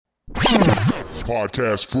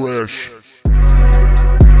Podcast Fresh.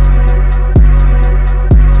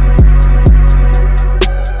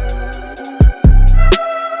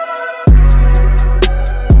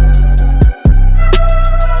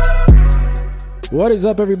 What is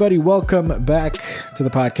up, everybody? Welcome back to the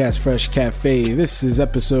Podcast Fresh Cafe. This is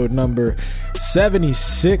episode number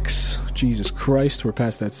 76. Jesus Christ, we're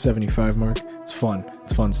past that 75 mark. It's fun.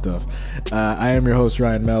 It's fun stuff. I am your host,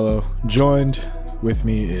 Ryan Mello. Joined with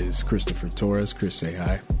me is Christopher Torres. Chris, say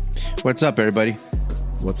hi. What's up, everybody?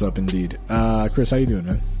 What's up, indeed. Chris, how you doing,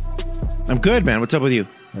 man? I'm good, man. What's up with you?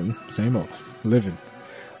 Same old. Living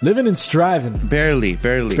and striving. Barely.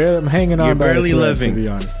 I'm hanging on. You're by barely a thread, living, to be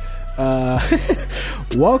honest.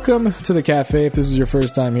 Welcome to the cafe. If this is your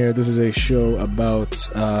first time here, this is a show about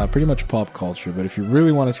pretty much pop culture, but if you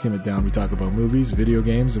really want to skim it down, we talk about movies, video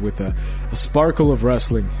games with a sparkle of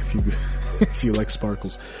wrestling, if you like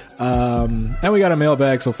sparkles. And we got a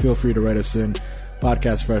mailbag, so feel free to write us in,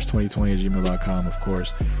 podcastfresh2020@gmail.com, of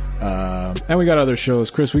course. And we got other shows.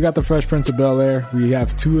 Chris, we got the Fresh Prince of Bel-Air. We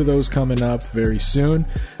have 2 of those coming up very soon.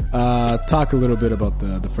 Talk a little bit about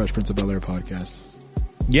the Fresh Prince of Bel-Air podcast.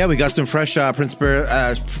 Yeah, we got some Fresh Prince of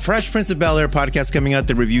Bel-Air podcast coming out,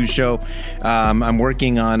 the review show. I'm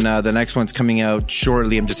working on the next one's coming out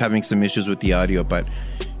shortly. I'm just having some issues with the audio, but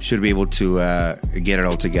should be able to get it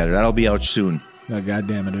all together. That'll be out soon. Oh, God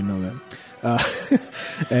damn, I didn't know that.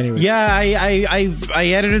 Anyway. Yeah, I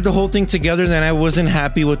edited the whole thing together, and then I wasn't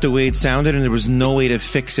happy with the way it sounded, and there was no way to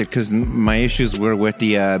fix it because my issues were with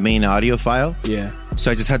the main audio file. Yeah.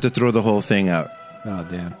 So I just had to throw the whole thing out. Oh,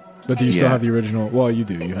 damn. But do you still have the original? Well, you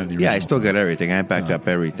do. You have the original. Yeah, I still got everything. I backed up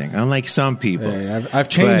everything. Unlike some people. Hey, I've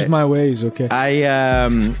changed my ways, okay?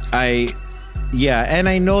 And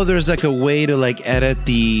I know there's like a way to like edit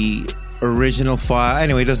the original file.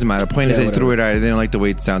 Anyway, it doesn't matter. The point is I threw it out. I didn't like the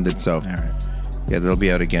way it sounded, so. All right. Yeah, it'll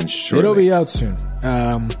be out again shortly. It'll be out soon.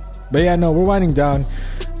 But yeah, no, we're winding down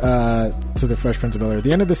to the Fresh Prince of Bel-Air. At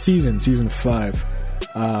the end of the season 5,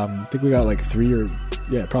 I think we got like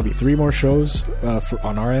probably 3 more shows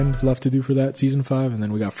on our end left to do for that season 5, and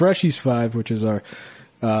then we got Freshies 5, which is our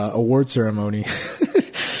award ceremony,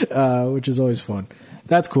 which is always fun.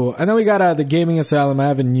 That's cool. And then we got the Gaming Asylum. I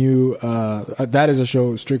have a new that is a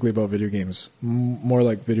show strictly about video games, more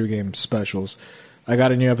like video game specials. I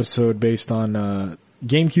got a new episode based on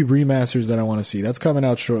GameCube remasters that I want to see. That's coming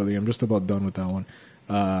out shortly. I'm just about done with that one.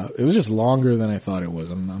 It was just longer than I thought it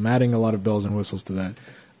was. I'm adding a lot of bells and whistles to that.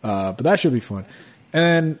 But that should be fun.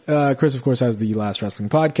 And Chris, of course, has the Last Wrestling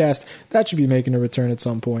podcast. That should be making a return at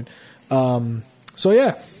some point. So,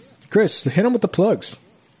 yeah. Chris, hit him with the plugs.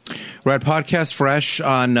 We're at Podcast Fresh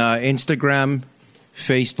on Instagram,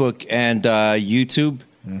 Facebook, and YouTube.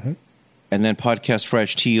 Mm-hmm. And then Podcast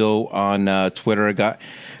Fresh TO on Twitter. I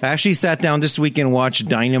actually sat down this week and watched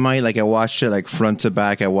Dynamite. Like I watched it like front to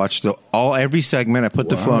back. I watched every segment. I put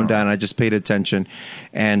the phone down. I just paid attention,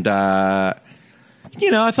 and I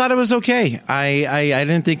thought it was okay. I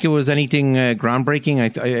didn't think it was anything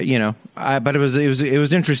groundbreaking. But it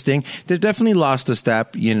was interesting. They definitely lost a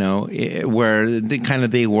step. Where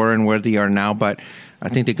they were and where they are now, but. I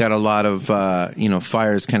think they got a lot of,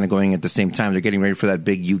 fires kind of going at the same time. They're getting ready for that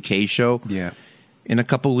big UK show in a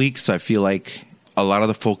couple weeks. So I feel like a lot of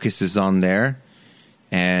the focus is on there.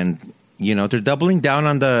 And, they're doubling down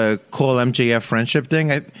on the Cole MJF friendship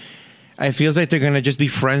thing. I feels like they're going to just be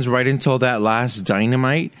friends right until that last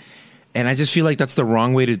Dynamite. And I just feel like that's the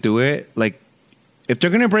wrong way to do it. Like, if they're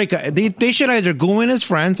going to break up, they should either go in as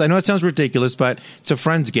friends. I know it sounds ridiculous, but it's a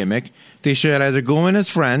friends gimmick. They should either go in as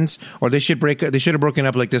friends, or they should have broken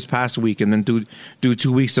up like this past week, and then do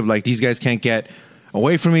 2 weeks of like these guys can't get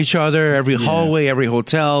away from each other. Every hallway, every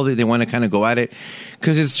hotel, they want to kind of go at it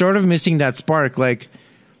because it's sort of missing that spark. Like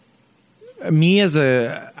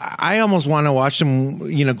I almost want to watch them,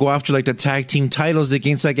 go after like the tag team titles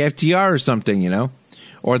against like FTR or something,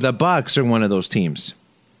 or the Bucks or one of those teams.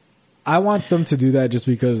 I want them to do that just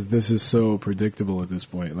because this is so predictable at this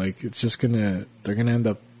point. Like, it's just they're gonna end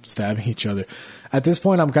up stabbing each other. At this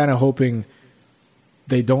point, I'm kind of hoping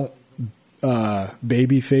they don't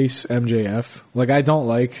babyface MJF. Like, I don't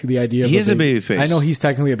like the idea. He is a babyface. I know he's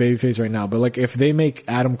technically a babyface right now, but like, if they make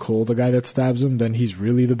Adam Cole the guy that stabs him, then he's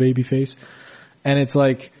really the babyface. And it's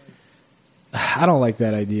like, I don't like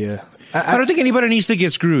that idea. I don't think anybody needs to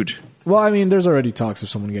get screwed. Well, I mean, there's already talks of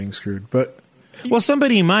someone getting screwed, but. Well,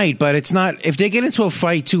 somebody might, but it's not. If they get into a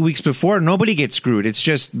fight 2 weeks before, nobody gets screwed. It's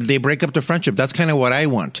just they break up the friendship. That's kind of what I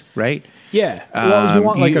want, right? Yeah. Well, you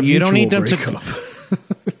want like a mutual breakup.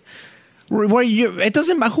 It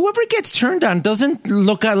doesn't matter. Whoever gets turned down doesn't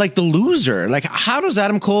look at like the loser. Like, how does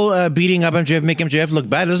Adam Cole beating up MJF make MJF look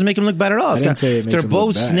bad? It doesn't make him look bad at all. I didn't say it makes they're him both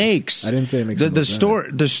look bad. snakes. I didn't say it makes him look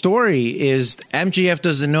bad. The story is MJF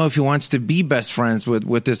doesn't know if he wants to be best friends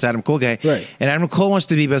with this Adam Cole guy, right? And Adam Cole wants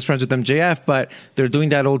to be best friends with MJF, but they're doing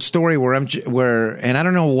that old story where and I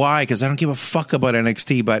don't know why, because I don't give a fuck about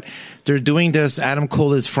NXT, but they're doing this. Adam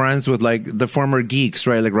Cole is friends with like the former geeks,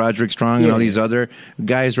 right? Like Roderick Strong and all these other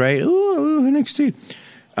guys, right? Ooh, NXT.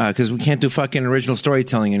 Because we can't do fucking original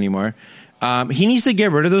storytelling anymore. He needs to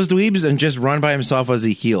get rid of those dweebs and just run by himself as a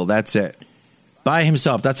heel. That's it. By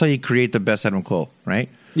himself. That's how you create the best Adam Cole, right?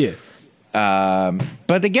 Yeah.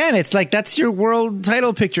 But again, it's like, that's your world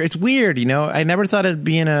title picture. It's weird, you know? I never thought I'd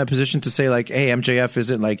be in a position to say like, hey, MJF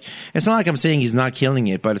isn't like, it's not like I'm saying he's not killing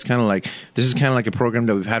it, but it's kind of like, this is kind of like a program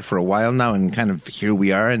that we've had for a while now, and kind of here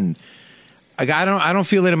we are. And I don't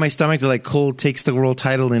feel it in my stomach that like Cole takes the world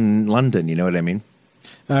title in London. You know what I mean?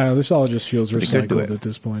 I don't know. This all just feels recycled at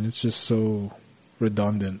this point. It's just so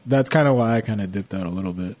redundant. That's kind of why I kind of dipped out a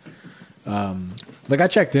little bit. Like I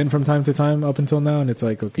checked in from time to time up until now, and it's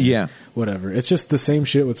like, okay, yeah, whatever. It's just the same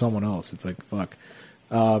shit with someone else. It's like, fuck.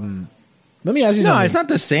 Let me ask you something. No, it's not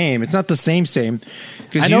the same. It's not the same.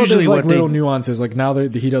 I know there's like little nuances. Like now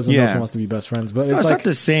that he doesn't know if he wants to be best friends, but it's like, not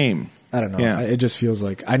the same. I don't know. Yeah. It just feels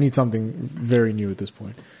like I need something very new at this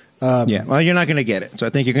point. Yeah, well, you're not going to get it. So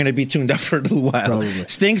I think you're going to be tuned up for a little while. Probably.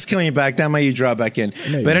 Sting's killing back. That might you draw back in.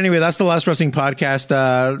 Maybe. But anyway, that's the Last Wrestling Podcast.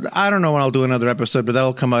 I don't know when I'll do another episode, but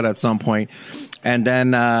that'll come out at some point. And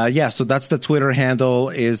then, so that's the Twitter handle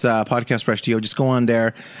is Podcast Fresh TO. Just go on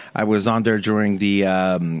there. I was on there during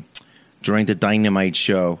the Dynamite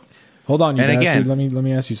show. Hold on, let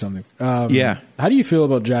me ask you something. How do you feel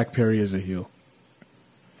about Jack Perry as a heel?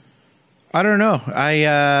 I don't know.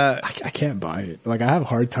 I can't buy it. Like I have a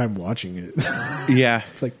hard time watching it. Yeah,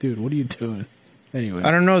 it's like, dude, what are you doing? Anyway,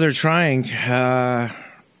 I don't know. They're trying.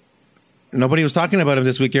 Nobody was talking about him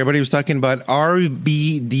this week. Everybody was talking about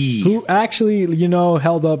RBD, who actually,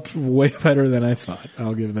 held up way better than I thought.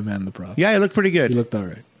 I'll give the man the props. Yeah, he looked pretty good. He looked all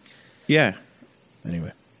right. Yeah.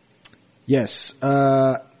 Anyway, yes.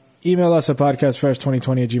 Email us at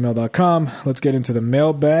podcastfresh2020@gmail.com. Let's get into the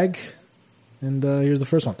mailbag. And here's the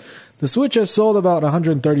first one. The Switch has sold about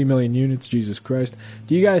 130 million units. Jesus Christ.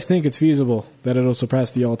 Do you guys think it's feasible that it'll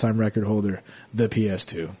surpass the all-time record holder, the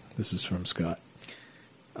PS2? This is from Scott.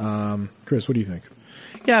 Chris, what do you think?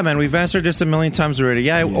 Yeah, man, we've answered this a million times already.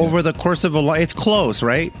 Yeah, over the course of it's close,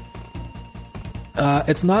 right?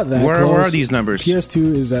 It's not that close. Where are these numbers?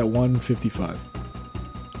 PS2 is at 155.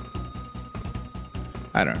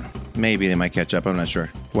 I don't know. Maybe they might catch up. I'm not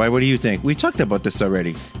sure. Why? What do you think? We talked about this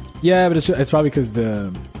already. Yeah, but it's probably because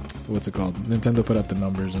what's it called? Nintendo put out the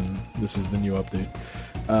numbers, and this is the new update.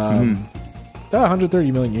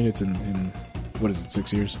 130 million units in what is it,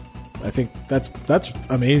 6 years? I think that's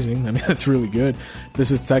amazing. I mean, that's really good.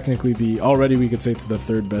 This is technically already we could say it's the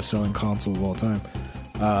third best selling console of all time.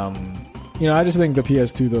 I just think the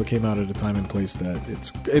PS2 though came out at a time and place that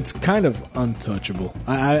it's kind of untouchable.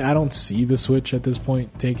 I don't see the Switch at this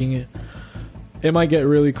point taking it. It might get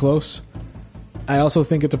really close. I also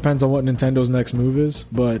think it depends on what Nintendo's next move is,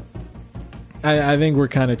 but I think we're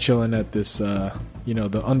kind of chilling at this, the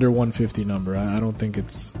under 150 number. I don't think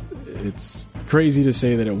it's crazy to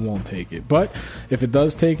say that it won't take it, but if it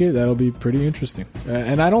does take it, that'll be pretty interesting.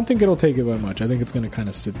 And I don't think it'll take it by much. I think it's going to kind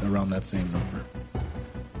of sit around that same number.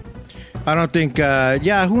 I don't think.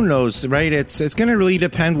 Who knows, right? It's going to really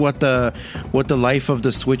depend what the life of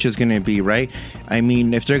the Switch is going to be, right? I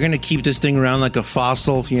mean, if they're going to keep this thing around like a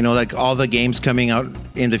fossil, like all the games coming out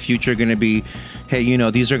in the future are going to be, hey,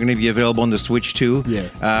 these are going to be available on the Switch too.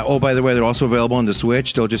 Yeah. By the way, they're also available on the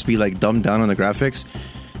Switch. They'll just be like dumbed down on the graphics.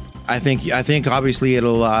 I think obviously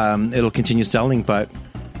it'll continue selling, but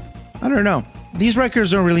I don't know. These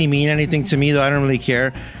records don't really mean anything to me, though. I don't really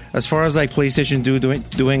care. As far as like PlayStation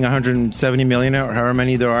doing 170 million or however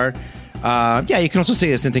many there are, you can also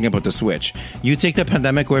say the same thing about the Switch. You take the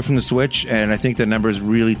pandemic away from the Switch, and I think the numbers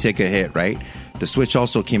really take a hit, right? The Switch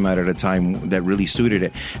also came out at a time that really suited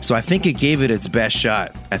it. So I think it gave it its best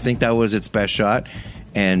shot. I think that was its best shot,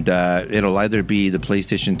 and it'll either be the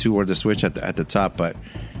PlayStation 2 or the Switch at the top, but...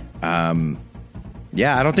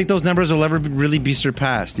 I don't think those numbers will ever really be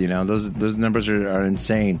surpassed. Those numbers are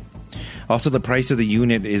insane. Also, the price of the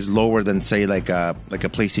unit is lower than, say, like a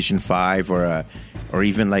PlayStation 5 or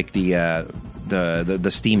even like the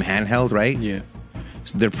Steam handheld, right? Yeah.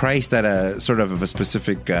 So they're priced at a sort of a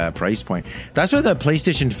specific price point. That's why the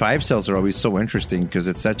PlayStation 5 sales are always so interesting, because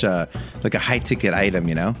it's such a high ticket item,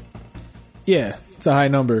 Yeah, it's a high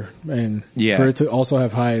number, and Yeah. for it to also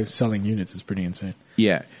have high selling units is pretty insane.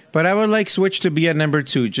 Yeah. But I would like Switch to be at number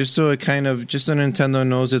 2, just so it just so Nintendo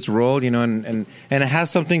knows its role, and it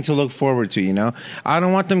has something to look forward to, I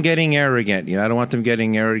don't want them getting arrogant, I don't want them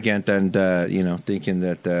getting arrogant and, thinking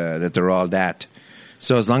that they're all that.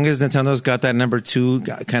 So as long as Nintendo's got that number 2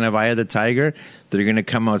 kind of eye of the tiger, they're going to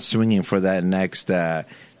come out swinging for that next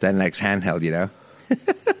handheld,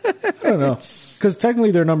 I don't know, because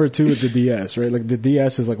technically they're number 2 with the DS, right? Like the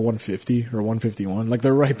DS is like 150 or 151, like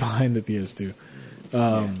they're right behind the PS2.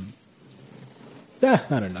 Yeah,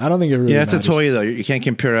 I don't know. I don't think it really it's matters. a toy, though. You can't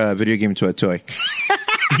compare a video game to a toy.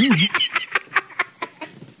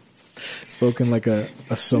 Spoken like a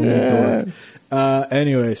Sony dork.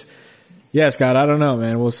 Anyways, yeah, Scott, I don't know,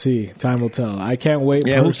 man. We'll see. Time will tell. I can't wait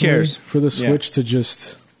who cares? for the Switch to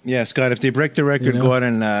just... Yeah, Scott, if they break the record, go out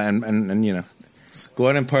and go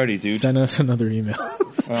out and party, dude. Send us another email.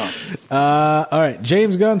 All right.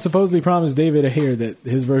 James Gunn supposedly promised David Ayer that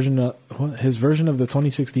his version of the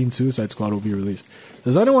 2016 Suicide Squad will be released.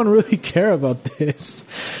 Does anyone really care about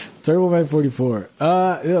this? Turbo Man 44.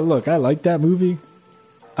 Look, I like that movie.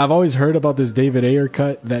 I've always heard about this David Ayer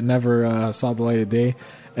cut that never saw the light of day.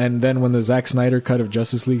 And then when the Zack Snyder cut of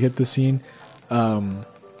Justice League hit the scene,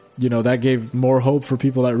 that gave more hope for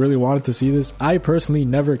people that really wanted to see this. I personally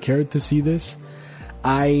never cared to see this.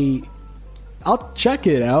 I'll check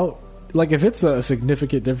it out. Like, if it's a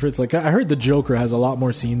significant difference, like I heard the Joker has a lot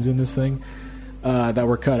more scenes in this thing that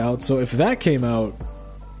were cut out. So if that came out,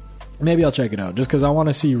 maybe I'll check it out just because I want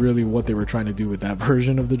to see really what they were trying to do with that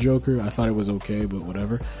version of the Joker. I thought it was okay, but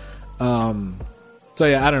whatever. So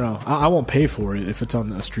yeah, I don't know. I won't pay for it. If it's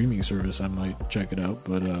on a streaming service, I might check it out.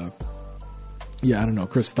 But yeah, I don't know.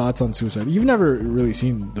 Chris, thoughts on Suicide? You've never really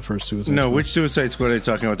seen the first Suicide Squad. Which Suicide Squad are you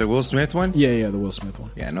talking about? The Will Smith one? Yeah, the Will Smith one.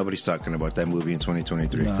 Yeah, nobody's talking about that movie in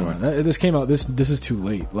 2023. Come on. This came out, this is too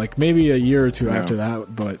late. Like, maybe a year or two after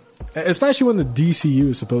that, but especially when the DCEU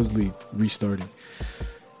is supposedly restarting.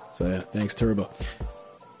 So yeah, thanks, Turbo.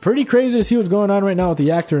 Pretty crazy to see what's going on right now with the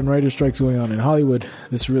actor and writer strikes going on in Hollywood.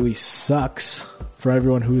 This really sucks for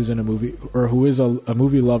everyone who is in a movie or who is a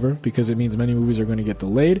movie lover, because it means many movies are going to get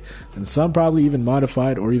delayed and some probably even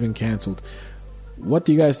modified or even canceled. What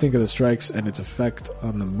do you guys think of the strikes and its effect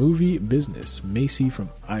on the movie business? Macy from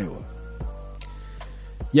Iowa.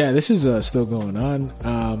 Yeah, this is still going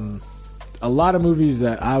on. A lot of movies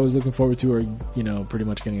that I was looking forward to are, pretty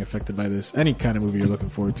much getting affected by this. Any kind of movie you're looking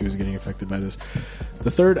forward to is getting affected by this. The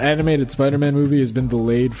third animated Spider-Man movie has been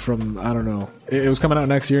delayed from, I don't know. It was coming out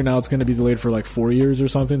next year. Now it's going to be delayed for like 4 years or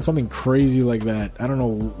something. Something crazy like that. I don't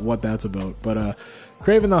know what that's about. But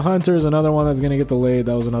Kraven the Hunter is another one that's going to get delayed.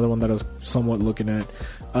 That was another one that I was somewhat looking at.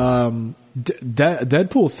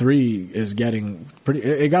 Deadpool 3 is getting pretty...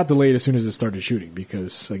 It got delayed as soon as it started shooting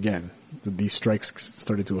because, again, these strikes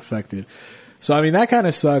started to affect it. So, I mean, that kind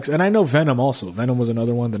of sucks. And I know Venom also. Venom was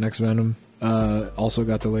another one. The next Venom also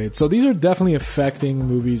got delayed. So these are definitely affecting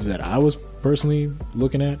movies that I was personally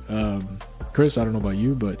looking at. Chris, I don't know about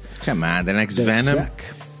you, but... Come on, the next Venom.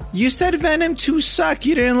 You said Venom 2 sucked.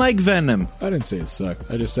 You didn't like Venom. I didn't say it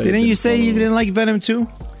sucked. I just said... Didn't you say you didn't like Venom 2?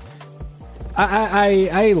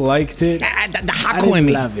 I liked it. The I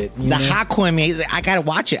didn't love it. The Hakwemi. I gotta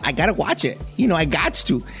watch it. I got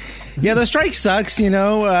to. Yeah, the strike sucks.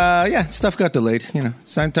 Stuff got delayed.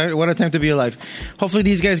 It's what a time to be alive. Hopefully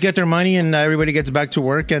these guys get their money and everybody gets back to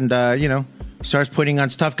work and starts putting on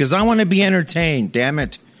stuff because I want to be entertained. Damn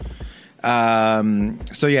it.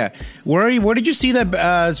 So yeah, where did you see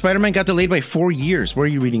that Spider-Man got delayed by 4 years? Where are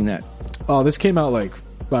you reading that? Oh, this came out like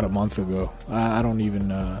about a month ago. I don't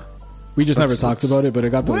even. We just never talked about it, but it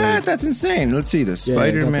got delayed. What? That's insane. Let's see this.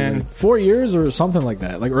 Spider-Man. 4 years or something like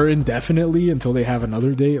that. Or indefinitely until they have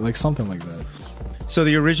another date. Like something like that. So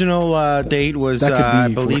the original date was, I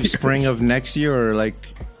believe, spring of next year or like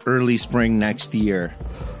early spring next year.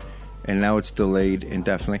 And now it's delayed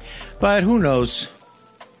indefinitely. But who knows?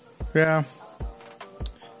 Yeah.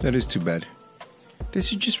 That is too bad. They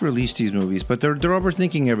should just release these movies. But they're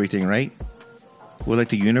overthinking everything, right? With like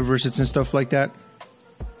the universes and stuff like that.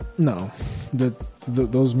 No,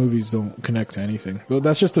 those movies don't connect to anything.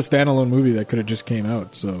 That's just a standalone movie that could have just came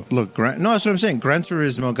out. So look, no, that's what I'm saying. Gran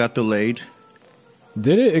Turismo got delayed.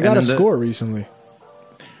 Did it? It got a score recently.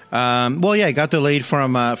 Well, yeah, it got delayed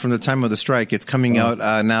from the time of the strike. It's coming out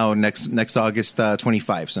now next August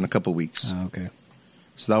 25, so in a couple weeks. Okay.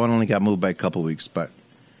 So that one only got moved by a couple weeks, but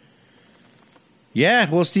yeah,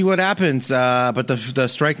 we'll see what happens. But the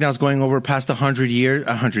strike now is going over past 100 years.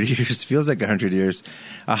 100 years feels like 100 years.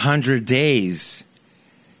 100 days,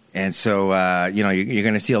 and so you're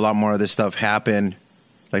going to see a lot more of this stuff happen.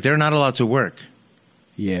 Like they're not allowed to work.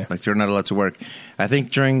 Yeah. Like, they're not allowed to work. I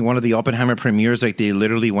think during one of the Oppenheimer premieres, like, they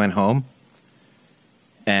literally went home.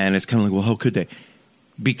 And it's kind of like, well, how could they?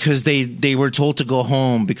 Because they were told to go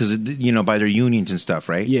home because, you know, by their unions and stuff,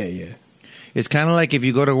 right? Yeah, yeah. It's kind of like if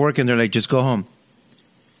you go to work and they're like, just go home.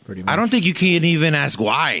 Pretty much. I don't think you can even ask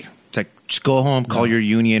why. It's like, just go home, call your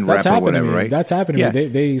union rep or whatever, right? That's happened to me.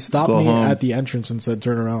 They stopped Go me home. at the entrance and said,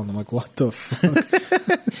 turn around. I'm like, what the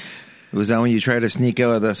fuck? Was that when you tried to sneak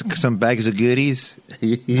out with some bags of goodies?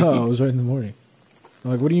 No, it was right in the morning.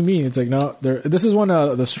 I'm like, what do you mean? It's like, no, this is when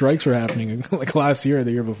the strikes were happening, like last year or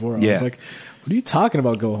the year before. I was like, what are you talking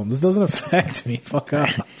about, go home? This doesn't affect me. Fuck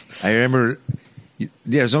off. I remember,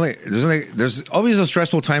 there's always those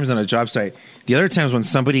stressful times on a job site. The other times when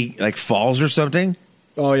somebody like falls or something.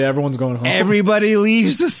 Oh, yeah, everyone's going home. Everybody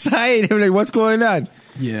leaves the site. I'm like, what's going on?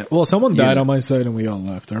 Yeah. Well, someone died on my site and we all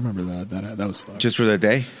left. I remember that. That was fun. Just for the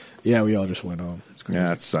day? Yeah, we all just went home. It's crazy. Yeah,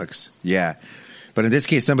 that sucks. Yeah. But in this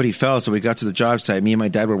case, somebody fell, so we got to the job site. Me and my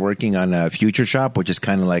dad were working on a Future Shop, which is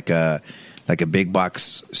kind of like a big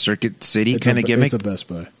box Circuit City kind of gimmick. It's a Best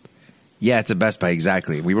Buy. Yeah, it's a Best Buy,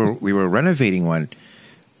 exactly. We were renovating one,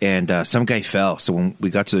 and some guy fell. So when we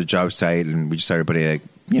got to the job site, and we just started everybody, like,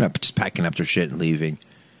 you know, just packing up their shit and leaving.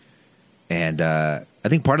 And I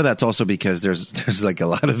think part of that's also because there's like a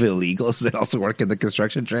lot of illegals that also work in the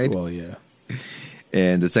construction trade. Well, yeah.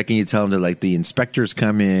 And the second you tell them that, like, the inspector's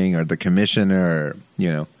coming or the commissioner, or, you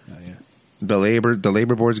know, the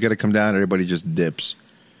labor board's got to come down, everybody just dips.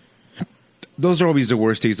 Those are always the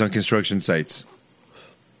worst days on construction sites.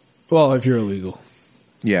 Well, if you're illegal.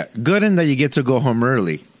 Yeah. Good in that you get to go home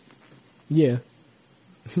early. Yeah.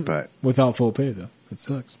 But without full pay, though. It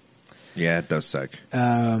sucks. Yeah, it does suck.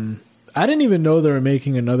 I didn't even know they were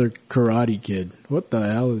making another Karate Kid. What the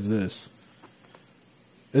hell is this?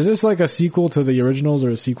 Is this like a sequel to the originals or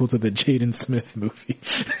a sequel to the Jaden Smith movie?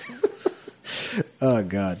 Oh,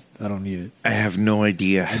 God. I don't need it. I have no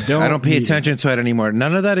idea. I don't pay attention to it anymore.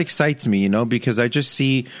 None of that excites me, you know, because I just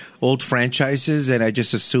see old franchises and I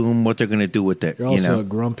just assume what they're going to do with it. You're also a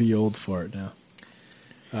grumpy old fart now.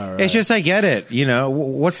 All right. It's just, I get it. You know,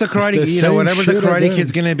 what's the Karate, you know, whatever the Karate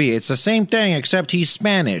Kid's going to be. It's the same thing, except he's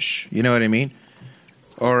Spanish. You know what I mean?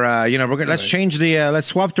 Or, you know, let's change let's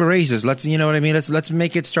swap the races. Let's, you know what I mean? Let's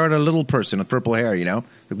make it start a little person with purple hair, you know?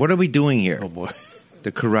 Like, what are we doing here? Oh, boy.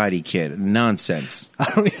 The Karate Kid. Nonsense.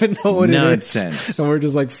 I don't even know what it is. And we're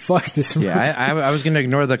just like, fuck this movie. Yeah, I was going to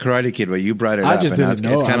ignore the Karate Kid, but you brought it up. I just didn't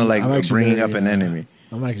know. It's kind of like bringing up an enemy.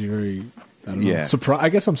 I'm actually very... I don't know. Surprised. I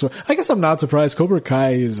guess I'm not surprised. Cobra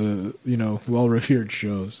Kai is a well-revered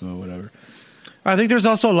show, so whatever. I think there's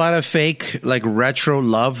also a lot of fake, like, retro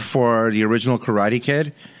love for the original Karate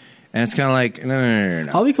Kid, and it's kind of like no.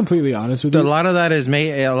 I'll be completely honest with you. A lot of that is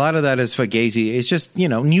fugazi. It's just, you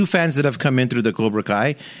know, new fans that have come in through the Cobra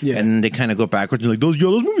Kai, and they kind of go backwards and like those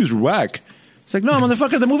movies are whack. It's like, no,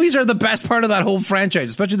 motherfucker, the movies are the best part of that whole franchise,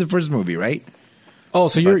 especially the first movie, right? Oh,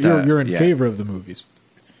 so you're in favor of the movies?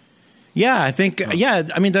 Yeah, I think. Oh. Yeah,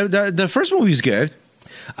 I mean the first movie is good.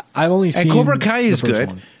 I've only seen, and Cobra Kai is good,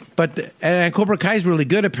 one. but Cobra Kai is really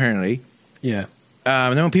good apparently. Yeah.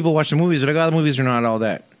 And then when people watch the movies, they're like, "Oh, the movies are not all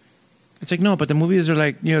that." It's like, no, but the movies are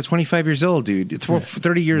like, you know, 25 years old, dude.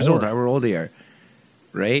 30 years old, however old they are,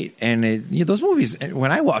 right? And those movies,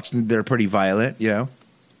 when I watch them, they're pretty violent, you know.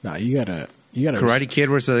 Nah, you gotta. Karate Kid,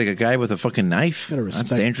 where it's like a guy with a fucking knife. That's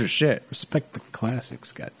dangerous shit. Respect the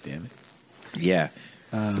classics, god damn it. Yeah.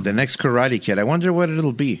 The next Karate Kid, I wonder what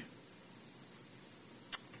it'll be.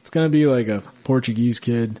 It's going to be like a Portuguese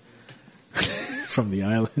kid from the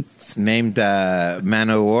islands. Named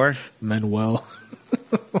Manuel.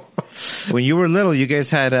 When you were little, you guys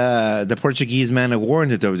had the Portuguese Man of War in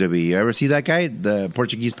the WWE. You ever see that guy? The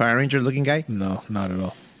Portuguese Power Ranger looking guy? No, not at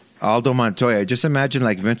all. Aldo Montoya. Just imagine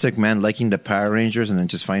like Vince McMahon liking the Power Rangers and then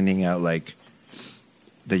just finding out like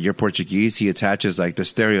that you're Portuguese. He attaches like the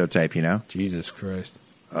stereotype, you know? Jesus Christ.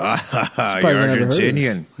 You're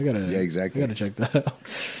Argentinian. Yeah, exactly. I gotta check that out.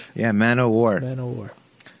 Yeah, Man of War.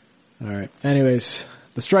 All right. Anyways,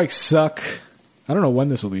 the strikes suck. I don't know when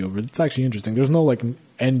this will be over. It's actually interesting. There's no like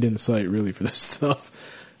end in sight really for this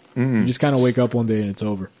stuff. You just kind of wake up one day and it's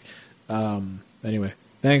over. Anyway,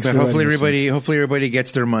 thanks. But hopefully everybody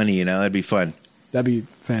gets their money. You know, that'd be fun. That'd be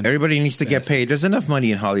fantastic. Everybody needs to get paid. There's enough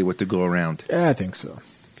money in Hollywood to go around. Yeah, I think so.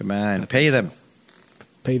 Come on, pay them.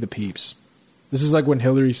 Pay the peeps. This is like when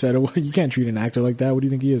Hillary said, oh, you can't treat an actor like that. What do you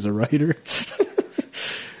think he is, a writer?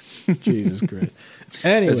 Jesus Christ.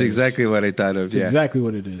 Anyways, that's exactly what I thought of. Exactly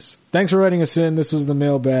what it is. Thanks for writing us in. This was the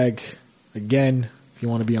mailbag. Again, if you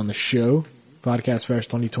want to be on the show,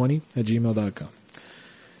 podcastfresh2020 @gmail.com.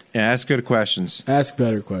 Yeah, ask good questions. Ask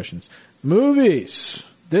better questions. Movies.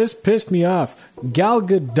 This pissed me off. Gal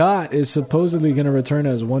Gadot is supposedly going to return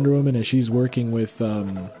as Wonder Woman, as she's working with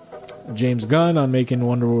James Gunn on making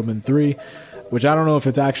Wonder Woman 3, which I don't know if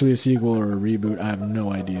it's actually a sequel or a reboot. I have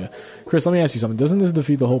no idea. Chris, let me ask you something. Doesn't this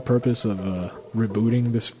defeat the whole purpose of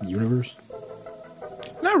rebooting this universe?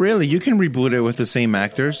 Not really. You can reboot it with the same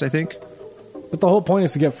actors, I think. But the whole point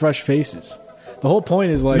is to get fresh faces. The whole point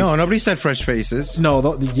is like... No, nobody said fresh faces.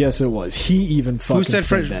 No, yes, it was. He even fucking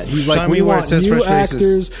said that. He's like, we want new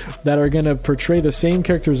actors faces that are going to portray the same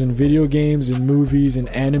characters in video games, in movies, in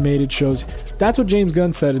animated shows. That's what James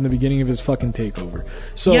Gunn said in the beginning of his fucking takeover.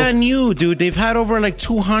 So, yeah, new, dude. They've had over like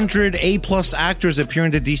 200 A-plus actors appear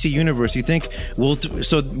in the DC universe. You think Will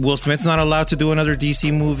Smith's not allowed to do another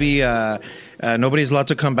DC movie? Nobody's allowed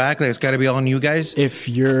to come back. Like, it's got to be all new guys. Where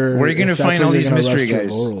are you going to find all these mystery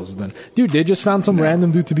guys? Laurels, then? Dude, they just found some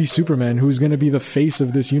random dude to be Superman who's going to be the face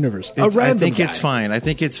of this universe. I think it's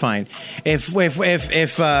fine. If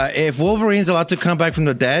Wolverine's allowed to come back from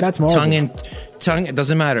the dead, that's Marvel. It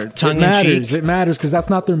doesn't matter. It matters because that's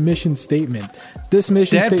not their mission statement. This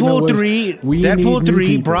mission statement was Deadpool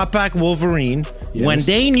 3 brought back Wolverine when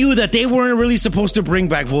they knew that they weren't really supposed to bring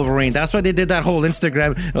back Wolverine. That's why they did that whole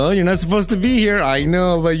Instagram. Oh, you're not supposed to be here. I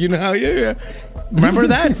know, but you know how you. Remember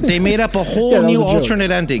that? They made up a whole new alternate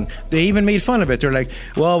ending. They even made fun of it. They're like,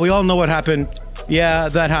 well, we all know what happened. Yeah,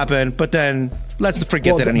 that happened. But then let's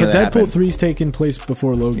forget that any of that happened. Deadpool 3's taking place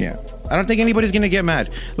before Logan. Yeah. I don't think anybody's going to get mad.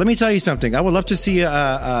 Let me tell you something. I would love to see, and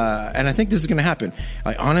I think this is going to happen.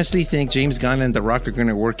 I honestly think James Gunn and The Rock are going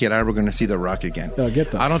to work it out. We're going to see The Rock again. Oh,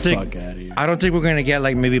 get the fuck out of here. I don't think we're going to get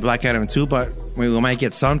like maybe Black Adam 2, but we might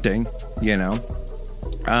get something, you know.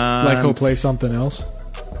 Like he'll play something else?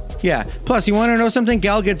 Yeah. Plus, you want to know something?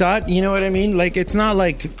 Gal Gadot, you know what I mean? Like, it's not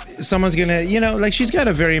like someone's going to, you know, like she's got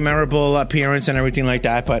a very memorable appearance and everything like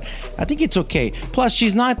that, but I think it's okay. Plus,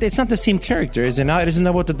 it's not the same character, is it not? Isn't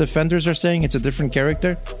that what the Defenders are saying? It's a different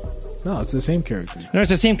character? No, it's the same character. No,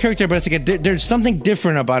 it's the same character, but it's like there's something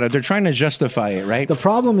different about it. They're trying to justify it, right? The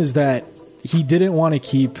problem is that he didn't want to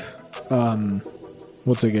keep,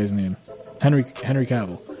 what's that guy's name? Henry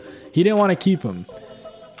Cavill. He didn't want to keep him.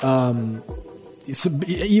 So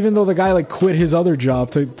even though the guy like quit his other job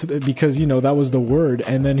to because you know that was the word,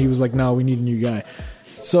 and then he was like, "No, we need a new guy."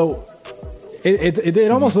 So it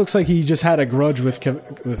almost looks like he just had a grudge with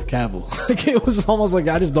Cavill. Like it was almost like,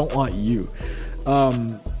 I just don't want you.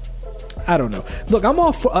 I don't know. Look,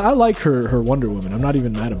 I like her Wonder Woman. I'm not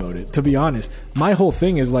even mad about it, to be honest. My whole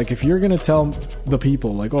thing is like, if you're gonna tell the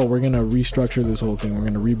people like, oh, we're gonna restructure this whole thing, we're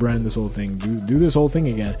gonna rebrand this whole thing, do this whole thing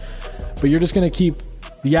again, but you're just gonna keep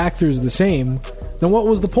the actors the same, then what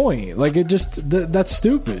was the point? Like, it just that's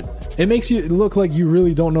stupid. It makes you look like you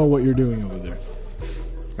really don't know what you're doing over there.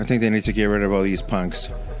 I think they need to get rid of all these punks.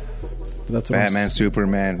 But that's what Batman,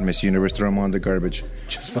 Superman, Miss Universe, throw them on the garbage.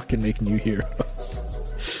 Just fucking make new heroes.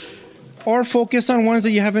 Or focus on ones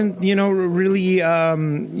that you haven't, you know, really,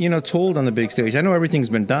 told on the big stage. I know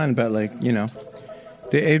everything's been done, but like, you know,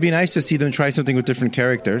 it'd be nice to see them try something with different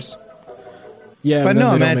characters. Yeah, but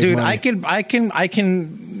no, man, dude, money. I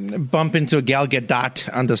can bump into a Gal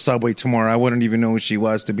Gadot on the subway tomorrow. I wouldn't even know who she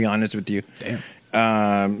was, to be honest with you.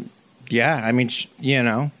 Damn. Yeah, I mean, you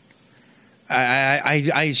know,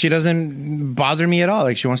 she doesn't bother me at all.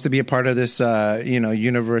 Like, she wants to be a part of this,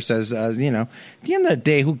 universe as you know. At the end of the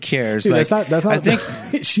day, who cares? Dude, like, that's not. I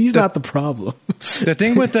think she's not the problem. The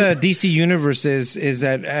thing with the DC universe is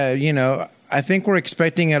that I think we're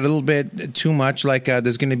expecting a little bit too much. Like,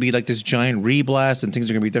 there's going to be like this giant reblast and things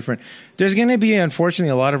are going to be different. There's going to be,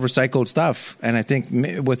 unfortunately, a lot of recycled stuff. And I think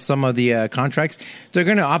with some of the contracts, they're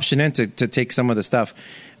going to option in to take some of the stuff.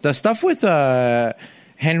 The stuff with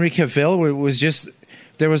Henry Cavill was just...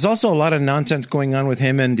 There was also a lot of nonsense going on with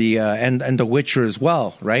him and the Witcher as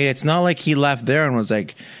well, right? It's not like he left there and was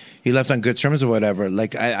like... He left on good terms or whatever.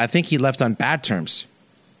 Like, I think he left on bad terms,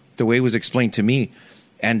 the way it was explained to me.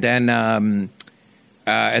 And then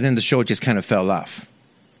the show just kind of fell off,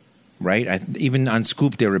 right? Even on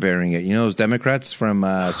Scoop, they were burying it. You know those Democrats from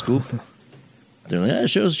Scoop? They're like,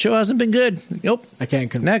 show hasn't been good. Nope. I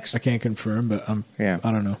can't confirm, but yeah.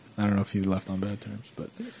 I don't know. I don't know if he left on bad terms.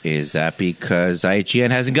 But is that because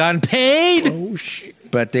IGN hasn't gotten paid? Oh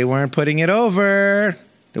shit! But they weren't putting it over.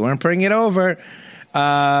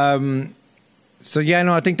 So, yeah,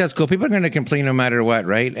 no, I think that's cool. People are going to complain no matter what,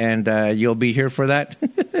 right? And you'll be here for that.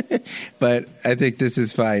 But I think this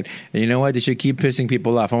is fine. And you know what? They should keep pissing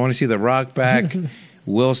people off. I want to see The Rock back,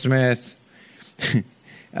 Will Smith.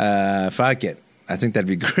 Fuck it. I think that'd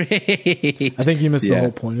be great. I think you missed the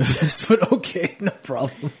whole point of this, but okay, no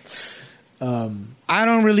problem. I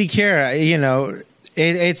don't really care. You know,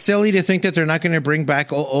 It's silly to think that they're not going to bring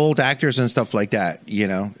back old actors and stuff like that. You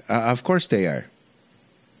know, of course they are.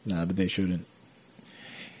 Nah, but they shouldn't.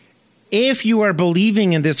 If you are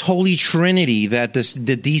believing in this holy trinity that the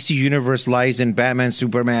DC universe lies in Batman,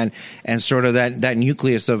 Superman, and sort of that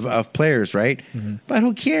nucleus of players, right? Mm-hmm. But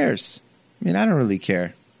who cares? I mean, I don't really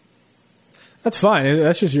care. That's fine.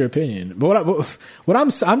 That's just your opinion. But what I'm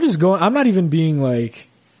just going. I'm not even being like,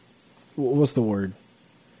 what's the word?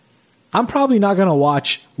 I'm probably not going to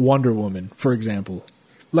watch Wonder Woman, for example.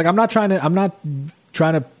 Like, I'm not trying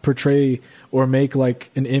to portray or make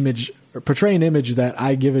like an image. Or portray an image that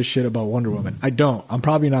I give a shit about Wonder Woman. I don't. I'm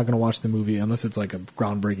probably not going to watch the movie unless it's like a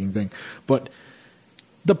groundbreaking thing. But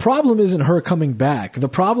the problem isn't her coming back. The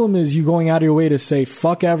problem is you going out of your way to say,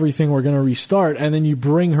 fuck everything, we're going to restart, and then you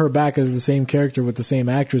bring her back as the same character with the same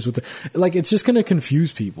actress. Like, it's just going to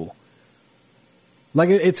confuse people. Like,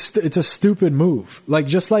 it's a stupid move. Like,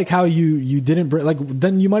 just like how you didn't bring... Like,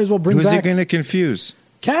 then you might as well bring back... Who's it going to confuse?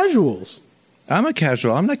 Casuals. I'm a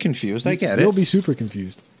casual. I'm not confused. I get it. You'll be super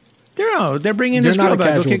confused. They're bringing this girl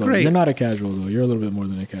back. Okay, great. You're not a casual, though. You're a little bit more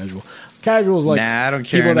than a casual. Casuals like I don't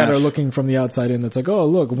care people enough. that are looking from the outside in. That's like, oh,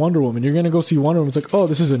 look, Wonder Woman. You're going to go see Wonder Woman. It's like, oh,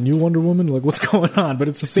 this is a new Wonder Woman. Like, what's going on? But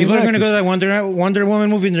it's the same. People are going to go to that Wonder Woman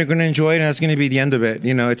movie and they're going to enjoy it, and that's going to be the end of it.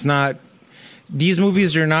 You know, it's not. These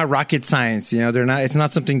movies are not rocket science. You know, they're not. It's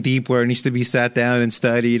not something deep where it needs to be sat down and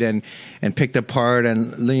studied and picked apart.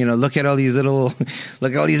 And look at all these little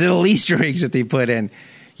Easter eggs that they put in.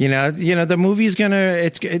 You know, the movie's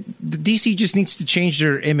DC just needs to change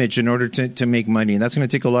their image in order to make money, and that's going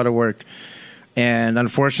to take a lot of work. And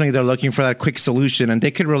unfortunately, they're looking for that quick solution, and they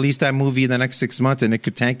could release that movie in the next 6 months, and it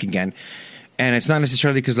could tank again. And it's not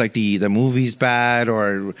necessarily because like the movie's bad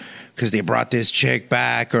or because they brought this chick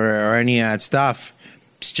back or any of that stuff.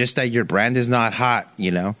 It's just that your brand is not hot. You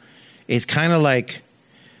know, it's kind of like,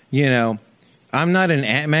 I'm not an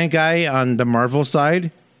Ant-Man guy on the Marvel side.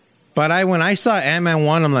 But when I saw Ant-Man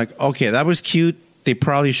 1, I'm like, okay, that was cute. They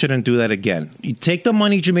probably shouldn't do that again. You take the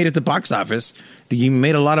money you made at the box office. You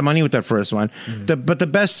made a lot of money with that first one. Mm-hmm. But the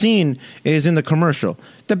best scene is in the commercial.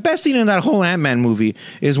 The best scene in that whole Ant-Man movie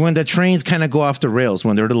is when the trains kind of go off the rails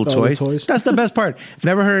when they're little toys. The toys. That's the best part. I've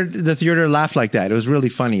never heard the theater laugh like that. It was really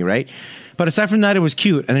funny, right? But aside from that, it was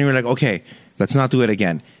cute. And then you were like, okay, let's not do it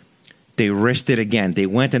again. They risked it again. They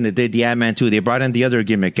went and they did the Ant-Man 2. They brought in the other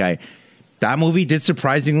gimmick guy. That movie did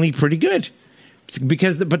surprisingly pretty good,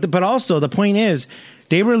 but also the point is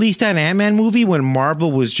they released that Ant-Man movie when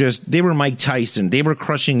Marvel was they were Mike Tyson, they were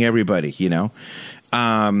crushing everybody.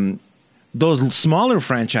 Those smaller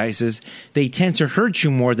franchises, they tend to hurt you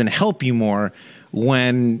more than help you more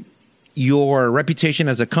when your reputation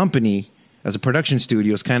as a company, as a production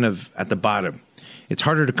studio, is kind of at the bottom. It's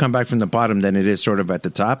harder to come back from the bottom than it is sort of at the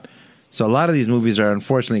top. So a lot of these movies are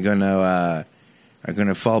unfortunately going to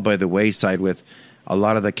fall by the wayside with a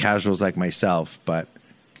lot of the casuals like myself. But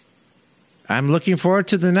I'm looking forward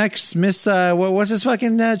to the next Miss, what was this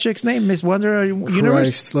fucking chick's name? Miss Wonder Universe?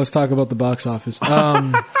 Christ, let's talk about the box office.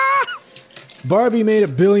 Barbie made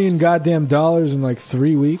 $1 billion goddamn dollars in like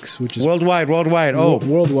 3 weeks, which is... Worldwide. Oh.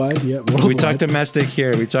 Worldwide, yeah. Worldwide. We talk domestic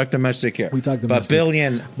here. But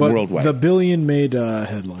billion worldwide. The billion made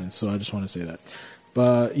headlines, so I just want to say that.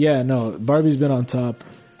 But yeah, no, Barbie's been on top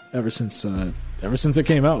ever since it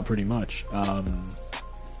came out, pretty much.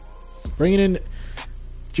 Bringing in,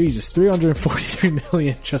 Jesus, $343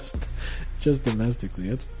 million just domestically.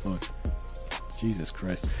 That's fucked. Jesus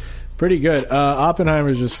Christ. Pretty good.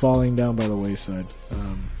 Oppenheimer's just falling down by the wayside.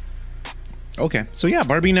 Okay, so yeah,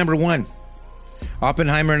 Barbie number 1,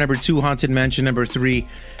 Oppenheimer number 2, Haunted Mansion number 3.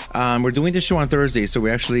 We're doing this show on Thursday, so we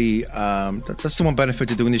actually that's the one benefit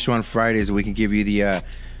to doing this show on Fridays. We can give you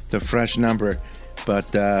the fresh number,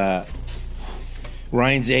 but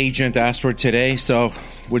Ryan's agent asked for today, so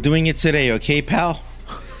we're doing it today. Okay, pal.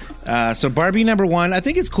 So Barbie number 1, I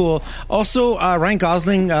think it's cool. Also, Ryan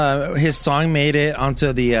Gosling, his song made it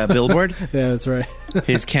onto the Billboard. Yeah, that's right.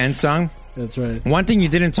 His Ken song. That's right. One thing you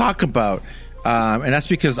didn't talk about, and that's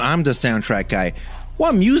because I'm the soundtrack guy.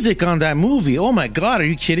 What music on that movie? Oh my God, are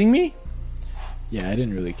you kidding me? Yeah, I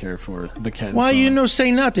didn't really care for the Ken Why song.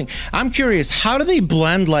 Say nothing? I'm curious, how do they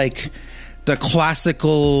blend like the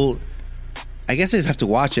classical... I guess I just have to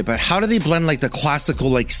watch it, but how do they blend like the classical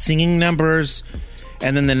like singing numbers,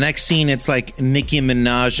 and then the next scene it's like Nicki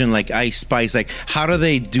Minaj and like Ice Spice? Like, how do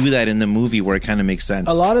they do that in the movie where it kind of makes sense?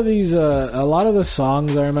 A lot of the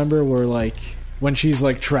songs I remember were like when she's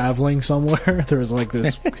like traveling somewhere. There's like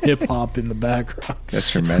this hip hop in the background. That's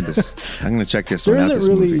tremendous. I'm gonna check this one out. There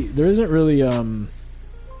isn't really at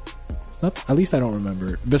least I don't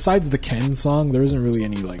remember. Besides the Ken song, there isn't really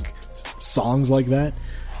any like songs like that.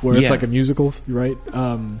 where it's like a musical, right?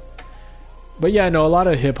 But yeah, no, a lot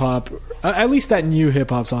of hip hop. At least that new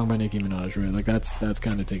hip hop song by Nicki Minaj, right? Like that's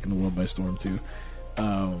kind of taken the world by storm too.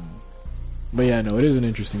 But yeah, no, it is an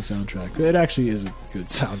interesting soundtrack. It actually is a good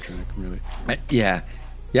soundtrack, really. Yeah.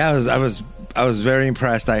 I was very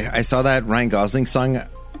impressed. I saw that Ryan Gosling song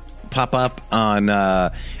pop up on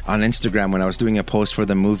Instagram when I was doing a post for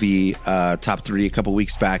the movie Top 3 a couple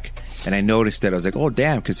weeks back, and I noticed it. I was like, oh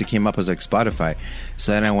damn, because it came up as like Spotify.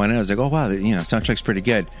 So then I went in, I was like, oh wow, soundtrack's pretty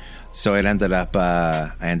good. So I ended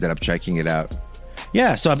up checking it out.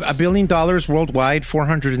 Yeah, so $1 billion worldwide,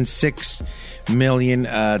 $406 million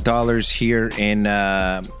here in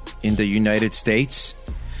the United States.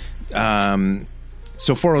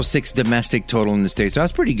 So 406 domestic total in the States. So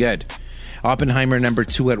that's pretty good. Oppenheimer number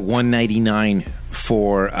 2 at 199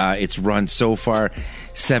 for its run so far,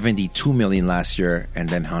 72 million last year, and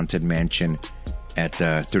then Haunted Mansion at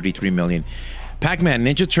 33 million. Pac-Man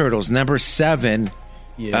Ninja Turtles number 7,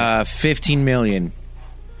 15 million.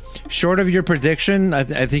 Short of your prediction, I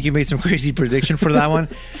think you made some crazy prediction for that one,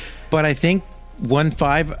 but I think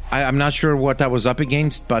 1.5. I'm not sure what that was up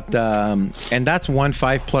against, but and that's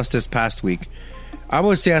 1.5 plus this past week. I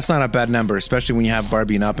would say that's not a bad number, especially when you have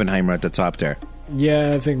Barbie and Oppenheimer at the top there.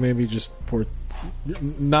 Yeah, I think maybe just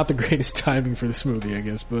not the greatest timing for this movie, I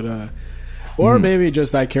guess, but or maybe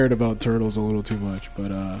just I cared about Turtles a little too much,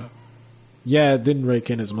 but yeah, it didn't rake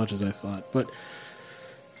in as much as I thought. But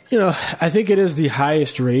I think it is the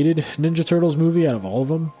highest rated Ninja Turtles movie out of all of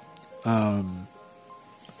them,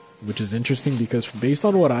 which is interesting because based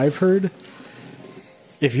on what I've heard,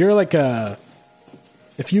 if you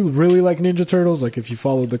really like Ninja Turtles, like if you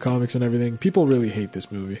followed the comics and everything, people really hate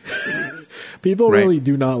this movie. People really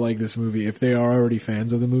do not like this movie if they are already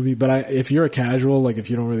fans of the movie. But if you're a casual, like if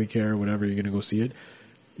you don't really care, whatever, you're going to go see it.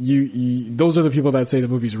 Those are the people that say the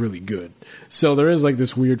movie's really good. So there is like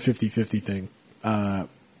this weird 50-50 thing.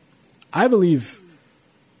 I believe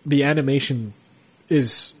the animation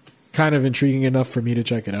is kind of intriguing enough for me to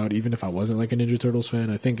check it out, even if I wasn't like a Ninja Turtles fan.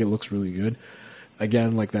 I think it looks really good.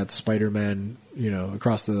 Again, like that Spider-Man,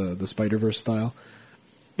 across the Spider-Verse style.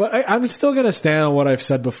 But I'm still going to stand on what I've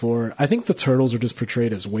said before. I think the Turtles are just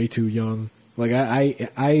portrayed as way too young. Like,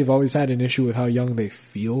 I've always had an issue with how young they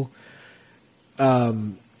feel.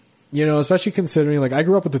 Especially considering, like, I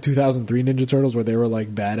grew up with the 2003 Ninja Turtles where they were,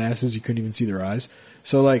 like, badasses. You couldn't even see their eyes.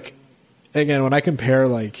 So, like, again, when I compare,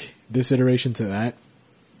 like, this iteration to that,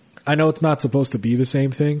 I know it's not supposed to be the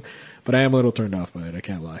same thing, but I am a little turned off by it. I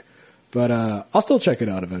can't lie. But I'll still check it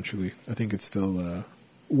out eventually. I think it's still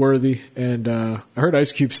worthy. And I heard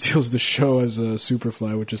Ice Cube steals the show as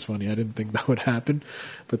Superfly, which is funny. I didn't think that would happen,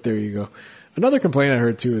 but there you go. Another complaint I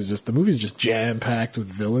heard too is just the movie's just jam-packed with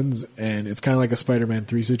villains, and it's kind of like a Spider-Man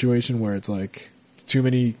 3 situation where it's like it's too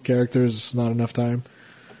many characters, not enough time.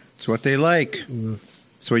 It's what they like.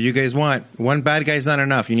 It's what you guys want. One bad guy's not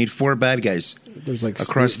enough. You need 4 bad guys. There's like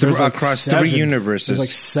across 3 universes. There's like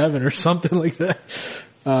 7 or something like that.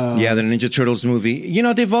 Yeah, the Ninja Turtles movie.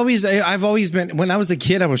 I've always been, when I was a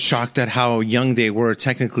kid, I was shocked at how young they were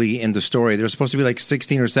technically in the story. They were supposed to be like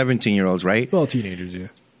 16 or 17-year-olds, right? Well, teenagers, yeah.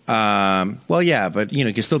 Well, yeah, but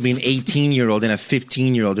you can still be an 18-year-old and a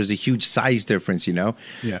 15-year-old. There's a huge size difference,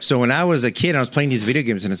 Yeah. So when I was a kid, I was playing these video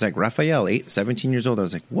games, and it's like Raphael, 17 years old. I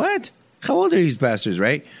was like, what? How old are these bastards,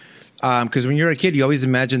 right? Because when you're a kid, you always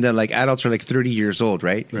imagine that like adults are like 30 years old,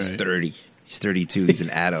 right? He's 30. He's 32. He's an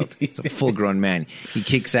adult. He's a full-grown man. He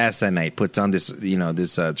kicks ass that night. Puts on this,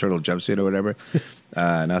 this turtle jumpsuit or whatever.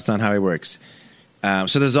 No, that's not how it works.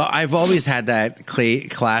 So I've always had that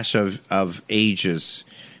clash of ages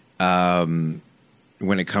when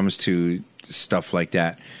it comes to stuff like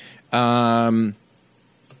that.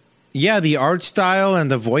 Yeah, the art style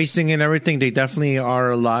and the voicing and everything, they definitely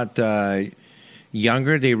are a lot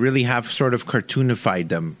younger. They really have sort of cartoonified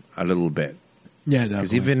them a little bit. Yeah, definitely.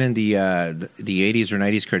 Because even in the 80s or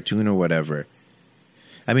 90s cartoon or whatever,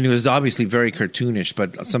 I mean, it was obviously very cartoonish,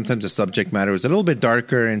 but sometimes the subject matter was a little bit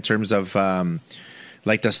darker in terms of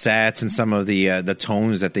like the sets and some of the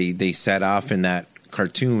tones that they set off in that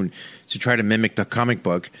cartoon to try to mimic the comic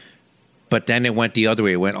book. But then it went the other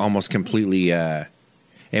way. It went almost completely, it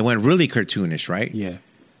went really cartoonish, right? Yeah.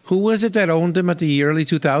 Who was it that owned them at the early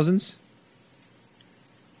 2000s?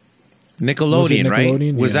 Nickelodeon,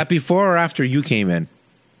 right? Was that before or after you came in?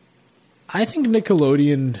 I think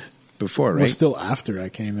Nickelodeon before, right? Was still after I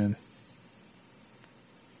came in.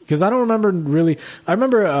 Because I don't remember really. I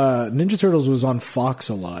remember Ninja Turtles was on Fox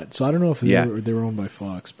a lot, so I don't know if they were owned by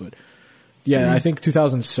Fox, but I think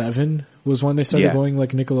 2007 was when they started going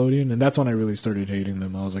like Nickelodeon, and that's when I really started hating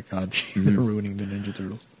them. I was like, God, they're ruining the Ninja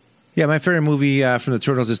Turtles. Yeah, my favorite movie from the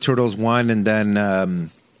Turtles is Turtles 1, and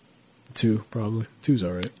then 2, probably. 2's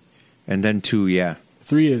all right. And then 2, yeah.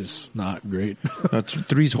 3 is not great. No,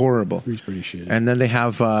 3's horrible. 3's pretty shitty. And then they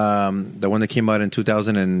have the one that came out in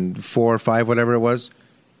 2004 or 5, whatever it was,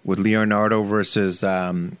 with Leonardo versus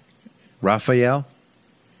Raphael.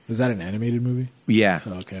 Is that an animated movie? Yeah.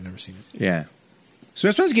 Oh, okay, I've never seen it. Yeah. So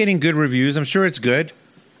this one's getting good reviews. I'm sure it's good.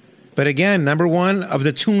 But again, number 1 of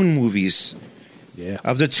the Toon movies. Yeah.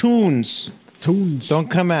 Of the Toons. Toons. Don't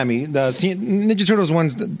come at me. The Ninja Turtles one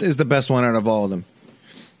is the best one out of all of them.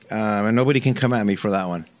 And nobody can come at me for that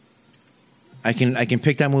one. I can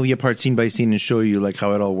pick that movie apart scene by scene and show you like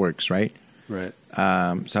how it all works, right? Right.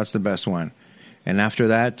 So that's the best one. And after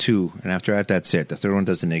that, 2. And after that, that's it. The third one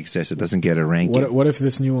doesn't exist. It doesn't get a ranking. What if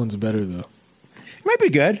this new one's better though? It might be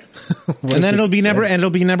good. And then it'll be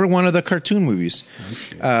number 1 of the cartoon movies.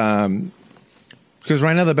 Because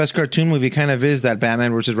right now the best cartoon movie kind of is that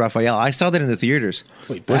Batman versus Raphael. I saw that in the theaters.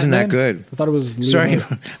 Wait, wasn't Batman? that good? I thought it was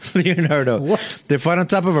Leonardo. Sorry, Leonardo. What? They fought on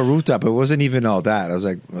top of a rooftop. It wasn't even all that. I was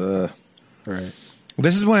like, ugh. Right.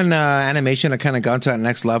 This is when animation had kind of gone to that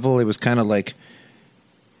next level. It was kind of like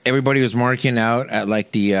everybody was marking out at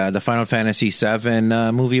like the Final Fantasy VII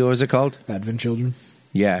movie. What was it called? Advent Children.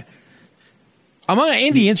 Yeah.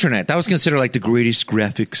 In the internet, that was considered like the greatest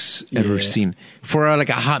graphics ever seen for like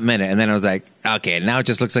a hot minute. And then I was like, okay, now it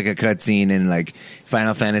just looks like a cutscene in like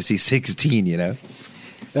Final Fantasy 16, you know?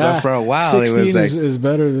 But for a while, 16 it was like... is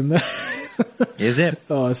better than that. Is it?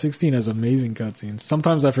 Oh, 16 has amazing cutscenes.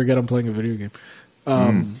 Sometimes I forget I'm playing a video game.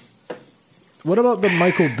 What about the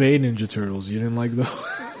Michael Bay Ninja Turtles? You didn't like those?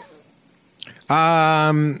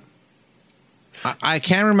 I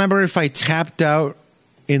can't remember if I tapped out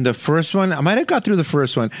in the first one. I might have got through the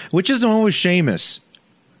first one, which is the one with Sheamus.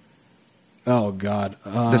 Oh God,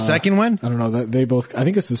 the second one? I don't know. They both. I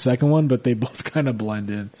think it's the second one, but they both kind of blend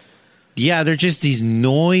in. Yeah, they're just these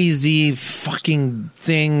noisy fucking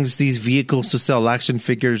things. These vehicles to sell action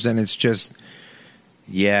figures, and it's just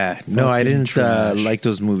no, I didn't like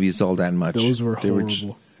those movies all that much. Those were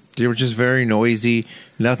horrible. They were just very noisy.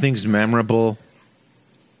 Nothing's memorable.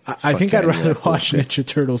 I think I'd rather watch Ninja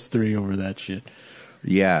Turtles 3 over that shit.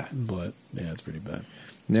 Yeah. But, yeah, it's pretty bad.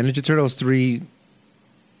 Ninja Turtles 3,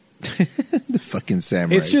 the fucking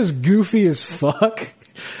samurai. It's just goofy as fuck,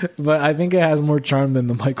 but I think it has more charm than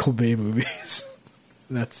the Michael Bay movies.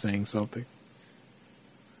 That's saying something.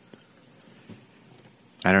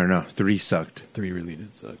 I don't know. 3 sucked. 3 really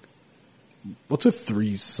did suck. What's with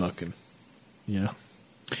 3 sucking? You know?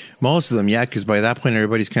 Most of them, yeah, because by that point,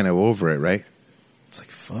 everybody's kind of over it, right? It's like,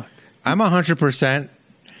 fuck. I'm 100%.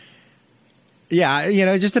 Yeah, you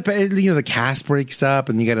know, just the cast breaks up,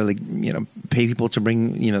 and you got to pay people to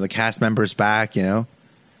bring the cast members back. You know,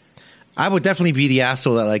 I would definitely be the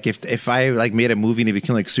asshole that if I made a movie and it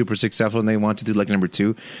became super successful and they want to do number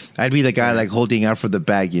 2, I'd be the guy holding out for the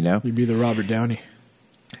bag. You know, you'd be the Robert Downey.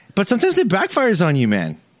 But sometimes it backfires on you,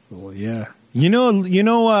 man. Well, yeah.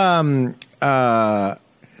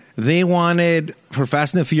 They wanted for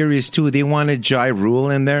Fast and the Furious 2. They wanted Ja Rule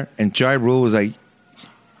in there, and Ja Rule was like,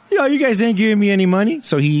 you guys ain't giving me any money.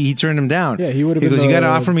 So he turned him down. Yeah, he would have been. He goes, you got to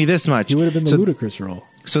offer me this much. He would have been the Ludacris role.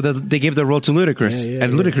 So they gave the role to Ludacris,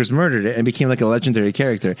 and Ludacris murdered it and became a legendary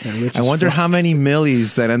character. I wonder how many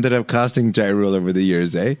millies that ended up costing Ja Rule over the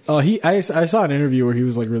years, eh? Oh, I saw an interview where he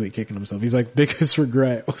was really kicking himself. He's like, biggest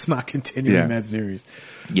regret was not continuing that series.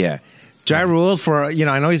 Yeah, Ja Rule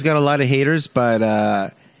I know he's got a lot of haters,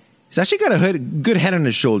 but he's actually got a good head on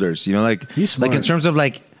his shoulders. He's smart. In terms of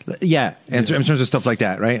in terms of stuff like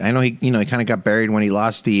that, right? I know he kind of got buried when he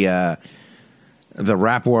lost the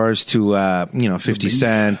rap wars to 50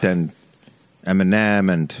 Cent and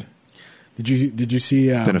Eminem, and did you see?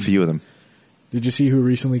 Been a few of them. Did you see who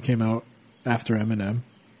recently came out after Eminem?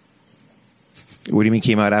 What do you mean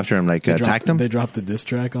came out after him? Attacked him? They dropped a diss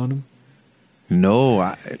track on him.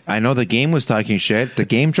 No, I know the Game was talking shit. The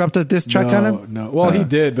Game dropped a diss track on him. No, well he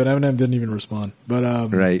did, but Eminem didn't even respond.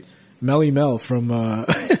 But right. Melly Mel from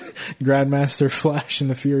Grandmaster Flash and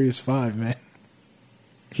the Furious 5, man.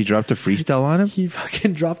 He dropped a freestyle on him? He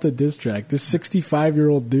fucking dropped a diss track. This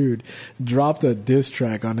 65-year-old dude dropped a diss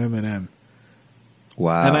track on Eminem.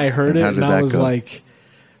 Wow. And I heard it, and I was like,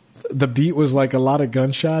 the beat was a lot of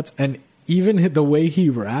gunshots, and even the way he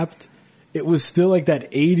rapped, it was still that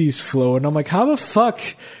 80s flow. And I'm like, how the fuck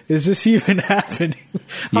is this even happening?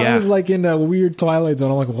 I was in a weird Twilight Zone.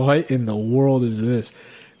 I'm like, what in the world is this?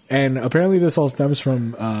 And apparently this all stems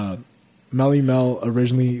from Melly Mel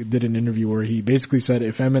originally did an interview where he basically said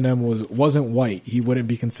if Eminem wasn't white, he wouldn't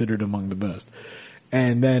be considered among the best.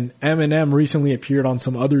 And then Eminem recently appeared on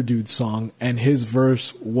some other dude's song, and his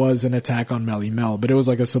verse was an attack on Melly Mel, but it was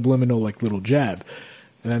a subliminal little jab.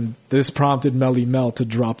 And then this prompted Melly Mel to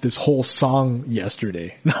drop this whole song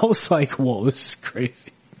yesterday. And I was like, whoa, this is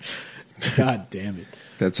crazy. God damn it.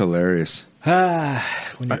 That's hilarious. I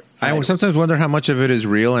sometimes wonder how much of it is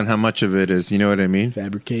real and how much of it is, you know what I mean?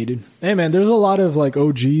 Fabricated. Hey, man, there's a lot of like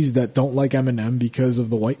OGs that don't like Eminem because of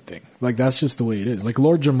the white thing. Like, that's just the way it is. Like,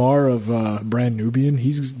 Lord Jamar of Brand Nubian,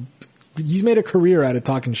 he's made a career out of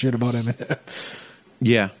talking shit about Eminem.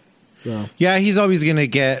 Yeah. So yeah, he's always going to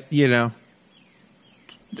get, you know,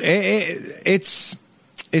 it's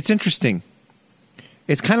interesting.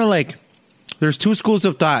 It's kind of like there's two schools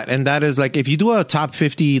of thought, and that is like if you do a top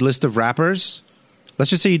 50 list of rappers, let's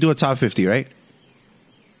just say you do a top 50, right?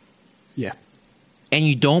 Yeah. And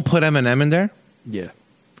you don't put Eminem in there? Yeah.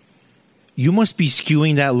 You must be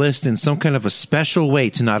skewing that list in some kind of a special way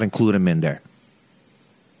to not include him in there.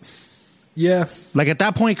 Yeah. Like at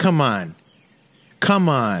that point, come on.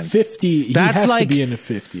 50. That's he has like, to be in the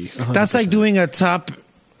 50. 100%. That's like doing a top.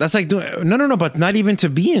 That's like doing no, but not even to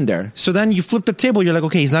be in there. So then you flip the table. You're like,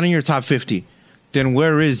 okay, he's not in your top 50. Then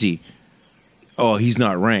where is he? Oh, he's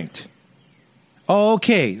not ranked. Oh,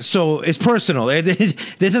 okay. So it's personal. This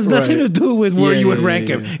has nothing to do with where you would rank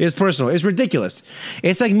him. It's personal. It's ridiculous.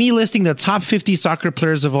 It's like me listing the top 50 soccer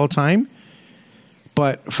players of all time.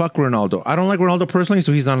 But fuck Ronaldo. I don't like Ronaldo personally,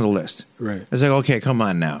 so he's not on the list. Right. It's like, okay, come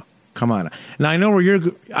on now. Now I know where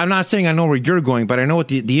I'm not saying I know where you're going, but I know what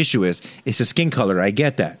the issue is. It's a skin color. I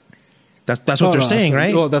get that. That's what they're saying,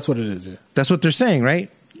 right? Well, that's what it is. Yeah. That's what they're saying, right?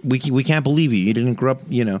 We can't believe you. You didn't grow up,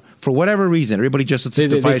 you know, for whatever reason. Everybody just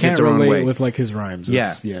defines it their own way. They can't relate with like his rhymes.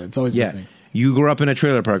 It's always the thing. You grew up in a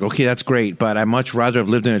trailer park. Okay, that's great, but I'd much rather have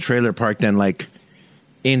lived in a trailer park than like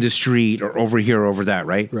in the street or over here or over that,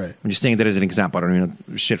 right? Right. I'm just saying that as an example. I don't even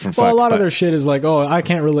know shit from Well, a lot of their shit is like, oh, I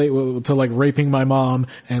can't relate to like raping my mom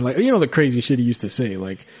and like, you know, the crazy shit he used to say.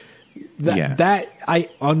 Like that I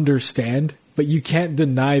understand, but you can't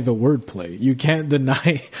deny the wordplay. You can't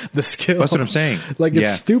deny the skill. That's what I'm saying. Like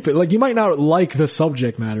it's stupid. Like you might not like the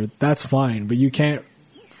subject matter. That's fine, but you can't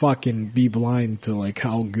fucking be blind to like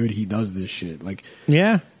how good he does this shit. Like,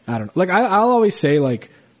 yeah, I don't know. Like I'll always say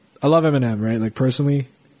like, I love Eminem, right? Like personally,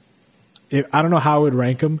 I don't know how I would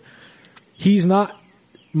rank him. He's not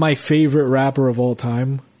my favorite rapper of all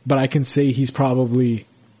time, but I can say he's probably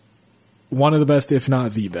one of the best, if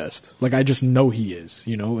not the best. Like I just know he is,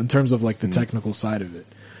 you know, in terms of like the technical side of it.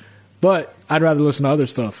 But I'd rather listen to other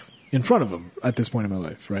stuff in front of him at this point in my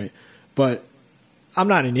life, right? But I'm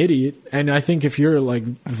not an idiot, and I think if you're like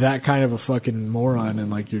that kind of a fucking moron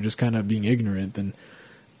and like you're just kind of being ignorant, then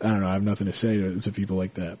I don't know. I have nothing to say to people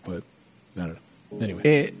like that, but I don't know. Anyway,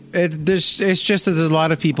 it's just that there's a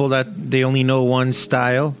lot of people that they only know one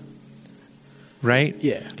style, right?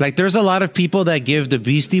 Yeah. Like there's a lot of people that give the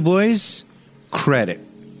Beastie Boys credit.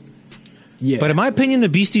 Yeah. But in my opinion, the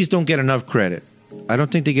Beasties don't get enough credit. I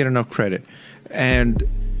don't think they get enough credit.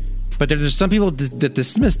 But there's some people that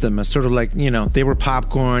dismiss them as sort of like, you know, they were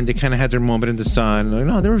popcorn. They kind of had their moment in the sun. Like,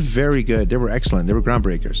 no, they were very good. They were excellent. They were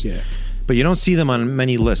groundbreakers. Yeah. But you don't see them on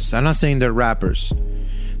many lists. I'm not saying they're rappers.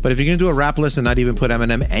 But if you're going to do a rap list and not even put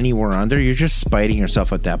Eminem anywhere on there, you're just spiting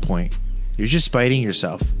yourself at that point. You're just spiting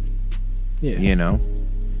yourself. Yeah. You know?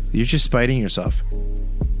 You're just spiting yourself.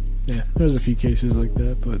 Yeah, there's a few cases like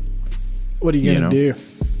that, but what are you going to do?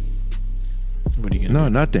 What are you going to do? No,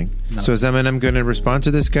 nothing. So is Eminem going to respond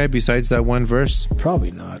to this guy besides that one verse? Probably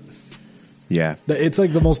not. Yeah. It's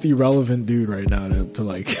like the most irrelevant dude right now to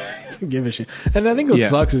like give a shit. And I think what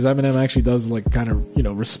sucks is Eminem actually does like kind of, you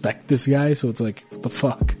know, respect this guy. So it's like, what the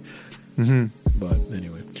fuck? Mm-hmm. But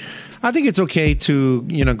anyway. I think it's okay to,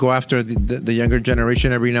 you know, go after the younger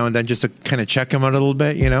generation every now and then just to kind of check them out a little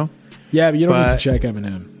bit, you know? Yeah, but you don't need to check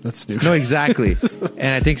Eminem. That's stupid. No, exactly.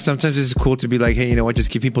 And I think sometimes it's cool to be like, hey, you know what?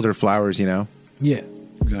 Just give people their flowers, you know? Yeah,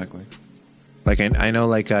 exactly. Like I know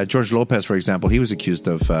like George Lopez, for example, he was accused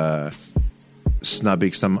of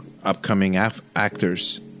snubbing some upcoming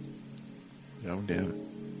actors. Oh, damn.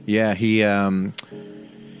 Yeah, he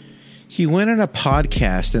went on a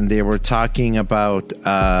podcast and they were talking about,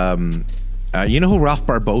 you know who Ralph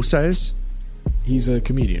Barbosa is? He's a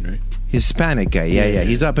comedian, right? Hispanic guy. Yeah.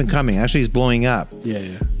 He's up and coming. Actually, he's blowing up.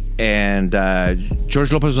 Yeah. And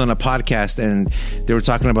George Lopez was on a podcast and they were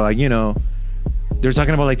talking about like, you know, they were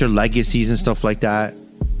talking about like their legacies and stuff like that.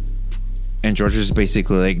 And George is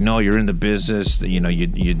basically like, no, you're in the business, you know,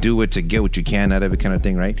 you do it to get what you can out of it, kind of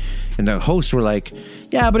thing, right? And the hosts were like,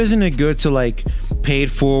 yeah, but isn't it good to like pay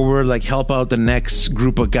it forward, like help out the next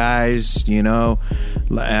group of guys, you know,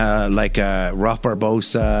 like Ralph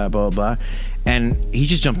Barbosa, blah, blah, blah. And he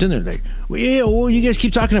just jumped in there like, well, yeah, well, you guys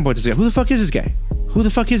keep talking about this guy. Who the fuck is this guy? who the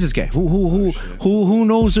fuck is this guy? Who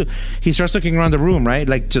knows? He starts looking around the room, right?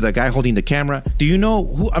 Like to the guy holding the camera. Do you know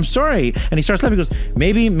who? I'm sorry. And he starts laughing. He goes,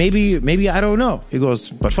 maybe I don't know. He goes,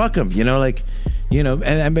 but fuck him. And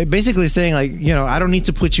basically saying like, I don't need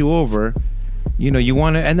to put you over. You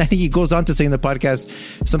want to, and then he goes on to say in the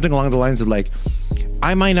podcast something along the lines of like,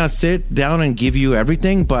 I might not sit down and give you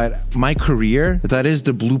everything, but my career, that is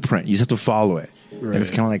the blueprint. You just have to follow it. Right. And it's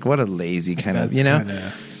kind of like, what a lazy kind of,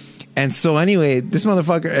 And so anyway, this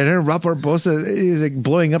motherfucker, and then Rob Barbosa is like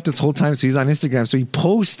blowing up this whole time. So he's on Instagram. So he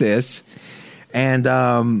posts this, and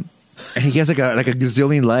he gets like a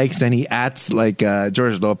gazillion likes, and he adds like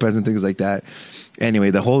George Lopez and things like that.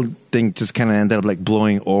 Anyway, the whole thing just kind of ended up like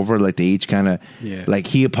blowing over. Like the age kind of, like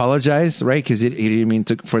he apologized, right? Because he didn't mean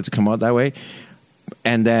for it to come out that way.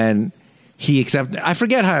 And then he accepted. I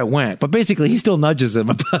forget how it went, but basically he still nudges him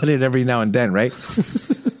about it every now and then, right?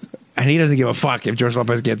 And he doesn't give a fuck if George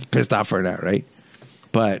Lopez gets pissed off for that, right?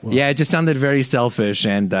 But yeah, it just sounded very selfish,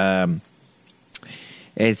 and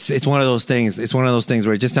it's one of those things. It's one of those things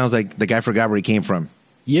where it just sounds like the guy forgot where he came from.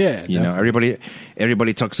 Yeah,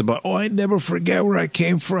 everybody talks about, I never forget where I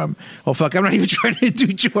came from. Oh fuck, I'm not even trying to do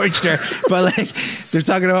George there, but like they're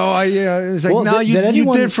talking about, it's like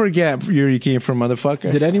you did forget where you came from,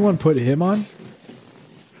 motherfucker. Did anyone put him on?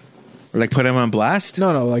 Like put him on blast?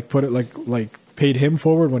 No, like put it like paid him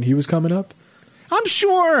forward when he was coming up. I'm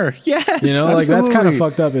sure. Yes. Absolutely. Like that's kind of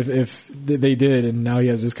fucked up if they did, and now he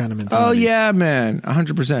has this kind of mentality. Oh yeah, man,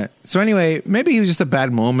 100%. So anyway, maybe it was just a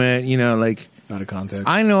bad moment, like out of context.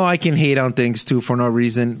 I know I can hate on things too for no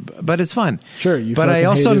reason, but it's fun. Sure, but I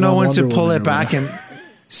also know when to pull it back and.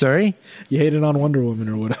 Sorry, you hated on Wonder Woman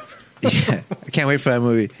or whatever. Yeah, I can't wait for that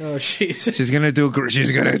movie. Oh, Jesus. She's gonna do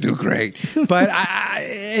great. But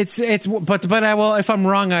if I'm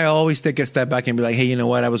wrong, I always take a step back and be like, hey, you know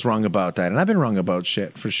what? I was wrong about that, and I've been wrong about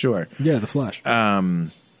shit for sure. Yeah, The Flash.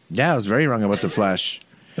 Yeah, I was very wrong about The Flash.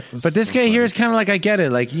 But this guy here is kind of like, I get it.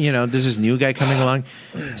 Like, there's this new guy coming along.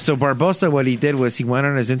 So Barbosa, what he did was he went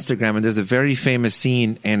on his Instagram, and there's a very famous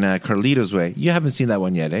scene in Carlito's Way. You haven't seen that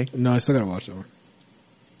one yet, eh? No, I still gotta watch that one.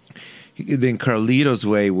 In Carlito's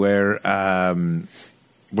Way, where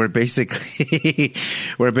basically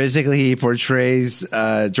he portrays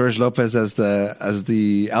George Lopez as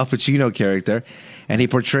the Al Pacino character, and he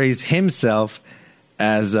portrays himself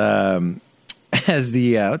as the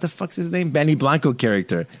what the fuck's his name, Benny Blanco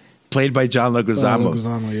character, played by John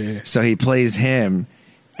Leguizamo. Yeah. So he plays him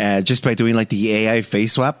just by doing like the AI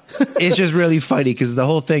face swap. It's just really funny because the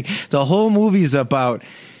whole movie is about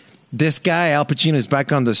this guy, Al Pacino, is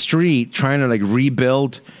back on the street trying to like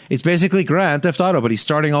rebuild. It's basically Grand Theft Auto, but he's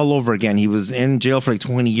starting all over again. He was in jail for like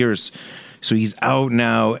 20 years. So he's out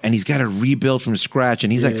now and he's got to rebuild from scratch.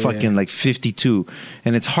 And he's like 52.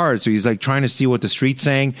 And it's hard. So he's like trying to see what the street's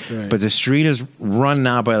saying. Right. But the street is run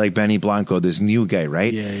now by like Benny Blanco, this new guy,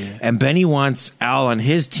 right? Yeah. And Benny wants Al on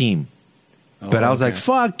his team. But I was like,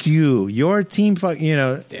 fuck you. Your team, fuck,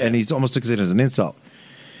 Damn. And he's almost took it as an insult.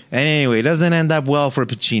 And anyway, it doesn't end up well for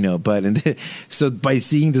Pacino. But so by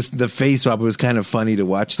seeing the face swap, it was kind of funny to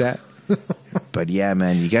watch that. But yeah,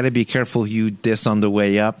 man, you got to be careful who you diss on the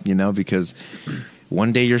way up, because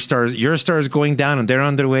one day your star is going down and they're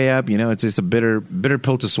on their way up. It's just a bitter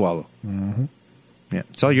pill to swallow. Mm-hmm. Yeah,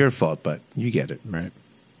 it's all your fault, but you get it. Right.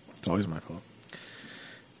 It's always my fault.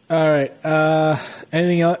 All right.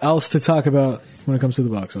 Anything else to talk about when it comes to the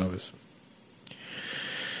box office?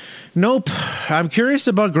 Nope. I'm curious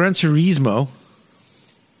about Gran Turismo.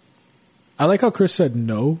 I like how Chris said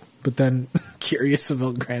no, but then curious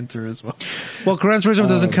about Gran Turismo. Well, Gran Turismo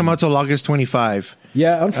doesn't come out till August 25.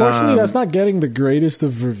 Yeah, unfortunately, that's not getting the greatest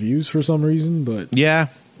of reviews for some reason. But yeah,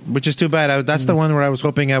 which is too bad. That's the one where I was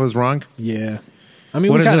hoping I was wrong. Yeah, I mean,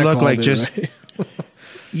 what does it look like? Right?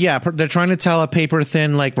 Yeah, they're trying to tell a paper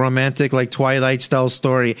thin, like romantic, like Twilight style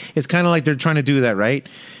story. It's kind of like they're trying to do that, right?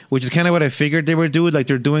 Which is kind of what I figured they would do. Like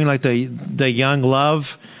they're doing like the young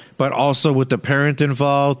love, but also with the parent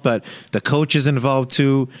involved, but the coach is involved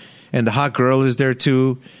too, and the hot girl is there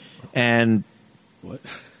too. And what?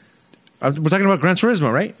 We're talking about Gran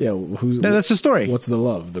Turismo, right? Yeah, that's the story. What's the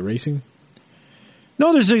love? The racing?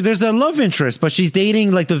 No, there's a love interest, but she's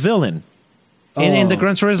dating like the villain. In the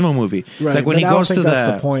Gran Turismo movie. Right. Like when he goes to that's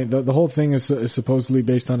the point. The whole thing is supposedly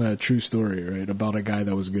based on a true story, right? About a guy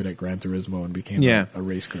that was good at Gran Turismo and became a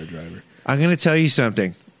race car driver. I'm going to tell you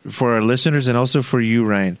something for our listeners and also for you,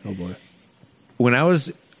 Ryan. Oh boy. When I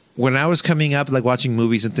was coming up, like watching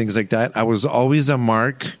movies and things like that, I was always a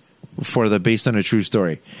mark for the based on a true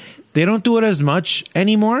story. They don't do it as much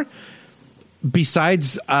anymore.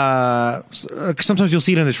 Besides, sometimes you'll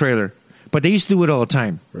see it in the trailer. But they used to do it all the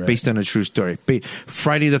time, Right. based on a true story.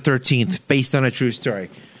 Friday the 13th, based on a true story.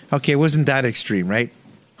 Okay, it wasn't that extreme, right?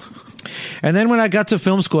 And then when I got to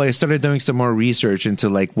film school, I started doing some more research into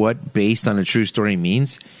like what based on a true story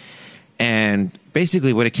means. And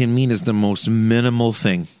basically what it can mean is the most minimal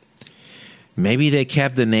thing. Maybe they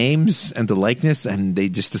kept the names and the likeness and they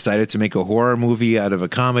just decided to make a horror movie out of a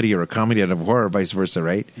comedy or a comedy out of a horror, vice versa,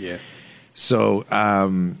 right? Yeah. So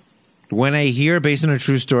when I hear based on a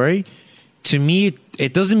true story, to me,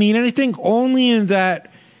 it doesn't mean anything, only in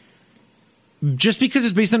that just because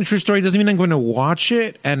it's based on a true story doesn't mean I'm going to watch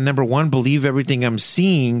it and, number one, believe everything I'm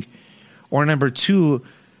seeing, or number two,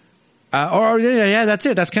 that's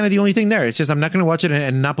it. That's kind of the only thing there. It's just I'm not going to watch it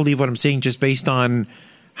and not believe what I'm seeing just based on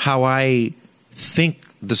how I think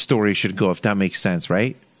the story should go, if that makes sense,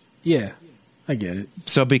 right? Yeah, I get it.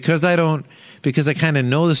 So because I kind of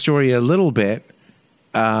know the story a little bit,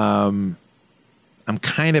 I'm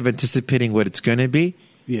kind of anticipating what it's going to be.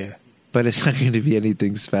 Yeah. But it's not going to be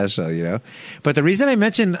anything special, you know? But the reason I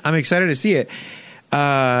mentioned I'm excited to see it,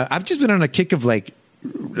 I've just been on a kick of like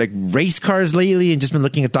race cars lately and just been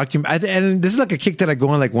looking at and this is like a kick that I go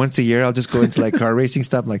on like once a year. I'll just go into like car racing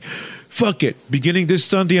stuff. I'm like, fuck it. Beginning this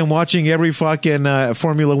Sunday, I'm watching every fucking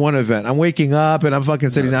Formula One event. I'm waking up and I'm fucking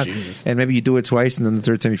sitting down. Jesus. And maybe you do it twice and then the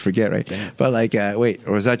third time you forget, right? Damn. But like, wait,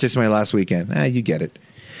 or was that just my last weekend? You get it.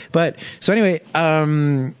 But so anyway,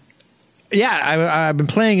 yeah, I've been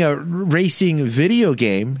playing a racing video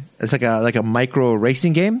game. It's like a micro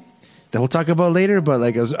racing game that we'll talk about later. But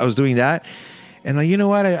like I was doing that, and like, you know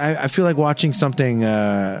what, I feel like watching something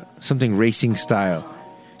racing style.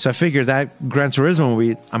 So I figured that Gran Turismo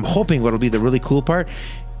movie. I'm hoping what'll be the really cool part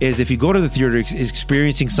is if you go to the theater, is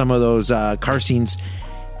experiencing some of those car scenes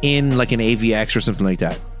in like an AVX or something like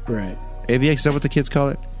that. Right. AVX, is that what the kids call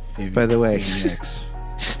it? By the way. AVX.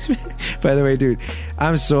 By the way, dude,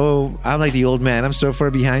 I'm like the old man. I'm so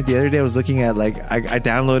far behind. The other day I was looking at like I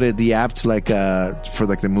downloaded the app to like for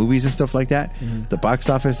like the movies and stuff like that, the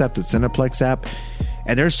box office app, the Cineplex app,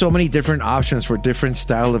 and there's so many different options for different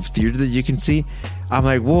style of theater that you can see. I'm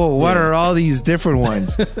like, whoa, what are all these different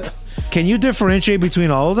ones? Can you differentiate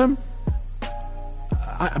between all of them?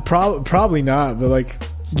 Probably not, but like,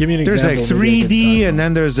 give me an there's example. There's like 3D, and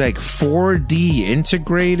then there's like 4D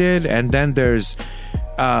integrated, and then there's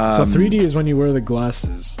so 3D is when you wear the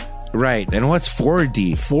glasses, right? And what's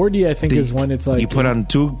 4D? 4D, I think, is when it's like you put on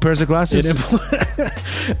 2 pairs of glasses.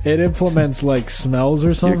 It implements like smells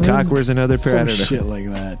or something. Your cock wears another pair. Some shit like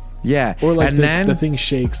that. Yeah, or like and then the thing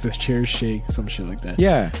shakes, the chairs shake, some shit like that.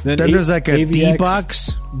 Yeah. Then there's like a AVX,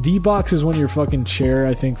 D-box. D-box is when your fucking chair,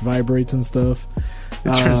 I think, vibrates and stuff.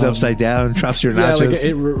 It turns upside down, drops your yeah,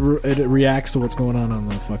 nachos. Like it reacts to what's going on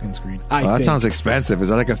the fucking screen. That sounds expensive. Is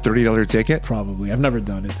that like a $30 ticket? Probably. I've never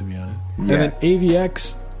done it, to be honest. Yeah. And then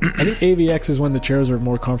AVX, I think AVX is when the chairs are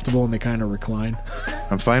more comfortable and they kind of recline.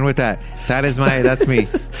 I'm fine with that. That's me.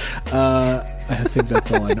 I think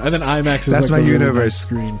that's all I know. And then IMAX is that's like my the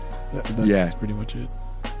universe really nice screen. That's pretty much it.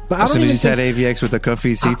 But as soon as you said AVX with the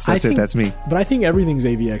comfy seats, that's me. But I think everything's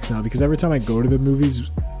AVX now because every time I go to the movies,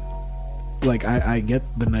 like I get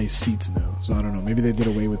the nice seats now. So I don't know. Maybe they did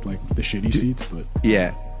away with like the shitty seats, but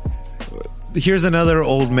yeah. Here's another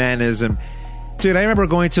old manism, dude. I remember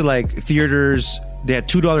going to like theaters. They had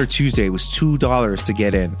 $2 Tuesday. It was $2 to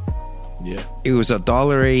get in. Yeah, it was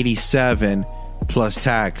 $1.87 plus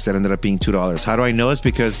tax. That ended up being $2. How do I know? It's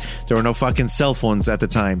because there were no fucking cell phones at the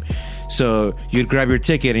time. So you'd grab your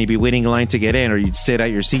ticket and you'd be waiting in line to get in, or you'd sit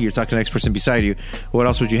at your seat. You're talking to the next person beside you. What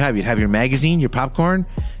else would you have? You'd have your magazine, your popcorn,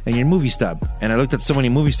 and your movie stub. And I looked at so many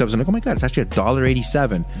movie stubs and I'm like, oh my god, it's actually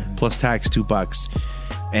 $1.87 plus tax,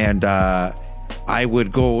 $2. And I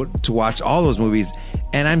would go to watch all those movies.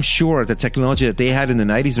 And I'm sure the technology that they had in the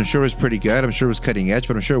 90s, I'm sure it was pretty good. I'm sure it was cutting edge,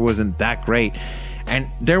 but I'm sure it wasn't that great. And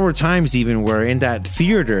there were times even where in that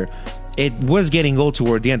theater, it was getting old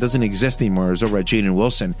toward the end. It doesn't exist anymore. It was over at Jane and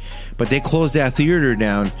Wilson. But they closed that theater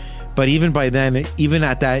down. But even by then, even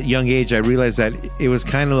at that young age, I realized that it was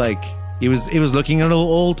kind of like, it was looking a little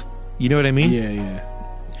old. You know what I mean? Yeah.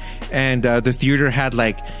 And the theater had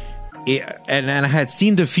like, and I had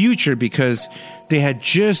seen the future because they had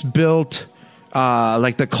just built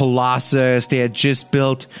like the Colossus. They had just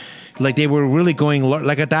built, like they were really going,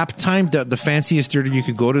 like at that time, the fanciest theater you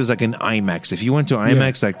could go to is like an IMAX. If you went to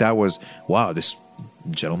IMAX, like that was, wow, this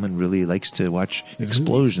gentleman really likes to watch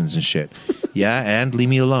explosions and shit. Yeah, and leave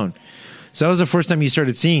me alone. So that was the first time you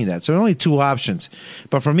started seeing that. So only 2 options.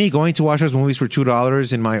 But for me, going to watch those movies for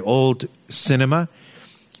 $2 in my old cinema,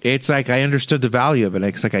 it's like I understood the value of it.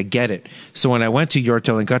 It's like I get it. So when I went to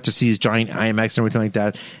Yorkdale and got to see his giant IMAX and everything like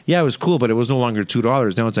that, yeah, it was cool, but it was no longer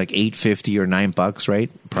 $2. Now it's like $8.50 or $9,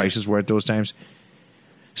 right? Prices were at those times.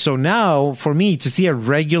 So now for me to see a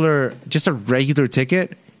regular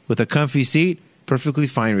ticket with a comfy seat, perfectly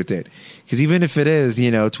fine with it. Because even if it is,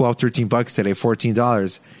 $12, $13 today,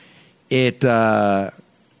 $14,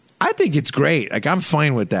 I think it's great. Like, I'm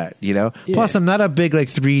fine with that, Yeah. Plus, I'm not a big,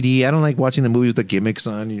 3D. I don't like watching the movies with the gimmicks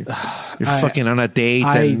on. You're fucking on a date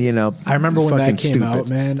I remember when that came out,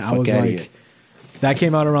 man. I was like, that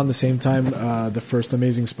came out around the same time the first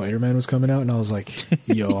Amazing Spider-Man was coming out, and I was like,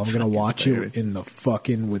 yo, I'm going to watch it in the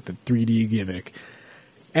fucking, with the 3D gimmick.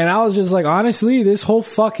 And I was just like, honestly, this whole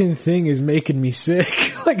fucking thing is making me sick.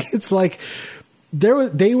 It's like,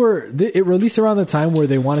 it released around the time where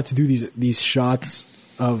they wanted to do these shots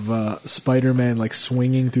of Spider-Man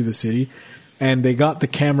swinging through the city, and they got the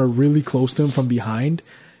camera really close to him from behind,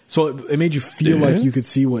 so it made you feel like you could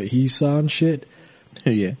see what he saw and shit.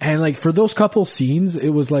 Yeah. And for those couple scenes,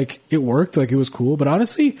 it was it worked, it was cool. But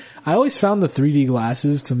honestly, I always found the 3D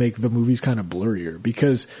glasses to make the movies kind of blurrier,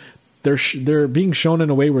 because they're being shown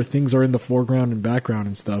in a way where things are in the foreground and background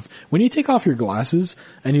and stuff. When you take off your glasses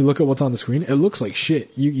and you look at what's on the screen, it looks like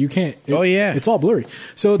shit. You can't. It's all blurry.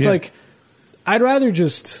 So it's I'd rather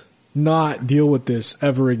just not deal with this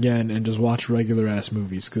ever again and just watch regular ass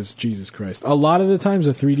movies, because Jesus Christ, a lot of the times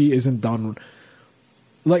the 3D isn't done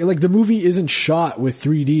like the movie isn't shot with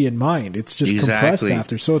 3D in mind. It's just compressed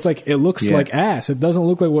after, so it's it looks like ass. It doesn't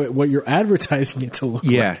look like what you're advertising it to look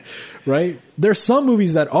like, right? There's some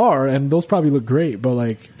movies that are, and those probably look great,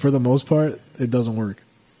 but for the most part, it doesn't work.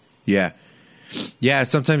 Yeah.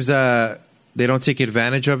 Sometimes they don't take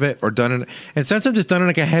advantage of it, and sometimes it's done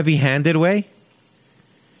in a heavy-handed way.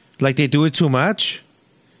 Like they do it too much.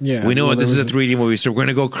 Yeah, we know this is a 3D movie, so we're going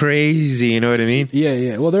to go crazy. You know what I mean?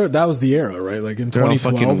 Yeah. Well, that was the era, right? In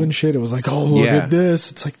 2012 and shit, it was oh, look at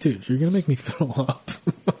this. It's dude, you're going to make me throw up.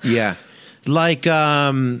 Yeah. I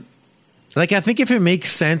think if it makes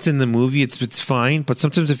sense in the movie, it's fine. But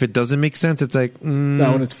sometimes if it doesn't make sense, it's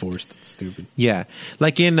no, when it's forced, it's stupid. Yeah.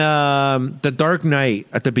 In The Dark Knight,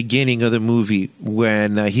 at the beginning of the movie,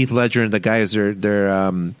 when Heath Ledger and the guys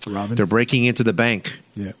they're breaking into the bank.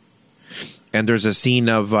 Yeah. And there's a scene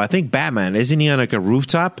of, I think, Batman. Isn't he on a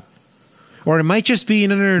rooftop? Or it might just be,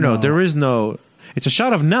 no. There is no... It's a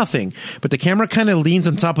shot of nothing. But the camera kind of leans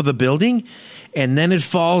on top of the building, and then it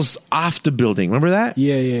falls off the building. Remember that?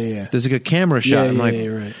 Yeah. There's a camera shot. Yeah, right.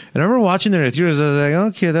 And I remember watching it in the theaters. I was like,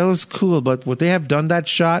 okay, that was cool. But would they have done that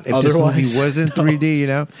shot if this movie wasn't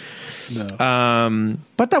 3D, No.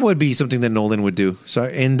 But that would be something that Nolan would do. So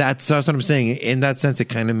that's what I'm saying. In that sense, it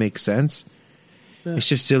kind of makes sense. Yeah. It's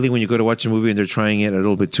just silly when you go to watch a movie and they're trying it a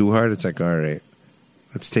little bit too hard. It's all right,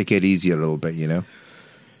 let's take it easy a little bit,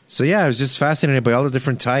 So I was just fascinated by all the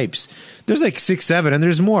different types. There's 6, 7, and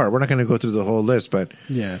there's more. We're not going to go through the whole list, but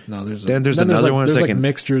there's another one. There's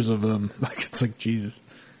mixtures of them. It's Jesus.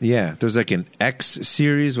 Yeah, there's an X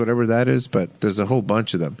series, whatever that is, but there's a whole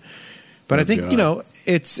bunch of them. But I think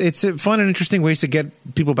it's fun and interesting ways to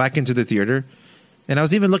get people back into the theater. And I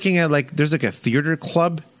was even looking at there's a theater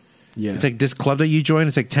club. Yeah, it's this club that you join.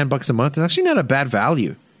 It's $10 a month. It's actually not a bad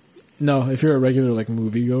value. No, if you're a regular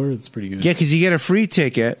moviegoer, it's pretty good. Yeah, because you get a free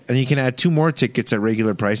ticket, and you can add 2 more tickets at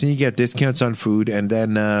regular price, and you get discounts on food. And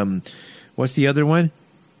then what's the other one?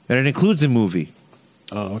 And it includes a movie.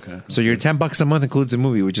 Oh, okay. So your $10 a month includes a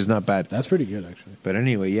movie, which is not bad. That's pretty good, actually. But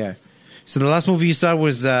anyway, yeah. So the last movie you saw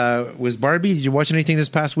was Barbie. Did you watch anything this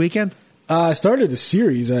past weekend? I started a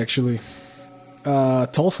series, actually.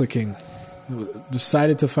 Tulsa King.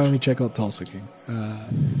 Decided to finally check out Tulsa King.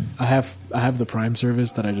 I have the Prime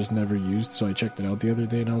service that I just never used, so I checked it out the other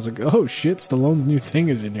day, and I was like, oh shit, Stallone's new thing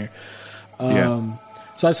is in here.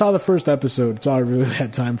 So I saw the first episode. It's all I really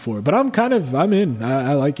had time for, but I'm in.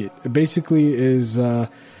 I like it. It basically is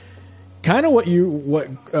kind of what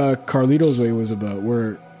Carlito's Way was about,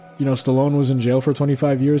 where Stallone was in jail for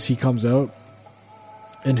 25 years. He comes out,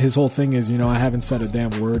 and his whole thing is, I haven't said a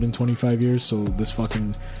damn word in 25 years, so this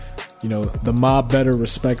fucking the mob better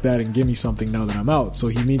respect that and give me something now that I'm out. So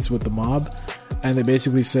he meets with the mob, and they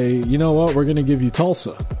basically say, you know what, we're going to give you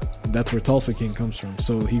Tulsa. And that's where Tulsa King comes from.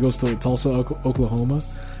 So he goes to Tulsa, Oklahoma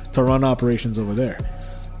to run operations over there.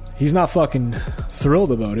 He's not fucking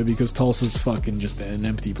thrilled about it because Tulsa's fucking just an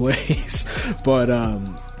empty place. But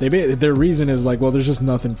their reason is well, there's just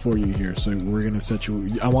nothing for you here, so we're going to set you...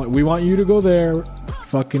 We want you to go there,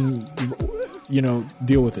 fucking,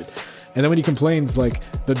 deal with it. And then when he complains,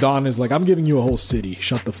 the Don is I'm giving you a whole city.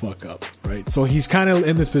 Shut the fuck up, right? So he's kind of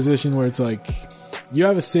in this position where it's you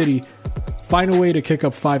have a city, find a way to kick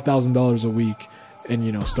up $5,000 a week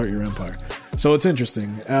and start your empire. So it's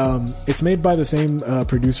interesting. It's made by the same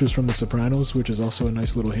producers from The Sopranos, which is also a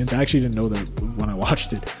nice little hint. I actually didn't know that when I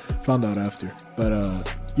watched it. Found out after. But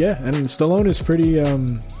yeah, and Stallone is pretty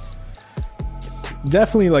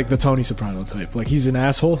definitely like the Tony Soprano type. Like, he's an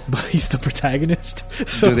asshole, but he's the protagonist.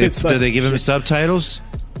 So do they give him subtitles?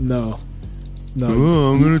 No.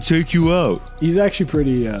 Oh, I'm gonna take you out. He's actually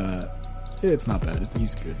pretty. It's not bad.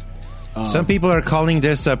 He's good. Some people are calling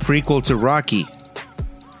this a prequel to Rocky.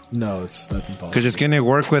 No, that's impossible. Because it's gonna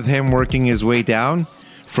work with him working his way down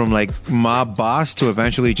from like mob boss to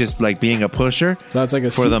eventually just like being a pusher. So that's like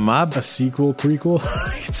the mob, a sequel prequel.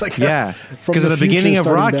 It's like because at the beginning of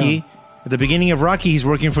Rocky. At the beginning of Rocky, he's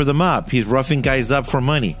working for the mob. He's roughing guys up for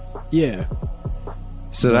money. Yeah.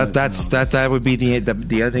 So that would be the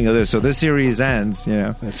ending of this. So this series ends,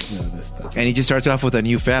 That's and he just starts off with a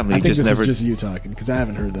new family. I think this is just you talking, because I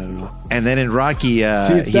haven't heard that at all. And then in Rocky,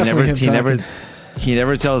 he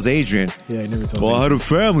never tells Adrian. Yeah, he never tells. Well, I had a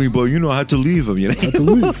family, but I had to leave him. I had to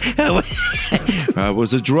leave. I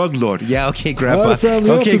was a drug lord. Yeah, okay, Grandpa. I had a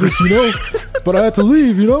family after this, but I had to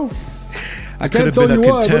leave. I can't tell you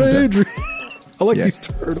why, but Adrian, I like these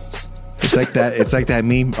turtles. It's like that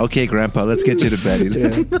meme. Okay, Grandpa, let's get you to bed.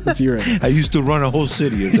 Yeah, that's your end. I used to run a whole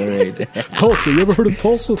city. It's all right. Tulsa. You ever heard of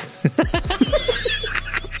Tulsa?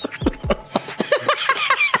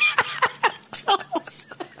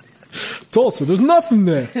 Tulsa. There's nothing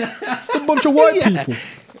there. It's a bunch of white people.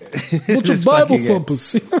 A bunch of Bible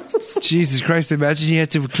thumpers. Jesus Christ! Imagine you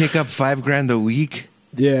had to kick up $5,000 a week.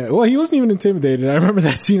 Yeah, well, he wasn't even intimidated. I remember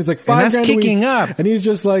that scene. It's like $5,000 that's kicking a week, up, and he's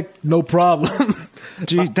just like, no problem.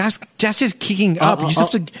 Dude, that's just kicking up. You just have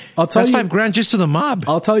to. That's $5,000 just to the mob.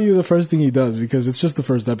 I'll tell you the first thing he does, because it's just the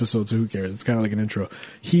first episode, so who cares? It's kind of like an intro.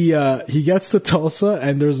 He gets to Tulsa,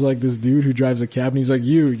 and there's like this dude who drives a cab, and he's like,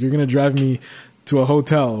 "You're gonna drive me to a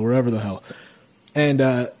hotel, or wherever the hell,"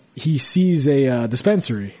 and he sees a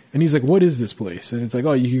dispensary, and he's like, "What is this place?" And it's like,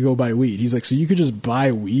 "Oh, you could go buy weed." He's like, "So you could just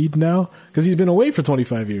buy weed now?" Because he's been away for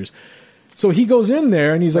 25 years. So he goes in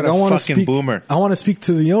there, and he's like, "I want to speak. Boomer. I want to speak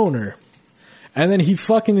to the owner." And then he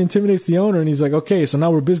fucking intimidates the owner, and he's like, "Okay, so now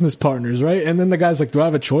we're business partners, right?" And then the guy's like, "Do I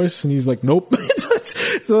have a choice?" And he's like, "Nope."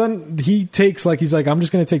 So then he takes, like, he's like, "I'm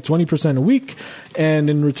just going to take 20% a week, and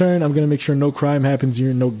in return, I'm going to make sure no crime happens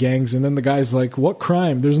here, no gangs." And then the guy's like, "What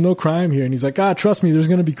crime? There's no crime here." And he's like, "Trust me, there's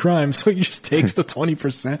going to be crime." So he just takes the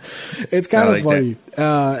 20%. It's kind of funny.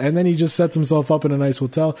 And then he just sets himself up in a nice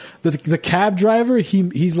hotel. The cab driver,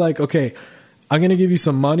 he's like, "Okay, I'm going to give you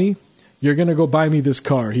some money. You're going to go buy me this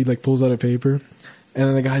car." He like pulls out a paper, and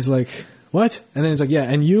then the guy's like, "What?" And then he's like, "Yeah,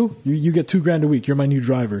 and you get $2,000 a week. You're my new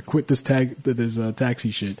driver. Quit this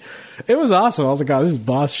taxi shit." It was awesome. I was like, "Oh, this is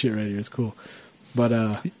boss shit right here. It's cool." But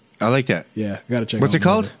I like that. Yeah, I gotta check. What's it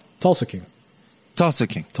called? Tulsa King. Tulsa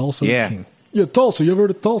King. King. Yeah, Tulsa. You ever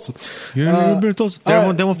heard of Tulsa? Yeah, been to Tulsa.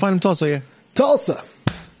 Then we'll find him Tulsa. Yeah, Tulsa.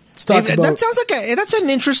 Let's talk about. That sounds like that's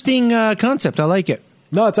an interesting concept. I like it.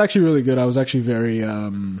 No, it's actually really good. I was actually very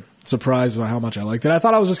surprised by how much I liked it. I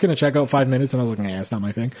thought I was just going to check out 5 minutes, and I was like, "Nah, it's not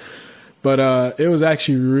my thing." But it was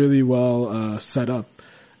actually really well set up,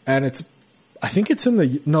 and I think it's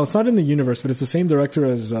it's not in the universe, but it's the same director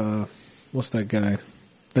as what's that guy?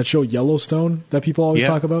 That show Yellowstone that people always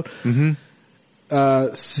talk about.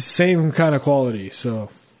 Mm-hmm. Same kind of quality.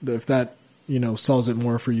 So if that sells it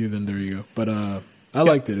more for you, then there you go. But I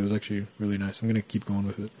liked it. It was actually really nice. I'm going to keep going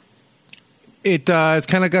with it. It's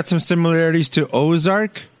kind of got some similarities to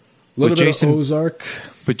Ozark. A little bit of Ozark.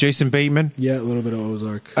 With Jason Bateman? Yeah, a little bit of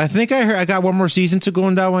Ozark. I think I got one more season to go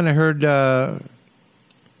in that one. I heard... I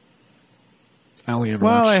only ever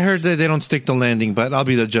watched. I heard that they don't stick the landing, but I'll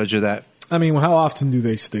be the judge of that. I mean, how often do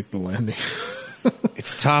they stick the landing?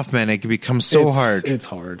 It's tough, man. It can become so hard. It's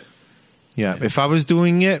hard. Yeah. If I was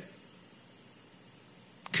doing it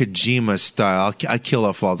Kojima style, I'd kill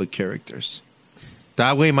off all the characters.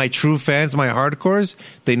 That way, my true fans, my hardcores,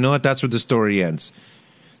 they know that's where the story ends.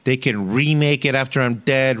 They can remake it after I'm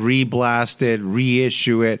dead, reblast it,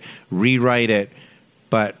 reissue it, rewrite it.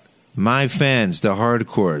 But my fans, the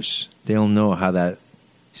hardcores, they'll know how that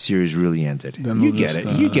series really ended. You get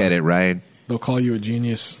it. You get it, right? They'll call you a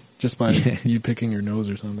genius just by you picking your nose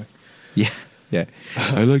or something. Yeah, yeah.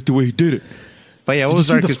 I like the way he did it. But yeah,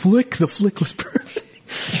 Ozark. Did you see the flick? The flick was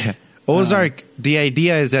perfect. Yeah. Ozark, the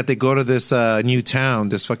idea is that they go to this new town,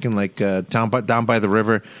 this fucking town down by the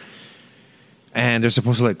river, and they're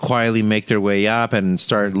supposed to quietly make their way up and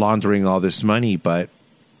start laundering all this money. But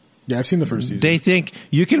yeah, I've seen the first season. They think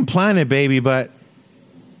you can plan it, baby, but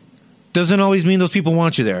doesn't always mean those people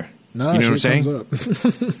want you there. No, you know what I'm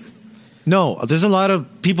saying? No, there's a lot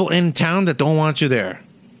of people in town that don't want you there.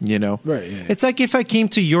 Right? Yeah. It's like if I came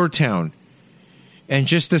to your town and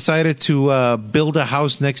just decided to build a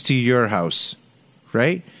house next to your house,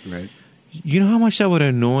 right? Right. You know how much that would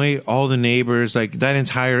annoy all the neighbors, like that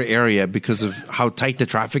entire area, because of how tight the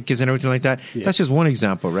traffic is and everything like that? Yeah. That's just one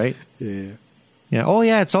example, right? Yeah. Yeah. Oh,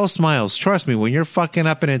 yeah, it's all smiles. Trust me, when you're fucking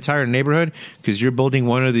up an entire neighborhood because you're building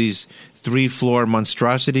one of these 3-floor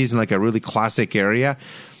monstrosities in like a really classic area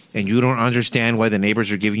and you don't understand why the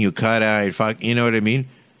neighbors are giving you cut eye, fuck, you know what I mean?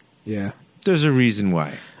 Yeah. There's a reason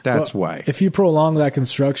why. That's why. If you prolong that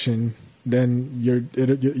construction, then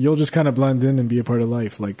you'll just kind of blend in and be a part of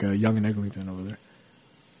life, like Young and Eglinton over there.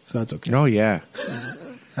 So that's okay. Oh, yeah.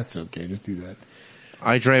 That's okay. Just do that.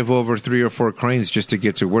 I drive over 3 or 4 cranes just to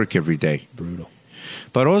get to work every day. Brutal.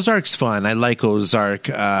 But Ozark's fun. I like Ozark.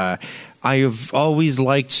 I have always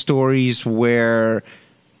liked stories where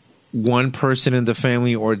one person in the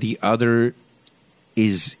family or the other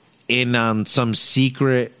is in on some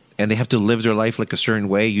secret and they have to live their life like a certain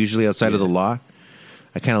way, usually outside of the law.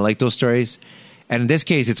 I kind of like those stories. And in this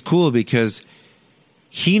case, it's cool because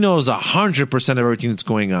he knows 100% of everything that's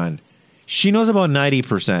going on. She knows about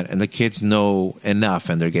 90%, and the kids know enough,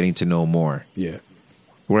 and they're getting to know more. Yeah.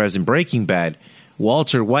 Whereas in Breaking Bad,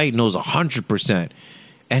 Walter White knows 100%.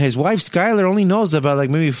 And his wife, Skyler, only knows about like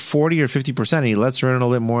maybe 40 or 50%. And he lets her in a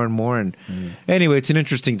little bit more and more. And anyway, it's an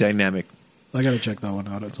interesting dynamic. I got to check that one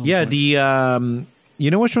out at some Yeah, point.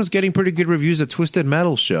 you know which one's getting pretty good reviews? The Twisted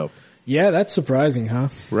Metal show. Yeah, that's surprising, huh?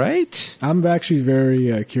 Right? I'm actually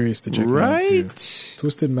very curious to check that out, too. Right?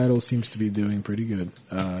 Twisted Metal seems to be doing pretty good.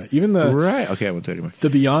 Even the Right. Okay, I won't tell you more. the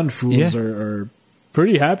Beyond Fools are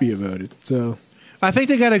pretty happy about it. So I think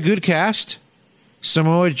they got a good cast.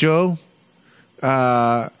 Samoa Joe,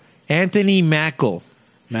 Anthony Mackie.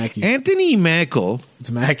 Anthony Mackie.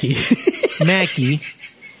 It's Mackie. Mackie.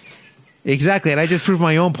 Exactly, and I just proved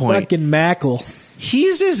my own point. Fucking Mackle.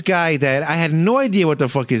 He's this guy that I had no idea what the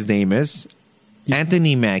fuck his name is.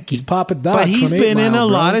 Anthony Mackie. He's Papa Doc. But he's from been 8 in Mile, a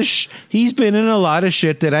bro. lot of he's been in a lot of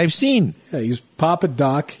shit that I've seen. Yeah, he's Papa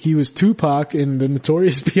Doc. He was Tupac in the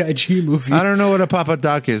Notorious B.I.G. movie. I don't know what a Papa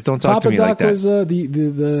Doc is. Don't talk Papa to me Doc like that. was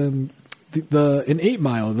the in 8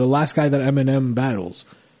 Mile, the last guy that Eminem battles.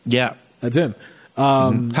 Yeah. That's him.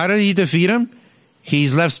 How did he defeat him?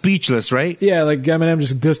 He's left speechless, right? Yeah, like Eminem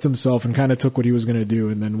just dissed himself and kind of took what he was going to do,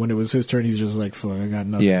 and then when it was his turn, he's just like, "Fuck, I got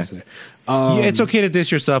nothing to say." Yeah, it's okay to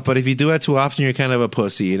diss yourself, but if you do it too often, you're kind of a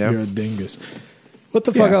pussy, you know? You're a dingus. What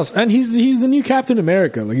the fuck else? And he's the new Captain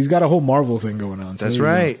America. Like he's got a whole Marvel thing going on. So That's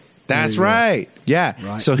right. That's right. Yeah.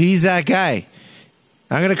 Right. So he's that guy.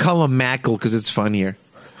 I'm going to call him Mackle because it's funnier.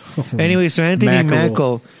 Anyway, so Anthony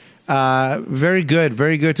Mackle. Very good.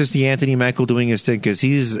 Very good to see Anthony Mackie doing his thing because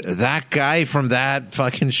he's that guy from that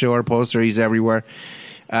fucking show or poster. He's everywhere.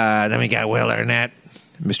 Then we got Will Arnett,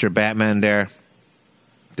 Mr. Batman there.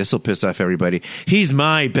 This will piss off everybody. He's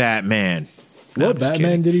my Batman. No, What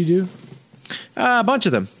Batman did he do? A bunch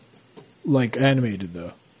of them. Like animated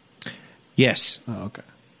though. Yes. Oh, okay.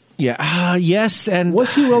 Yeah. Yes. And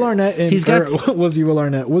Was he Will Arnett? Was he Will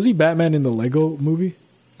Arnett? Was he Batman in the Lego movie?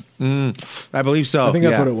 I believe so. I think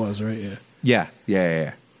that's what it was, right? Yeah.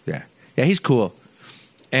 Yeah. He's cool.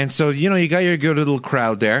 And so you got your good little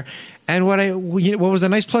crowd there. And what was a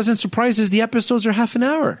nice pleasant surprise is the episodes are half an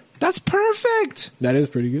hour. That's perfect. That is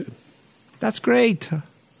pretty good. That's great.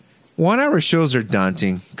 1 hour shows are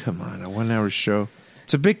daunting. Come on, a 1 hour show.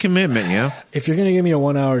 It's a big commitment, you know? If you're gonna give me a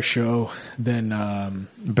 1 hour show, then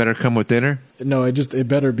Better come with dinner. no, it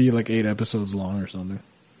better be like 8 episodes long or something.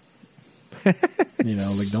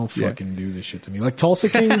 Don't fucking do this shit to me. Like Tulsa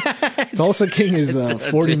King. Tulsa King is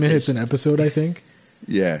 40 minutes an episode, I think.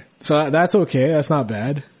 Yeah. So that's okay. That's not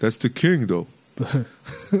bad. That's the king, though.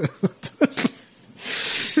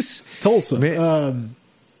 Tulsa.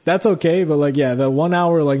 That's okay, but the 1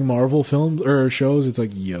 hour Marvel films or shows, it's like,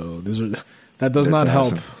 yo, that does not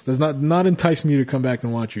help. Awesome. Does not entice me to come back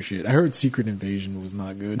and watch your shit. I heard Secret Invasion was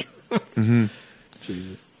not good.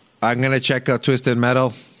 Jesus. I'm going to check out Twisted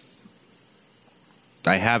Metal.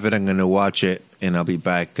 I have it. I'm going to watch it, and I'll be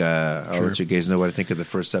back. I'll let you guys know what I think of the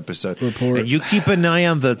first episode. Report. And you keep an eye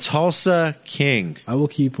on the Tulsa King. I will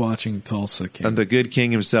keep watching Tulsa King. And the good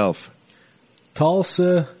king himself.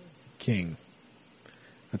 Tulsa King.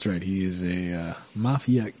 That's right. He is a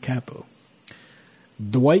mafia capo.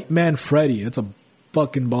 Dwight Manfredi. That's a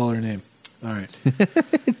fucking baller name. All right.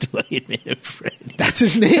 Dwight Manfredi. That's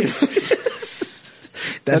his name.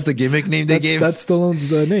 That's the gimmick name they gave? That's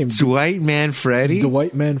Stallone's name. Dwight Manfredi?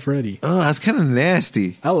 Dwight Manfredi. Oh, that's kind of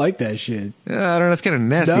nasty. I like that shit. I don't know. That's kind of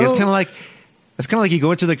nasty. No. It's kind of like you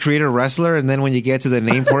go into the creator wrestler, and then when you get to the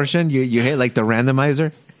name portion, you hit like the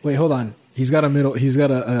randomizer. Wait, hold on. He's got a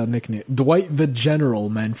nickname. Dwight the General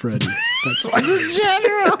Manfredi. That's why. The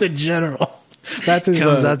general. The General. That's his.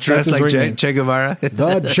 Comes out dressed that's his like ring name. Che Guevara.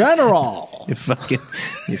 The General. you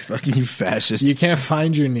fascist. You can't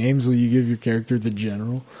find your name, so you give your character the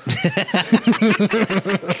General.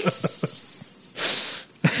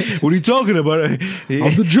 What are you talking about? I'm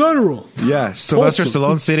the General. Yeah, Sylvester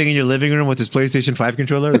Stallone sitting in your living room with his PlayStation 5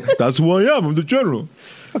 controller. That's who I am. I'm the General.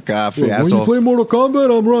 Fuck off, you When asshole. you play Mortal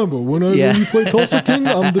Kombat, I'm Rambo. When you play Tulsa King,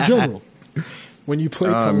 I'm the General. When you play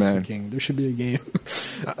Tulsa King, there should be a game.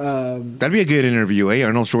 That'd be a good interview, eh?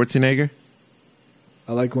 Arnold Schwarzenegger.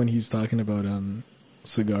 I like when he's talking about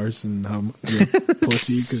cigars and how you're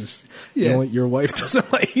pussy because your wife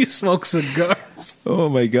doesn't let you smoke cigars. Oh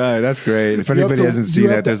my god, that's great! If anybody hasn't seen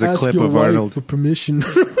that, there's a clip of Arnold for permission.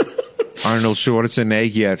 Arnold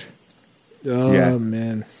Schwarzenegger. Oh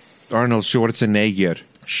man, Arnold Schwarzenegger.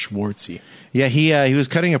 Schwartzy. Yeah, he was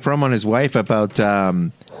cutting a promo on his wife about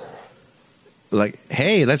like,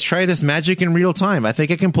 hey, let's try this magic in real time. I think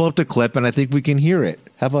I can pull up the clip and I think we can hear it.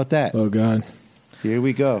 How about that? Oh god. Here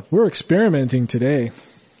we go. We're experimenting today.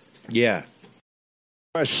 Yeah.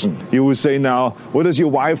 Question. You will say now, what does your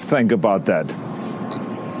wife think about that?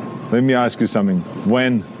 Let me ask you something.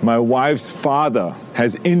 When my wife's father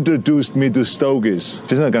has introduced me to stogies,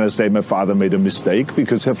 she's not going to say my father made a mistake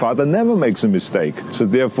because her father never makes a mistake. So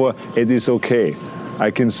therefore, it is okay. I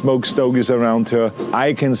can smoke stogies around her.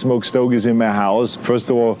 I can smoke stogies in my house. First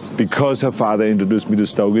of all, because her father introduced me to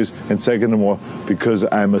stogies. And second of all, because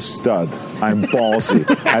I'm a stud. I'm ballsy.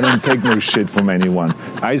 I don't take no shit from anyone.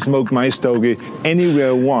 I smoke my stogie anywhere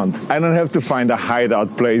I want. I don't have to find a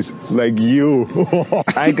hideout place like you.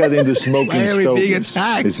 I got into smoking stogies.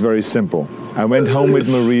 It's very simple. I went home with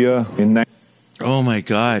Maria in... Oh my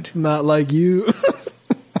God. Not like you.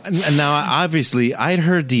 Now, obviously, I'd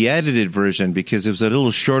heard the edited version because it was a little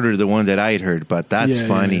shorter than the one that I'd heard, but that's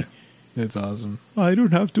funny. Yeah. That's awesome. I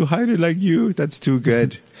don't have to hide it like you. That's too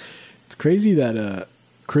good. It's crazy that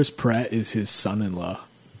Chris Pratt is his son-in-law.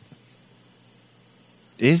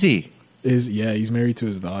 Is he? He's married to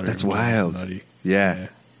his daughter. That's wild. Nutty. Yeah.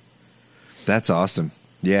 That's awesome.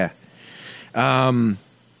 Yeah. Yeah,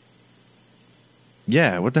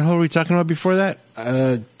 what the hell were we talking about before that?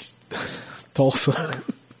 Tulsa.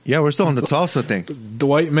 Yeah, we're still on the Tulsa thing. The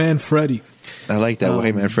White Man Freddy. I like that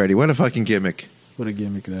White Man Freddy. What a fucking gimmick. What a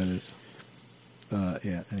gimmick that is.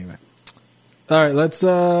 Yeah, anyway. All right, let's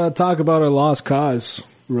talk about our lost cause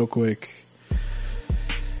real quick.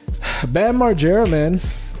 Bam Margera, man,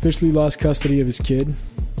 officially lost custody of his kid.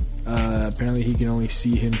 Apparently he can only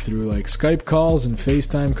see him through like Skype calls and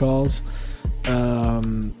FaceTime calls.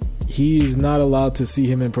 He's not allowed to see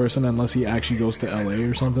him in person unless he actually goes to LA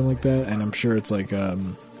or something like that. And I'm sure it's like,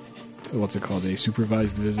 what's it called? A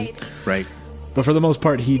supervised visit. Right. But for the most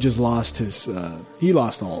part, he just lost his, he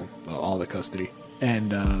lost all the custody.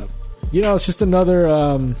 And, it's just another,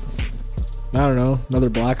 I don't know, another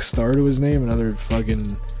black star to his name, another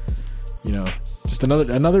fucking, just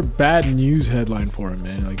another bad news headline for him,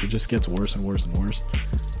 man. Like, it just gets worse and worse and worse.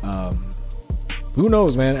 Who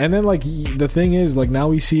knows, man? And then, like, the thing is, like, now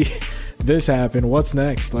we see this happen. What's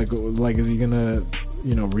next? Like is he gonna,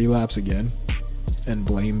 relapse again and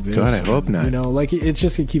blame this? God, I hope not.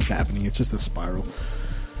 It keeps happening. It's just a spiral.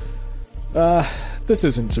 This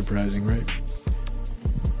isn't surprising, right?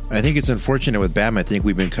 I think it's unfortunate with Bam. I think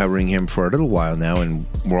we've been covering him for a little while now, and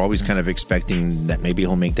we're always kind of expecting that maybe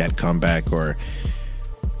he'll make that comeback, or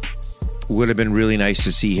would have been really nice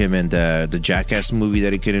to see him in the Jackass movie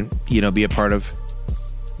that he couldn't, be a part of,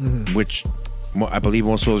 which I believe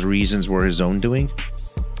most of those reasons were his own doing.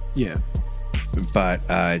 Yeah. But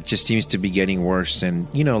it just seems to be getting worse.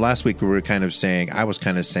 And, last week I was kind of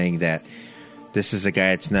saying that this is a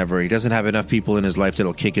guy he doesn't have enough people in his life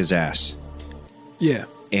that'll kick his ass. Yeah.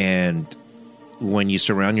 And when you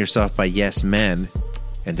surround yourself by yes men,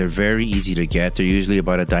 and they're very easy to get, they're usually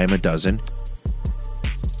about a dime a dozen.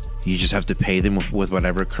 You just have to pay them with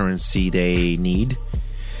whatever currency they need.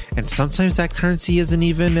 And sometimes that currency isn't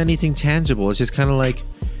even anything tangible. It's just kind of like,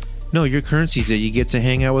 no, your currency is that you get to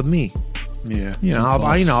hang out with me. Yeah.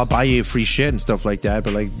 I'll buy you free shit and stuff like that.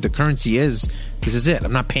 But like the currency is, this is it.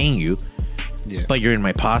 I'm not paying you. Yeah. But you're in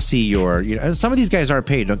my posse, or some of these guys are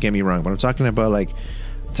paid, don't get me wrong, but I'm talking about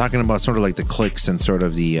sort of like the cliques and sort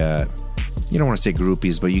of the you don't want to say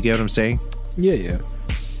groupies, but you get what I'm saying? Yeah.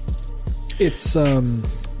 It's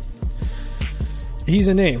he's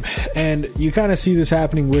a name, and you kind of see this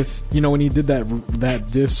happening with, when he did that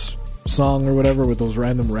diss song or whatever with those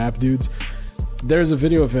random rap dudes. There's a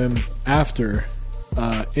video of him after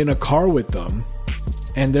in a car with them,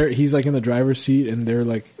 and he's like in the driver's seat and they're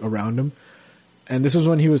like around him. And this was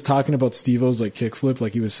when he was talking about Steve-O's like kickflip,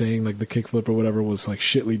 like he was saying like the kickflip or whatever was like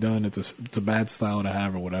shitly done. It's a bad style to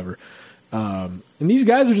have or whatever. And these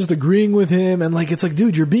guys are just agreeing with him, and like it's like,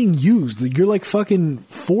 dude, you're being used. Like, you're like fucking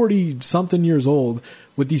 40-something years old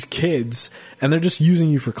with these kids, and they're just using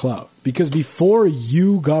you for clout. Because before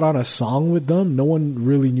you got on a song with them, no one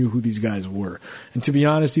really knew who these guys were. And to be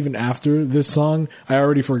honest, even after this song, I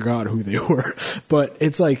already forgot who they were. But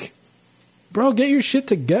it's like, bro, get your shit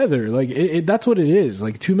together. Like, that's what it is.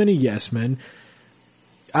 Like, too many yes men.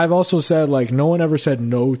 I've also said, like, no one ever said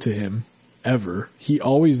no to him. Ever. He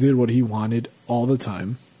always did what he wanted all the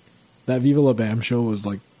time. That Viva La Bam show was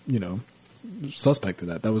like, you know, suspect to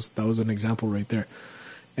that. That was an example right there.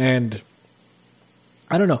 And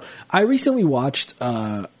I don't know. I recently watched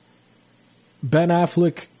Ben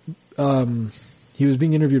Affleck. He was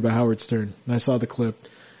being interviewed by Howard Stern, and I saw the clip,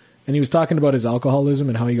 and he was talking about his alcoholism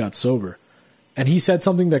and how he got sober. And he said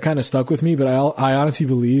something that kind of stuck with me, but I honestly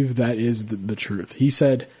believe that is the truth. He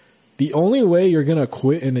said, the only way you're going to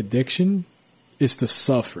quit an addiction is to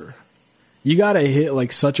suffer. You got to hit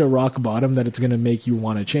like such a rock bottom that it's going to make you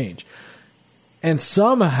want to change. And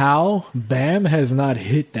somehow Bam has not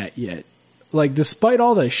hit that yet. Like, despite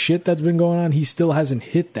all the shit that's been going on, he still hasn't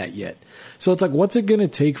hit that yet. So it's like, what's it going to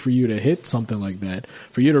take for you to hit something like that?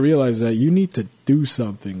 For you to realize that you need to do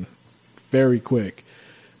something very quick.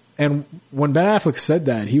 And when Ben Affleck said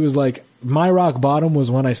that, he was like, my rock bottom was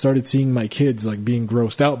when I started seeing my kids like being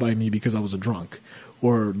grossed out by me because I was a drunk,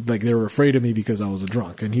 or like they were afraid of me because I was a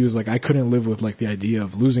drunk. And he was like, I couldn't live with like the idea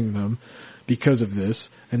of losing them because of this,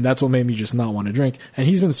 and that's what made me just not want to drink. And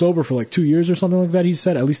he's been sober for like 2 years or something like that, he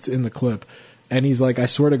said, at least in the clip. And he's like, I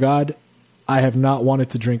swear to God, I have not wanted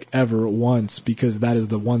to drink ever once, because that is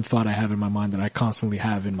the one thought I have in my mind, that I constantly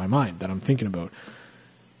have in my mind, that I'm thinking about.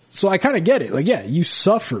 So I kind of get it. Like, yeah, you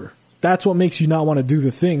suffer. That's what makes you not want to do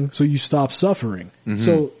the thing, so you stop suffering. Mm-hmm.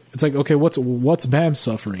 So it's like, okay, what's Bam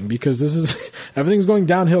suffering? Because this is everything's going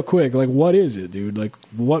downhill quick. Like, what is it, dude? Like,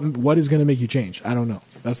 what is going to make you change? I don't know.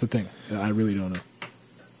 That's the thing. I really don't know.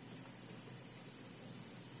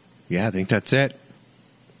 Yeah, I think that's it.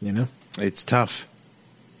 You know, it's tough.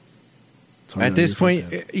 It's hard at this point.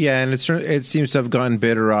 Yeah, and it seems to have gotten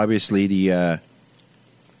better. Obviously, the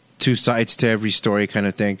two sides to every story kind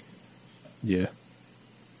of thing. Yeah.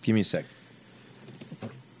 Give me a sec.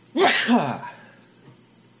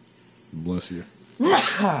 Bless you. You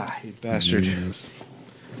bastard. Jesus.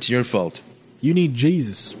 It's your fault. You need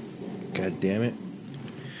Jesus. God damn it.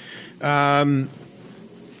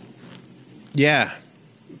 Yeah.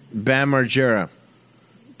 Bam Margera.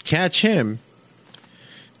 Catch him.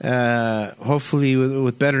 Hopefully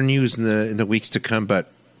with better news in the weeks to come,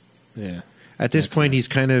 but yeah. At this point, he's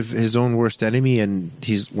kind of his own worst enemy, and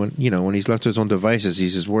when he's left to his own devices,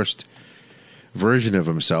 he's his worst version of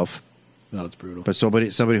himself. No, it's brutal. But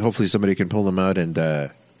hopefully somebody can pull him out and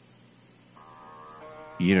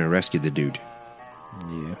rescue the dude.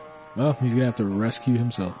 Yeah. Well, he's gonna have to rescue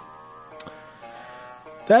himself.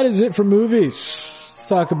 That is it for movies. Let's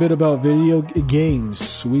talk a bit about video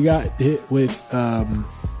games. We got hit with an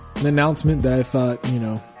announcement that I thought,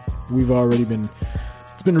 we've already been.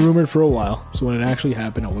 It's been rumored for a while, so when it actually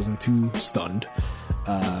happened, I wasn't too stunned.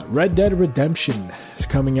 Red Dead Redemption is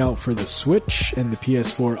coming out for the Switch and the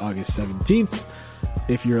PS4 August 17th.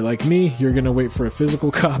 If you're like me, you're going to wait for a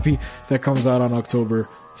physical copy that comes out on October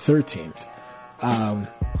 13th.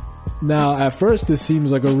 Now, at first, this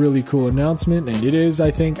seems like a really cool announcement, and it is,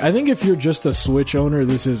 I think. I think if you're just a Switch owner,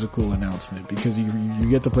 this is a cool announcement, because you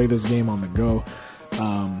get to play this game on the go.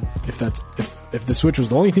 If the Switch was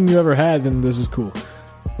the only thing you ever had, then this is cool.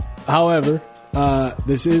 However,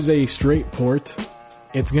 this is a straight port.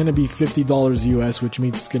 It's going to be $50 US, which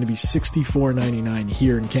means it's going to be $64.99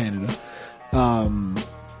 here in Canada.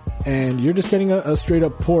 And you're just getting a straight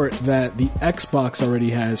up port that the Xbox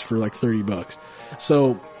already has for like $30.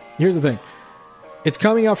 So here's the thing. It's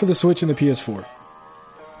coming out for the Switch and the PS4.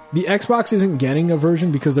 The Xbox isn't getting a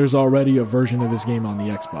version because there's already a version of this game on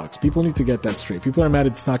the Xbox. People need to get that straight. People are mad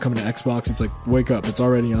it's not coming to Xbox. It's like, wake up. It's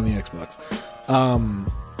already on the Xbox.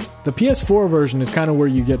 The PS4 version is kind of where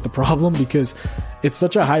you get the problem, because it's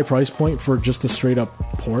such a high price point for just a straight up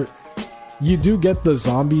port. You do get the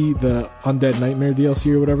Undead Nightmare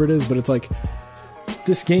DLC or whatever it is, but it's like,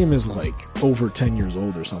 this game is like over 10 years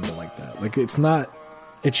old or something like that. Like,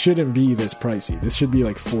 it shouldn't be this pricey. This should be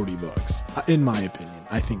like $40, in my opinion.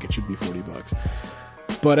 I think it should be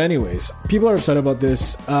 $40. But anyways, people are upset about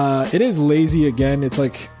this. It is lazy again. It's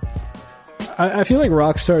like, I feel like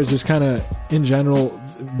Rockstar is just kind of, in general,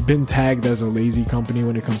 been tagged as a lazy company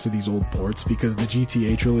when it comes to these old ports, because the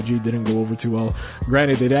GTA trilogy didn't go over too well.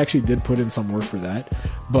 Granted, they actually did put in some work for that,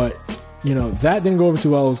 but that didn't go over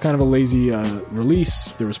too well. It was kind of a lazy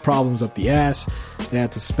release. There was problems up the ass. They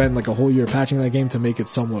had to spend like a whole year patching that game to make it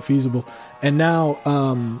somewhat feasible. And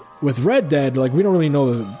now with Red Dead, like we don't really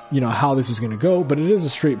know how this is going to go, but it is a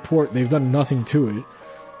straight port. They've done nothing to it.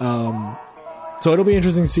 So it'll be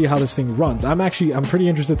interesting to see how this thing runs. I'm pretty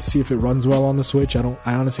interested to see if it runs well on the Switch. I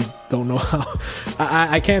honestly don't know how.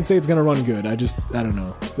 I can't say it's going to run good. I don't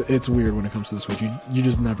know. It's weird when it comes to the Switch. You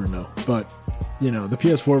just never know. But, the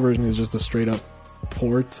PS4 version is just a straight up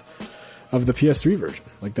port of the PS3 version.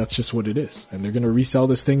 Like, that's just what it is. And they're going to resell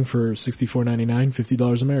this thing for $64.99,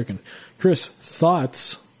 $50 American. Chris,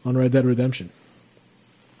 thoughts on Red Dead Redemption?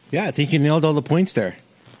 Yeah, I think you nailed all the points there.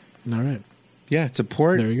 All right. Yeah, it's a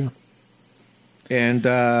port. There you go. And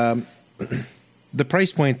the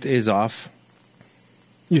price point is off.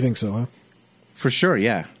 You think so, huh? For sure,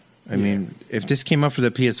 yeah. I mean, if this came up for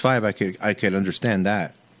the PS5, I could understand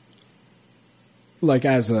that. Like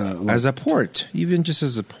as a port, even just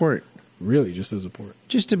as a port. Really, just as a port.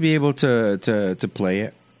 Just to be able to play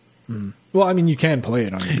it. Mm. Well, I mean, you can play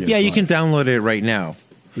it on your PS5. Yeah, you can download it right now.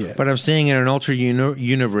 Yeah. But I'm saying in an ultra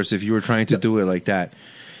universe, if you were trying to do it like that.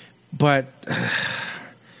 But...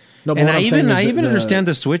 No, and I even understand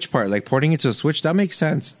the Switch part, like porting it to the Switch. That makes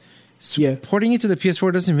sense. Porting it to the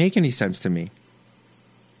PS4 doesn't make any sense to me.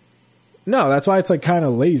 No, that's why it's like kind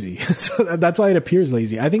of lazy. So that's why it appears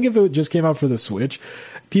lazy. I think if it just came out for the Switch,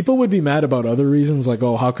 people would be mad about other reasons, like,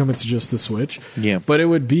 oh, how come it's just the Switch? Yeah. But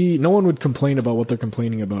no one would complain about what they're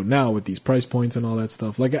complaining about now with these price points and all that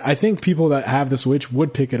stuff. Like, I think people that have the Switch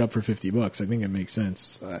would pick it up for $50. I think it makes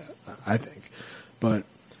sense. I think, but.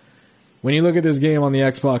 When you look at this game on the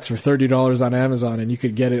Xbox for $30 on Amazon and you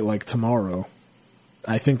could get it like tomorrow,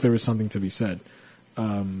 I think there is something to be said.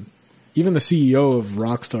 Even the CEO of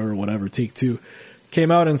Rockstar or whatever, Take-Two,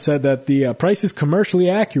 came out and said that the price is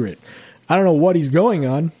commercially accurate. I don't know what he's going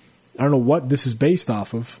on. I don't know what this is based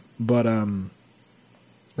off of, but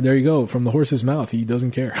there you go. From the horse's mouth, he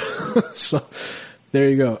doesn't care. So there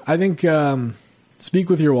you go. I think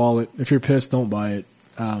speak with your wallet. If you're pissed, don't buy it.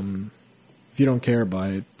 If you don't care, buy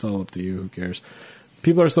it. It's all up to you. Who cares?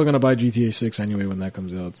 People are still going to buy GTA 6 anyway when that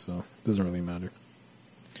comes out, so it doesn't really matter.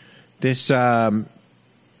 This,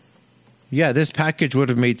 this package would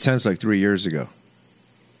have made sense like 3 years ago.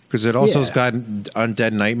 Because it also has got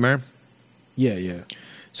Undead Nightmare. Yeah.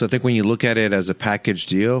 So I think when you look at it as a package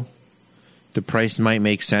deal, the price might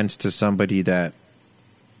make sense to somebody that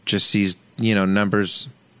just sees, numbers,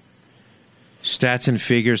 stats and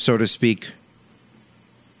figures, so to speak.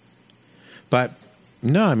 But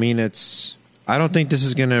no, I mean, I don't think this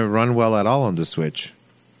is going to run well at all on the Switch.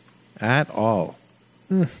 At all.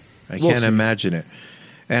 I can't imagine it.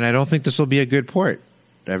 And I don't think this will be a good port.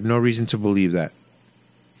 I have no reason to believe that.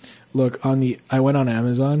 Look, I went on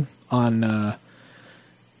Amazon.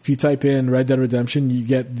 If you type in Red Dead Redemption, you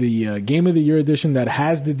get the Game of the Year edition that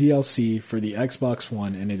has the DLC for the Xbox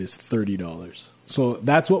One, and it is $30. So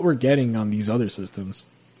that's what we're getting on these other systems.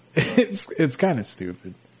 It's kind of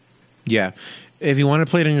stupid. Yeah. If you want to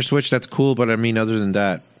play it on your Switch, that's cool. But I mean, other than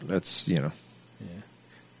that, that's, Yeah.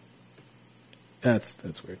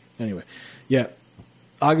 That's weird. Anyway. Yeah.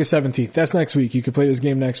 August 17th. That's next week. You can play this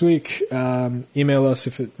game next week. Email us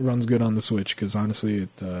if it runs good on the Switch. Because honestly,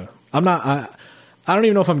 I don't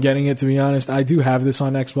even know if I'm getting it, to be honest. I do have this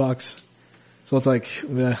on Xbox. So it's like,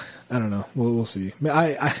 I don't know. We'll see.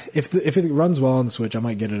 If it runs well on the Switch, I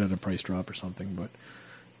might get it at a price drop or something. But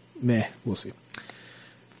we'll see.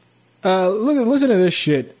 Listen to this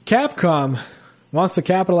shit. Capcom wants to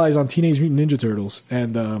capitalize on Teenage Mutant Ninja Turtles,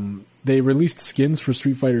 and they released skins for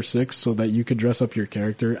Street Fighter 6 so that you could dress up your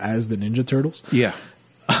character as the Ninja Turtles. Yeah.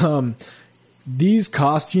 These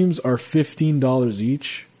costumes are $15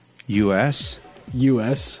 each. US,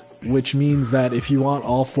 which means that if you want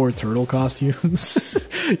all 4 turtle costumes,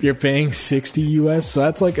 you're paying $60 US. So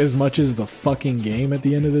that's like as much as the fucking game at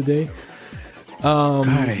the end of the day. God,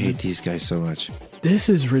 I hate these guys so much. This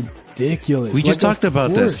is ridiculous. We just talked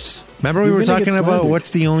about this. Remember we were talking about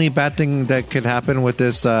what's the only bad thing that could happen with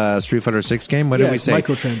this Street Fighter 6 game? What did we say?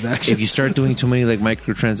 Microtransactions. If you start doing too many like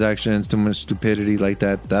microtransactions, too much stupidity like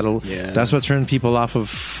that, that's what turned people off of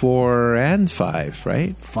 4 and 5,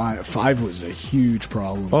 right? 5 was a huge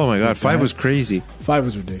problem. Oh my god, 5 was crazy. 5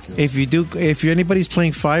 was ridiculous. If anybody's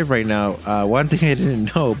playing 5 right now, one thing I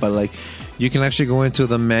didn't know, but like you can actually go into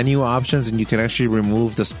the menu options and you can actually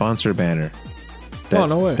remove the sponsor banner.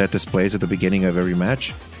 No way. That displays at the beginning of every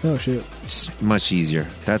match. Oh, shit. It's much easier.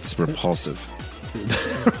 That's repulsive.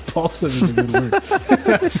 Repulsive is a good word.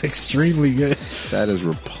 That's extremely good. That is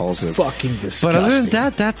repulsive. It's fucking disgusting. But other than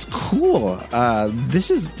that, that's cool. This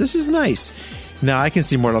is nice. Now I can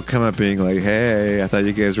see Mortal Kombat being like, "Hey, I thought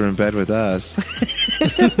you guys were in bed with us." The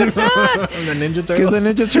Ninja Turtles. Because the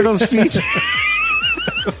Ninja Turtles feature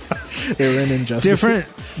They were in Injustice.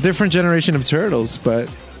 different generation of turtles, but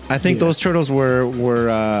I think those turtles were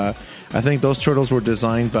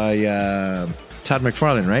designed by Todd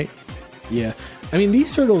McFarlane, right? Yeah. I mean,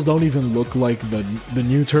 these turtles don't even look like the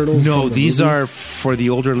new turtles. No, from these movie. are, for the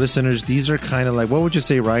older listeners, these are kind of like, what would you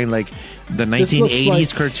say, Ryan? Like the This looks 1980s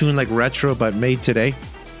like- cartoon, like retro, but made today?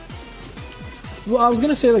 Well, I was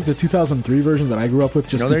gonna say like the 2003 version that I grew up with,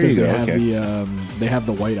 just Oh, there because you they go, have okay. they have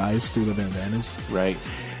the white eyes through the bandanas. Right.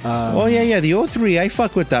 Oh, yeah, the 03, I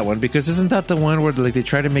fuck with that one, because isn't that the one where like they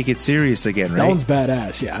try to make it serious again, right? That one's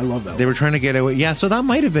badass. Yeah, I love that. They one. were trying to get away. Yeah, so that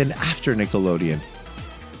might have been after Nickelodeon.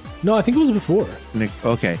 No, I think it was before.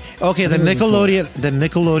 Okay. The it was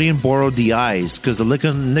Nickelodeon borrowed the eyes, because the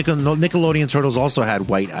Nickelodeon turtles also had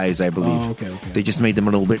white eyes, I believe. Oh, okay. They just made them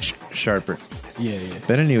a little bit sharper. Yeah.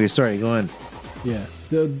 But anyway, sorry, go on. Yeah.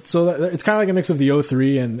 So it's kind of like a mix of the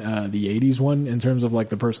 03 and the 80s one in terms of like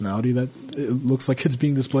the personality that it looks like it's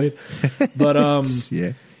being displayed. But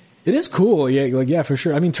Yeah. it is cool. Yeah, for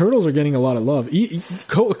sure. I mean, turtles are getting a lot of love.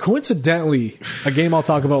 Coincidentally, a game I'll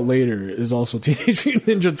talk about later is also Teenage Mutant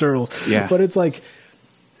Ninja Turtles. Yeah. But it's like,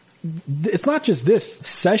 it's not just this.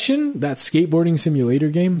 Session, that skateboarding simulator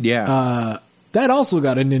game. Yeah. That also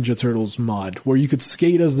got a Ninja Turtles mod where you could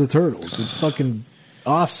skate as the turtles. It's fucking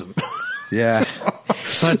awesome. Yeah.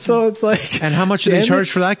 So it's like, And how much do they charge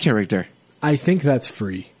for that character? I think that's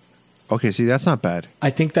free. Okay, see, that's not bad. I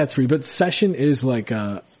think that's free, but Session is like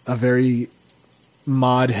a very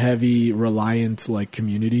mod heavy, reliant like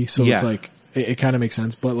community. So it's Yeah. like it kind of makes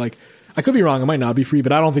sense. But like, I could be wrong. It might not be free,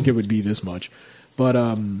 but I don't think it would be this much. But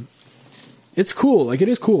it's cool. Like, it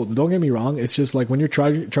is cool. Don't get me wrong. It's just like when you're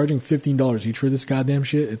charging $15 each for this goddamn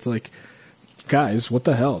shit. It's like, guys, what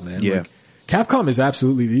the hell, man? Yeah. Like, Capcom is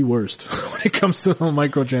absolutely the worst when it comes to the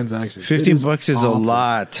microtransactions. $15 is a awful.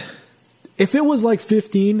 lot. If it was like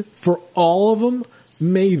 15 for all of them,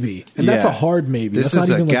 maybe. And that's Yeah. a hard maybe. This That's is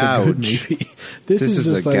not a even like a good gouge. maybe. This is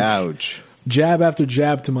just a like gouge. jab after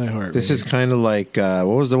jab to my heart. This is kind of like, what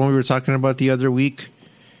was the one we were talking about the other week?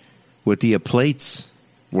 With the plates?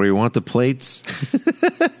 Where you want the plates?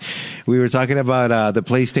 We were talking about the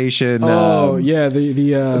PlayStation.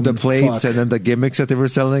 The plates and then the gimmicks that they were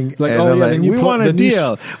selling. Like, and then you we put want a the new-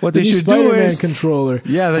 deal. What the they new should do Spider-Man is controller.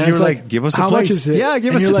 Yeah, then And you're it's like, give us the how plates. much is it? Yeah, give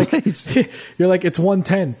And us you're the like, plates. You're like, it's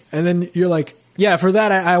 110, and then you're like, yeah, for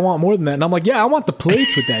that I want more than that, and I'm like, yeah, I want the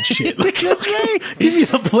plates with that shit. Like, That's right. give me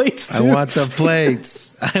the plates too. I want the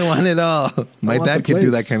plates. I want it all. My want dad the could do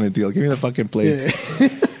plates. that kind of deal. Give me the fucking plates.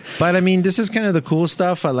 But I mean, this is kind of the cool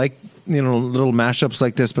stuff. I like, little mashups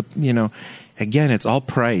like this, but again, it's all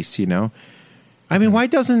price, I mean, why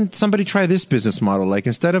doesn't somebody try this business model? Like,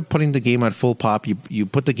 instead of putting the game at full pop, you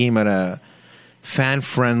put the game at a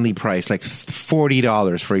fan-friendly price, like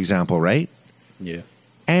 $40, for example, right? Yeah.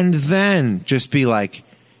 And then just be like,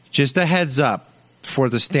 just a heads up, for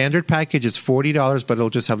the standard package, it's $40, but it'll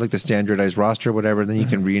just have like the standardized roster or whatever. Then you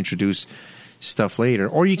can reintroduce stuff later.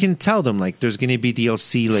 Or you can tell them, like, there's going to be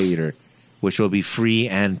DLC later, which will be free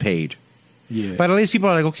and paid. Yeah. But at least people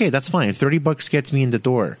are like, okay, that's fine. $30 gets me in the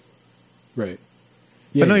door. Right.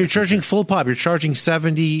 But no, yeah, you're for charging sure. full pop. You're charging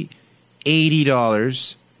 $70,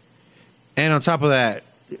 $80. And on top of that,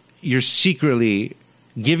 you're secretly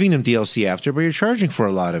giving them DLC after, but you're charging for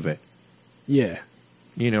a lot of it. Yeah.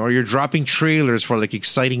 Or you're dropping trailers for like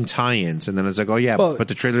exciting tie-ins, and then it's like, oh yeah, Well- but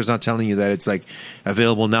the trailer's not telling you that it's like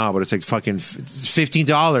available now, but it's like fucking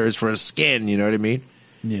 $15 for a skin. You know what I mean?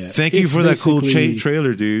 Yeah. Thank you It's for that cool basically-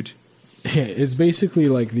 trailer, dude. Yeah, it's basically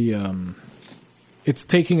like it's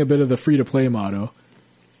taking a bit of the free to play motto,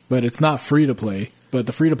 but it's not free to play. But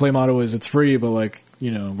the free to play motto is it's free, but like,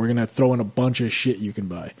 we're gonna throw in a bunch of shit you can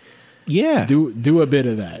buy. Yeah. Do a bit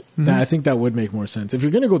of that. Mm-hmm. I think that would make more sense if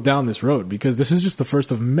you're gonna go down this road, because this is just the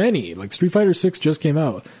first of many. Like, Street Fighter 6 just came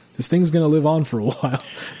out. This thing's gonna live on for a while.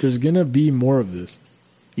 There's gonna be more of this.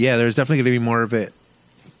 Yeah, there's definitely going to be more of it,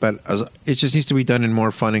 but it just needs to be done in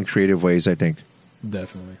more fun and creative ways, I think.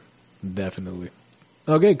 Definitely.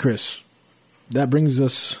 Okay, Chris. That brings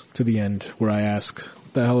us to the end where I ask,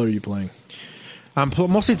 what the hell are you playing? I'm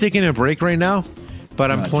mostly taking a break right now, but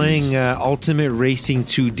I'm playing Ultimate Racing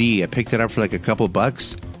 2D. I picked it up for like a couple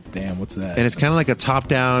bucks, Damn, what's that? and it's kind of like a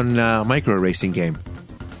top-down micro racing game.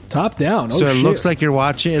 Top down. Oh, So it shit. looks like you're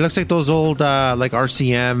watching. It looks like those old like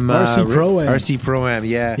RCM, RC Pro-Am. RC Pro-Am.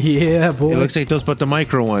 Yeah, Yeah, boy. it looks like those, but the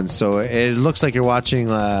micro ones. So it looks like you're watching.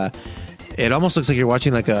 It almost looks like you're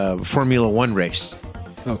watching like a Formula One race.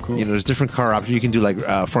 Oh, cool. There's different car options. You can do like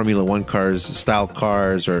Formula One cars, style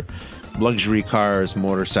cars, or luxury cars,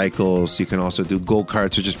 motorcycles. You can also do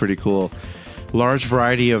go-karts, which is pretty cool. Large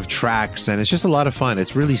variety of tracks, and it's just a lot of fun.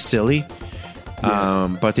 It's really silly.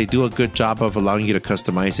 But they do a good job of allowing you to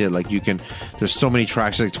customize it. Like there's so many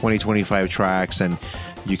tracks, like 25 tracks, and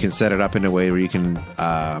you can set it up in a way where you can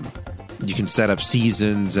set up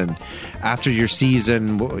seasons, and after your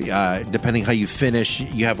season, depending how you finish,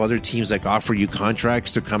 you have other teams like offer you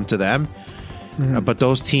contracts to come to them. But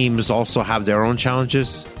those teams also have their own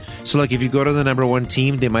challenges. So like if you go to the number one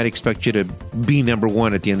team, they might expect you to be number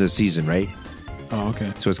one at the end of the season, right? Oh,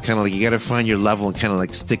 okay. So it's kind of like you got to find your level and kind of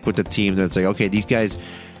like stick with the team. That's like, okay, these guys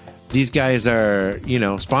are,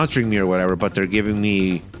 sponsoring me or whatever, but they're giving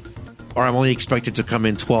me, or I'm only expected to come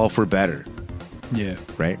in 12th or better. Yeah.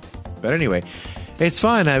 Right. But anyway, it's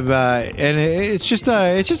fun. And it's just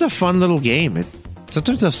a fun little game.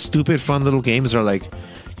 Sometimes the stupid fun little games are like,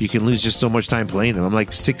 you can lose just so much time playing them. I'm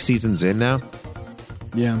like 6 seasons in now.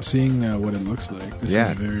 Yeah, I'm seeing what it looks like. This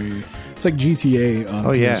is it's like GTA on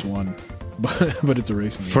PS1. But it's a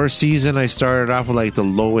racing game. First season, I started off with like the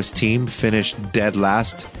lowest team, finished dead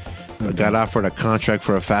last. I got offered a contract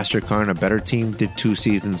for a faster car and a better team. Did 2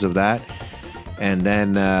 seasons of that, and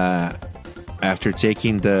then after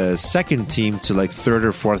taking the second team to like 3rd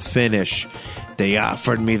or 4th finish, they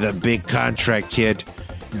offered me the big contract, kid.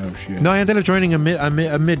 Oh shit! No, I ended up joining a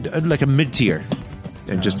mid tier,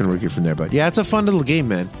 and just been working from there. But yeah, it's a fun little game,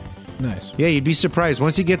 man. Nice. Yeah, you'd be surprised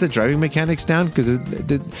once you get the driving mechanics down, because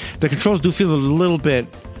the controls do feel a little bit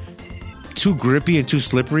too grippy and too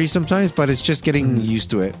slippery sometimes, but it's just getting used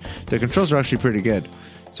to it. The controls are actually pretty good,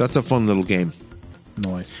 so that's a fun little game.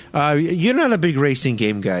 Nice. You're not a big racing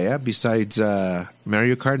game guy, yeah? Besides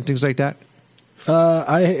Mario Kart and things like that.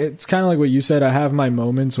 It's kind of like what you said. I have my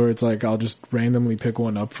moments where it's like I'll just randomly pick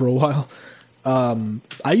one up for a while.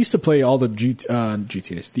 I used to play all the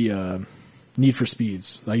GTAs, the Need for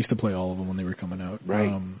Speeds. I used to play all of them when they were coming out.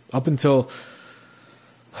 Right. Up until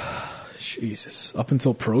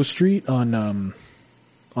Pro Street on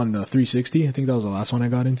the 360. I think that was the last one I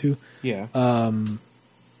got into. Yeah.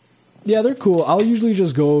 Yeah, they're cool. I'll usually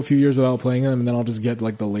just go a few years without playing them, and then I'll just get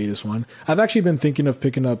like the latest one. I've actually been thinking of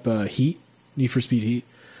picking up Need for Speed Heat,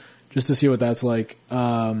 just to see what that's like.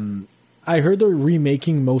 I heard they're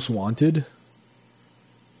remaking Most Wanted,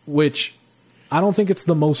 which I don't think it's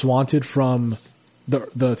the Most Wanted from the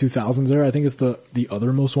 2000s era. I think it's the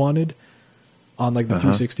other Most Wanted on like the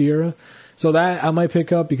 360 era. So that I might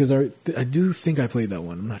pick up because I do think I played that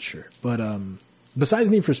one. I'm not sure. But besides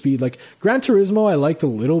Need for Speed, like Gran Turismo I liked a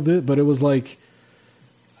little bit, but it was like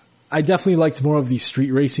I definitely liked more of the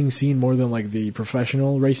street racing scene more than like the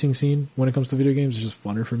professional racing scene when it comes to video games. It's just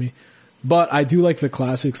funner for me. But I do like the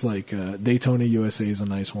classics like Daytona USA is a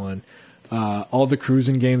nice one. All the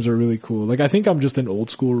cruising games are really cool. Like I think I'm just an old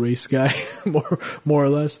school race guy, more or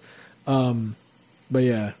less. But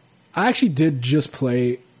yeah, I actually did just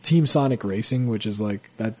play Team Sonic Racing, which is like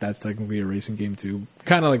that's technically a racing game too,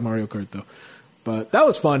 kind of like Mario Kart though. But that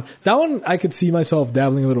was fun. That one I could see myself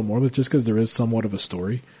dabbling a little more with, just because there is somewhat of a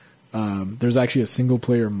story. There's actually a single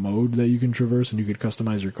player mode that you can traverse, and you could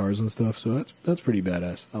customize your cars and stuff. So that's pretty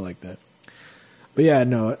badass. I like that. But yeah,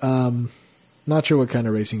 no. Not sure what kind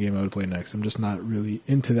of racing game I would play next. I'm just not really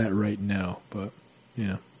into that right now. But,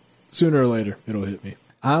 sooner or later, it'll hit me.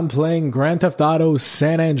 I'm playing Grand Theft Auto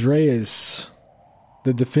San Andreas,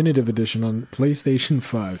 the definitive edition on PlayStation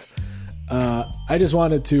 5. I just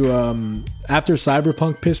wanted to, after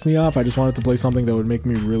Cyberpunk pissed me off, I just wanted to play something that would make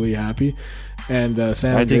me really happy. And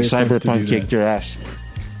San Andreas I think Cyberpunk kicked your ass.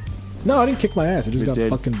 No, I didn't kick my ass. It just got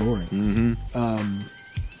fucking boring. Mm-hmm.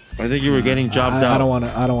 I think you were getting jobbed out.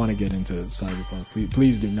 I don't want to get into Cyberpunk.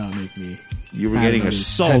 Please do not make me. You were getting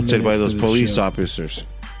assaulted by those police officers.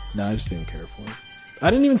 No, I just didn't care for it. I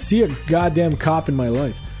didn't even see a goddamn cop in my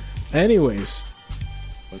life. Anyways,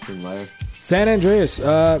 fucking liar. San Andreas,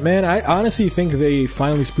 man, I honestly think they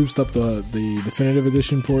finally spruced up the definitive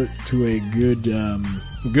edition port to a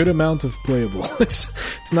good amount of playable.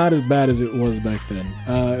 It's not as bad as it was back then.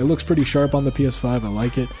 It looks pretty sharp on the PS5. I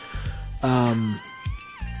like it.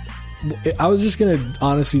 I was just gonna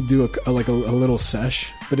honestly do a little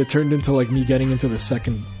sesh, but it turned into like me getting into the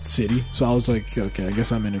second city. So I was like, okay, I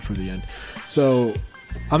guess I'm in it for the end. So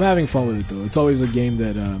I'm having fun with it though. It's always a game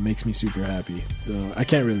that makes me super happy. So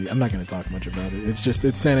I'm not gonna talk much about it.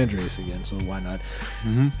 It's San Andreas again, so why not?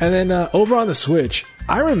 Mm-hmm. And then over on the Switch,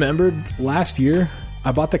 I remembered last year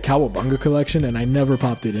I bought the Cowabunga collection and I never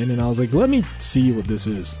popped it in, and I was like, let me see what this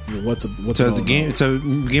is. What's so the game? It's a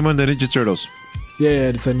game on the Ninja Turtles. Yeah,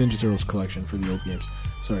 it's a Ninja Turtles collection for the old games.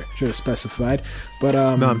 Sorry, I should have specified. But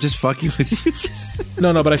no, I'm just fucking with you.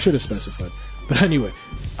 No, but I should have specified. But anyway,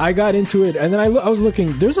 I got into it, and then I was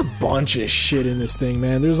looking. There's a bunch of shit in this thing,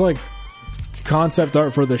 man. There's like concept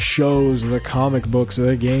art for the shows, the comic books,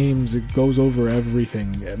 the games. It goes over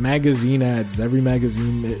everything. Magazine ads. Every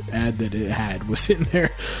magazine ad that it had was in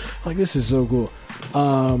there. Like, this is so cool.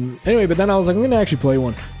 Anyway, but then I was like, I'm gonna actually play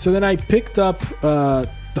one. So then I picked up the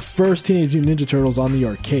first Teenage Mutant Ninja Turtles on the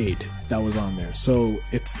arcade that was on there. So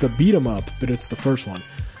it's the beat 'em up, but it's the first one,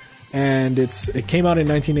 and it came out in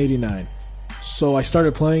 1989. So I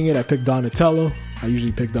started playing it. I picked Donatello. I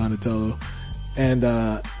usually pick Donatello. And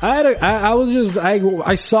I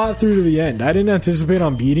saw it through to the end. I didn't anticipate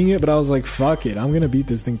on beating it, but I was like, fuck it, I'm gonna beat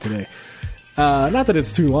this thing today. Not that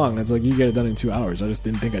it's too long. It's like you get it done in 2 hours. I just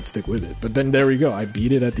didn't think I'd stick with it. But then there we go. I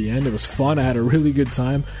beat it at the end. It was fun. I had a really good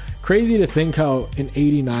time. Crazy to think how in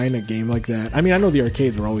 '89 a game like that. I mean, I know the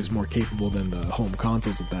arcades were always more capable than the home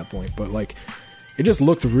consoles at that point, but like, it just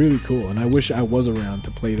looked really cool. And I wish I was around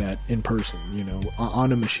to play that in person. You know,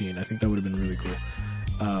 on a machine. I think that would have been really cool.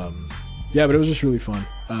 Yeah, but it was just really fun.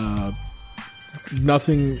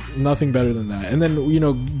 Nothing better than that. And then, you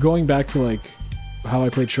know, going back to like how I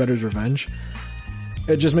played Shredder's Revenge,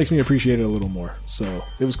 it just makes me appreciate it a little more. So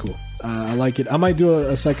it was cool. I like it. I might do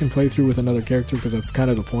a second playthrough with another character because that's kind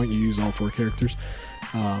of the point. You use all 4 characters.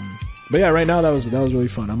 But yeah, right now that was really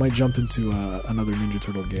fun. I might jump into another Ninja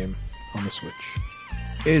Turtle game on the Switch.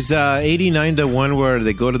 Is 89 the one where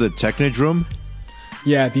they go to the Technodrome?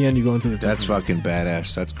 Yeah, at the end you go into the That's Technodrome. fucking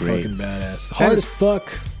badass. That's great. Fucking badass. Hard as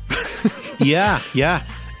fuck. Yeah.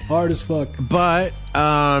 Hard as fuck. But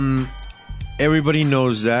everybody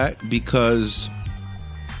knows that because,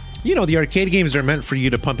 you know, the arcade games are meant for you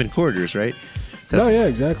to pump in quarters, right? Oh, yeah,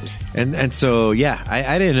 exactly. And so, yeah,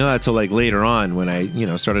 I didn't know that until like later on when I, you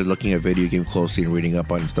know, started looking at video game closely and reading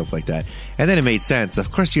up on it and stuff like that. And then it made sense.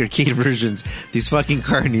 Of course, the arcade versions, these fucking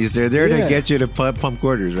carnies, they're there to get you to pump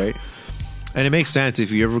quarters, right? And it makes sense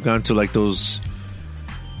if you ever gone to like those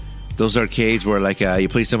arcades where like you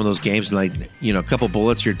play some of those games and like, you know, a couple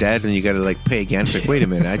bullets you're dead and you got to like pay again. It's like, wait a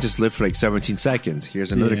minute, I just lived for like 17 seconds.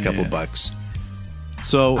 Here's another couple bucks.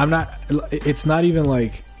 So it's not even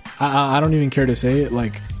like I don't even care to say it,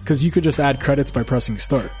 like, because you could just add credits by pressing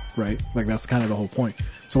start, right? Like that's kind of the whole point.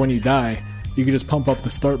 So when you die, you could just pump up the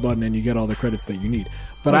start button and you get all the credits that you need.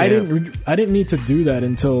 But I didn't need to do that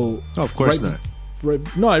until of course not. Right.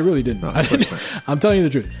 No, I really didn't. No, I'm telling you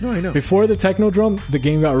the truth. No, I know. Before the Technodrome, the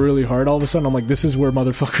game got really hard. All of a sudden, I'm like, this is where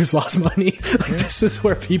motherfuckers lost money. This is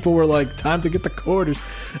where people were like, time to get the quarters.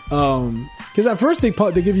 Because at first they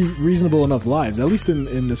give you reasonable enough lives, at least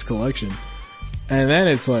in this collection. And then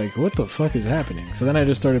it's like, what the fuck is happening? So then I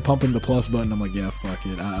just started pumping the plus button. I'm like, yeah, fuck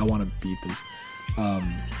it. I want to beat this.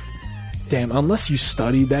 Damn, unless you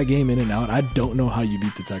studied that game in and out, I don't know how you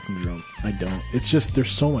beat the Technodrome. I don't. It's just,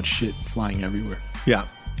 there's so much shit flying everywhere. Yeah.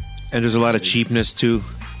 And there's a lot of cheapness too.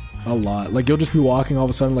 A lot. Like, you'll just be walking, all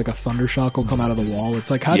of a sudden, like a thunder shock will come out of the wall.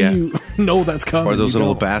 It's like, how do you know that's coming? Or those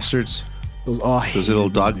little bastards. Those little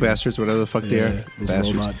dog bastards, whatever the fuck they are. Those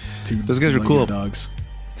bastards. Those guys are cool. Dogs.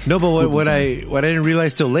 No, but what I didn't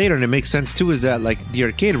realize till later, and it makes sense too, is that like the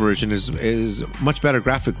arcade version is much better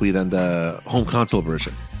graphically than the home console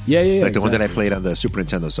version. Yeah. Like the one that I played on the Super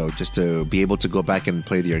Nintendo. So just to be able to go back and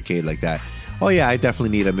play the arcade like that. Oh yeah, I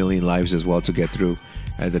definitely need a million lives as well to get through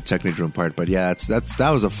the Technodrome part. But yeah, that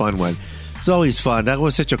was a fun one. It's always fun. That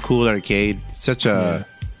was such a cool arcade. Such a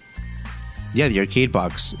the arcade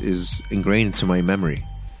box is ingrained into my memory.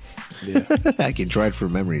 Yeah, I can try it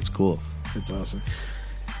from memory. It's cool. It's awesome.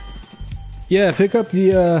 Yeah, pick up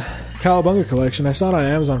the Cowabunga collection. I saw it on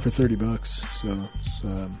Amazon for $30, so it's,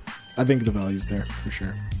 I think the value's there for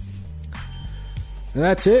sure. And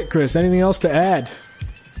that's it, Chris. Anything else to add?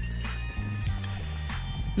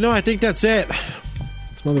 No, I think that's it.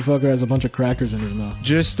 This motherfucker has a bunch of crackers in his mouth.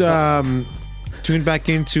 Just tuned back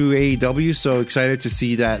into AEW, so excited to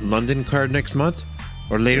see that London card next month,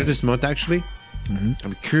 or later this month, actually. Mm-hmm.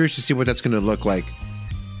 I'm curious to see what that's going to look like.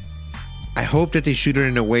 I hope that they shoot it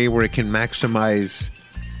in a way where it can maximize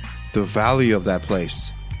the value of that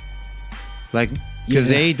place. Like, because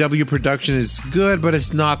AEW production is good, but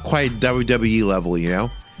it's not quite WWE level, you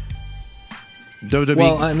know? WWE.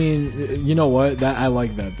 Well, I mean, you know what? I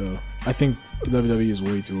like that, though. I think WWE is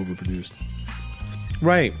way too overproduced.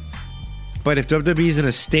 Right. But if WWE is in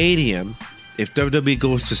a stadium, if WWE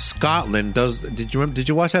goes to Scotland, did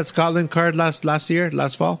you watch that Scotland card last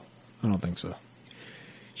fall? I don't think so.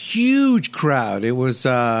 Huge crowd. It was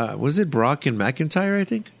it Brock and McIntyre, I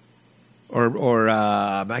think? Or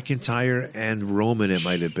McIntyre and Roman, it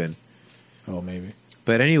might have been. Oh, maybe.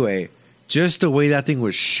 But anyway, just the way that thing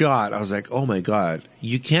was shot, I was like, oh my God.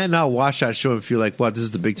 You can't not watch that show and feel like, wow, this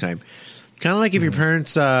is the big time. Kind of like if your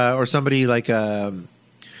parents or somebody like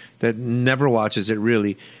that never watches it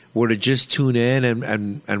really were to just tune in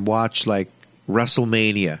and watch like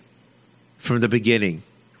WrestleMania from the beginning,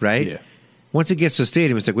 right? Yeah. Once it gets to the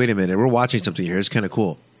stadium, it's like, wait a minute, we're watching something here. It's kind of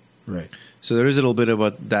cool. Right. So there is a little bit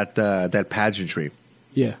about that pageantry.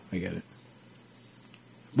 Yeah, I get it.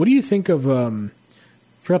 What do you think of?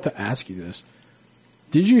 Forgot to ask you this.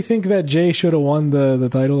 Did you think that Jay should have won the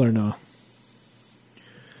title or no?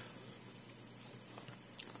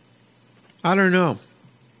 I don't know.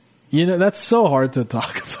 You know, that's so hard to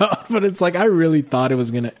talk about, but it's like I really thought it was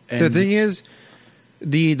going to end. The thing is,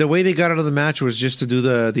 the way they got out of the match was just to do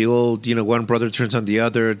the old, one brother turns on the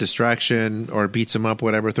other, distraction, or beats him up,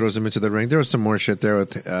 whatever, throws him into the ring. There was some more shit there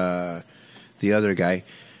with the other guy.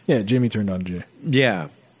 Yeah, Jimmy turned on Jay. Yeah,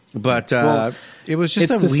 but it was just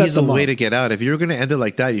a weasel way to get out. If you were going to end it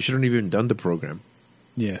like that, you shouldn't have even done the program.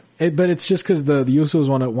 Yeah, but it's just because the Usos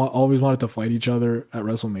always wanted to fight each other at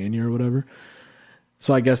WrestleMania or whatever.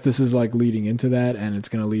 So I guess this is like leading into that, and it's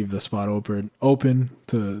going to leave the spot open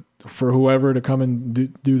for whoever to come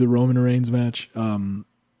and do the Roman Reigns match. I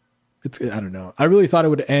don't know. I really thought it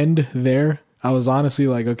would end there. I was honestly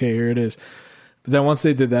like, okay, here it is. But then once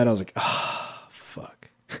they did that, I was like, fuck.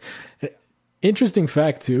 Interesting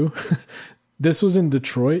fact too. This was in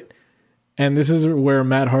Detroit. And this is where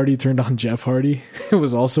Matt Hardy turned on Jeff Hardy. It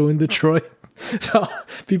was also in Detroit. So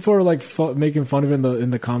people are like making fun of it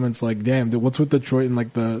in the comments, like, damn, dude, what's with Detroit and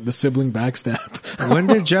like the sibling backstab? When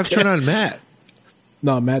did Jeff turn on Matt?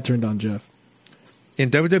 No, Matt turned on Jeff. In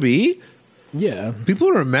WWE? Yeah. People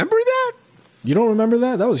remember that? You don't remember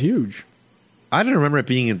that? That was huge. I don't remember it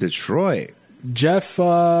being in Detroit. Jeff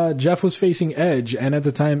was facing Edge, and at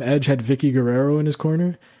the time Edge had Vicky Guerrero in his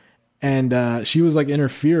corner, and she was like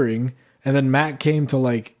interfering. And then Matt came to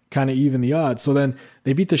like kind of even the odds. So then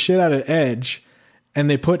they beat the shit out of Edge, and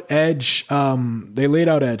they put Edge, they laid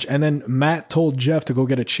out Edge. And then Matt told Jeff to go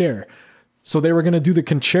get a chair. So they were going to do the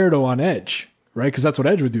concerto on Edge, right? Because that's what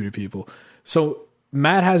Edge would do to people. So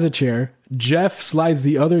Matt has a chair. Jeff slides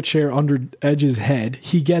the other chair under Edge's head.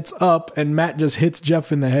 He gets up, and Matt just hits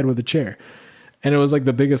Jeff in the head with a chair. And it was like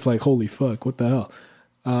the biggest, like, holy fuck, what the hell?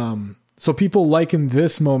 So people liken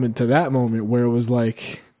this moment to that moment where it was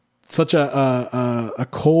like such a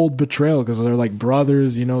cold betrayal because they're like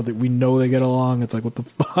brothers, that we know they get along. It's like, what the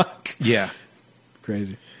fuck? Yeah.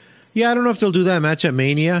 Crazy. Yeah, I don't know if they'll do that match at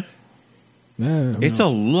Mania. Yeah, it's a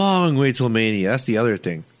long way till Mania. That's the other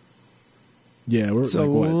thing. Yeah, it's like, a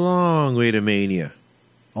long way to Mania.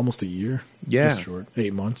 Almost a year. Yeah. That's short.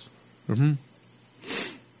 8 months. Mm-hmm.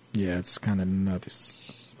 Yeah, it's kind of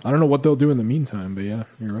nuts. I don't know what they'll do in the meantime, but yeah,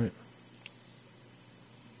 you're right.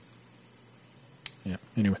 Yeah,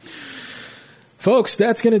 anyway. Folks,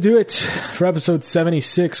 that's going to do it for episode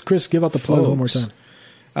 76. Chris, give out the plug one more time.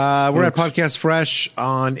 We're at Podcast Fresh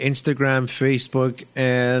on Instagram, Facebook,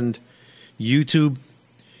 and YouTube.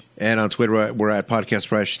 And on Twitter, we're at Podcast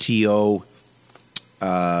Fresh TO.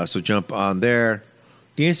 So jump on there.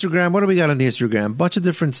 The Instagram, what do we got on the Instagram? Bunch of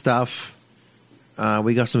different stuff.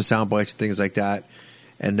 We got some sound bites and things like that.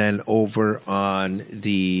 And then over on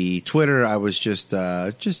the Twitter, I was just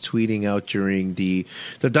tweeting out during the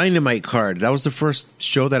Dynamite card. That was the first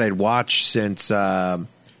show that I'd watched since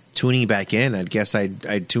tuning back in. I guess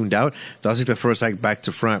I'd tuned out. That was like the first back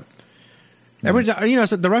to front. So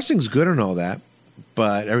the wrestling's good and all that,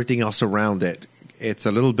 but everything else around it, it's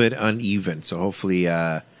a little bit uneven. So hopefully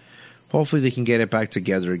they can get it back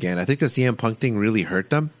together again. I think the CM Punk thing really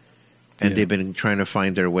hurt them, and they've been trying to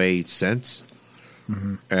find their way since.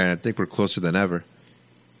 Mm-hmm. And I think we're closer than ever.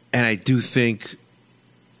 And I do think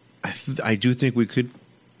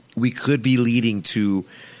we could be leading to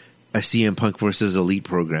a CM Punk versus Elite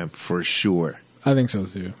program for sure. I think so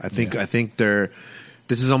too. I think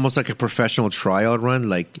this is almost like a professional tryout run.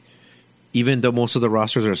 Like, even though most of the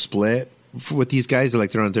rosters are split with these guys,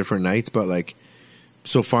 they're on different nights, but like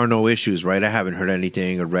so far no issues, right? I haven't heard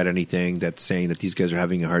anything or read anything that's saying that these guys are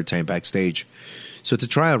having a hard time backstage. So it's a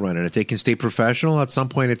trial run, and if they can stay professional, at some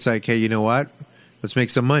point it's like, hey, you know what? Let's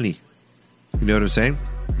make some money. You know what I'm saying?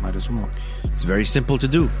 Might as well. It's very simple to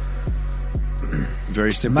do.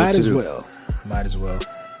 Very simple Might to as do. Might as well.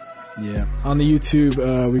 Yeah. On the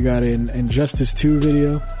YouTube, we got an Injustice 2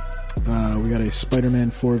 video. We got a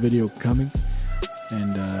Spider-Man 4 video coming.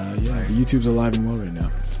 And the YouTube's alive and well right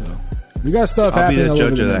now. So we got stuff happening all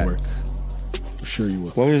over the network. I'm sure you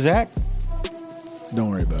will. What was that?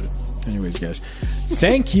 Don't worry about it. Anyways, guys,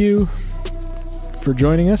 thank you for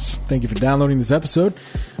joining us. Thank you for downloading this episode.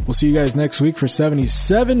 We'll see you guys next week for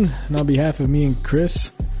 77. And on behalf of me and Chris,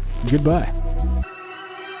 goodbye.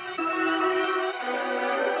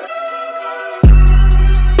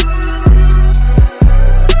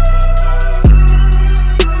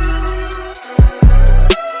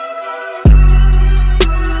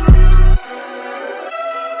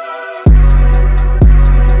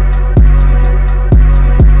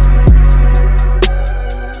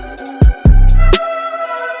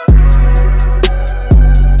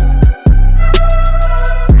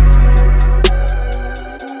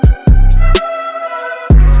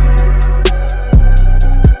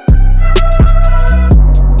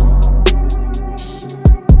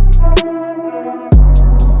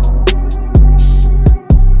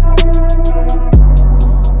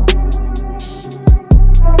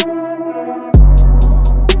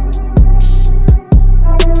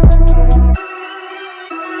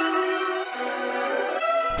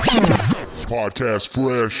 Podcast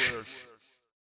Fresh.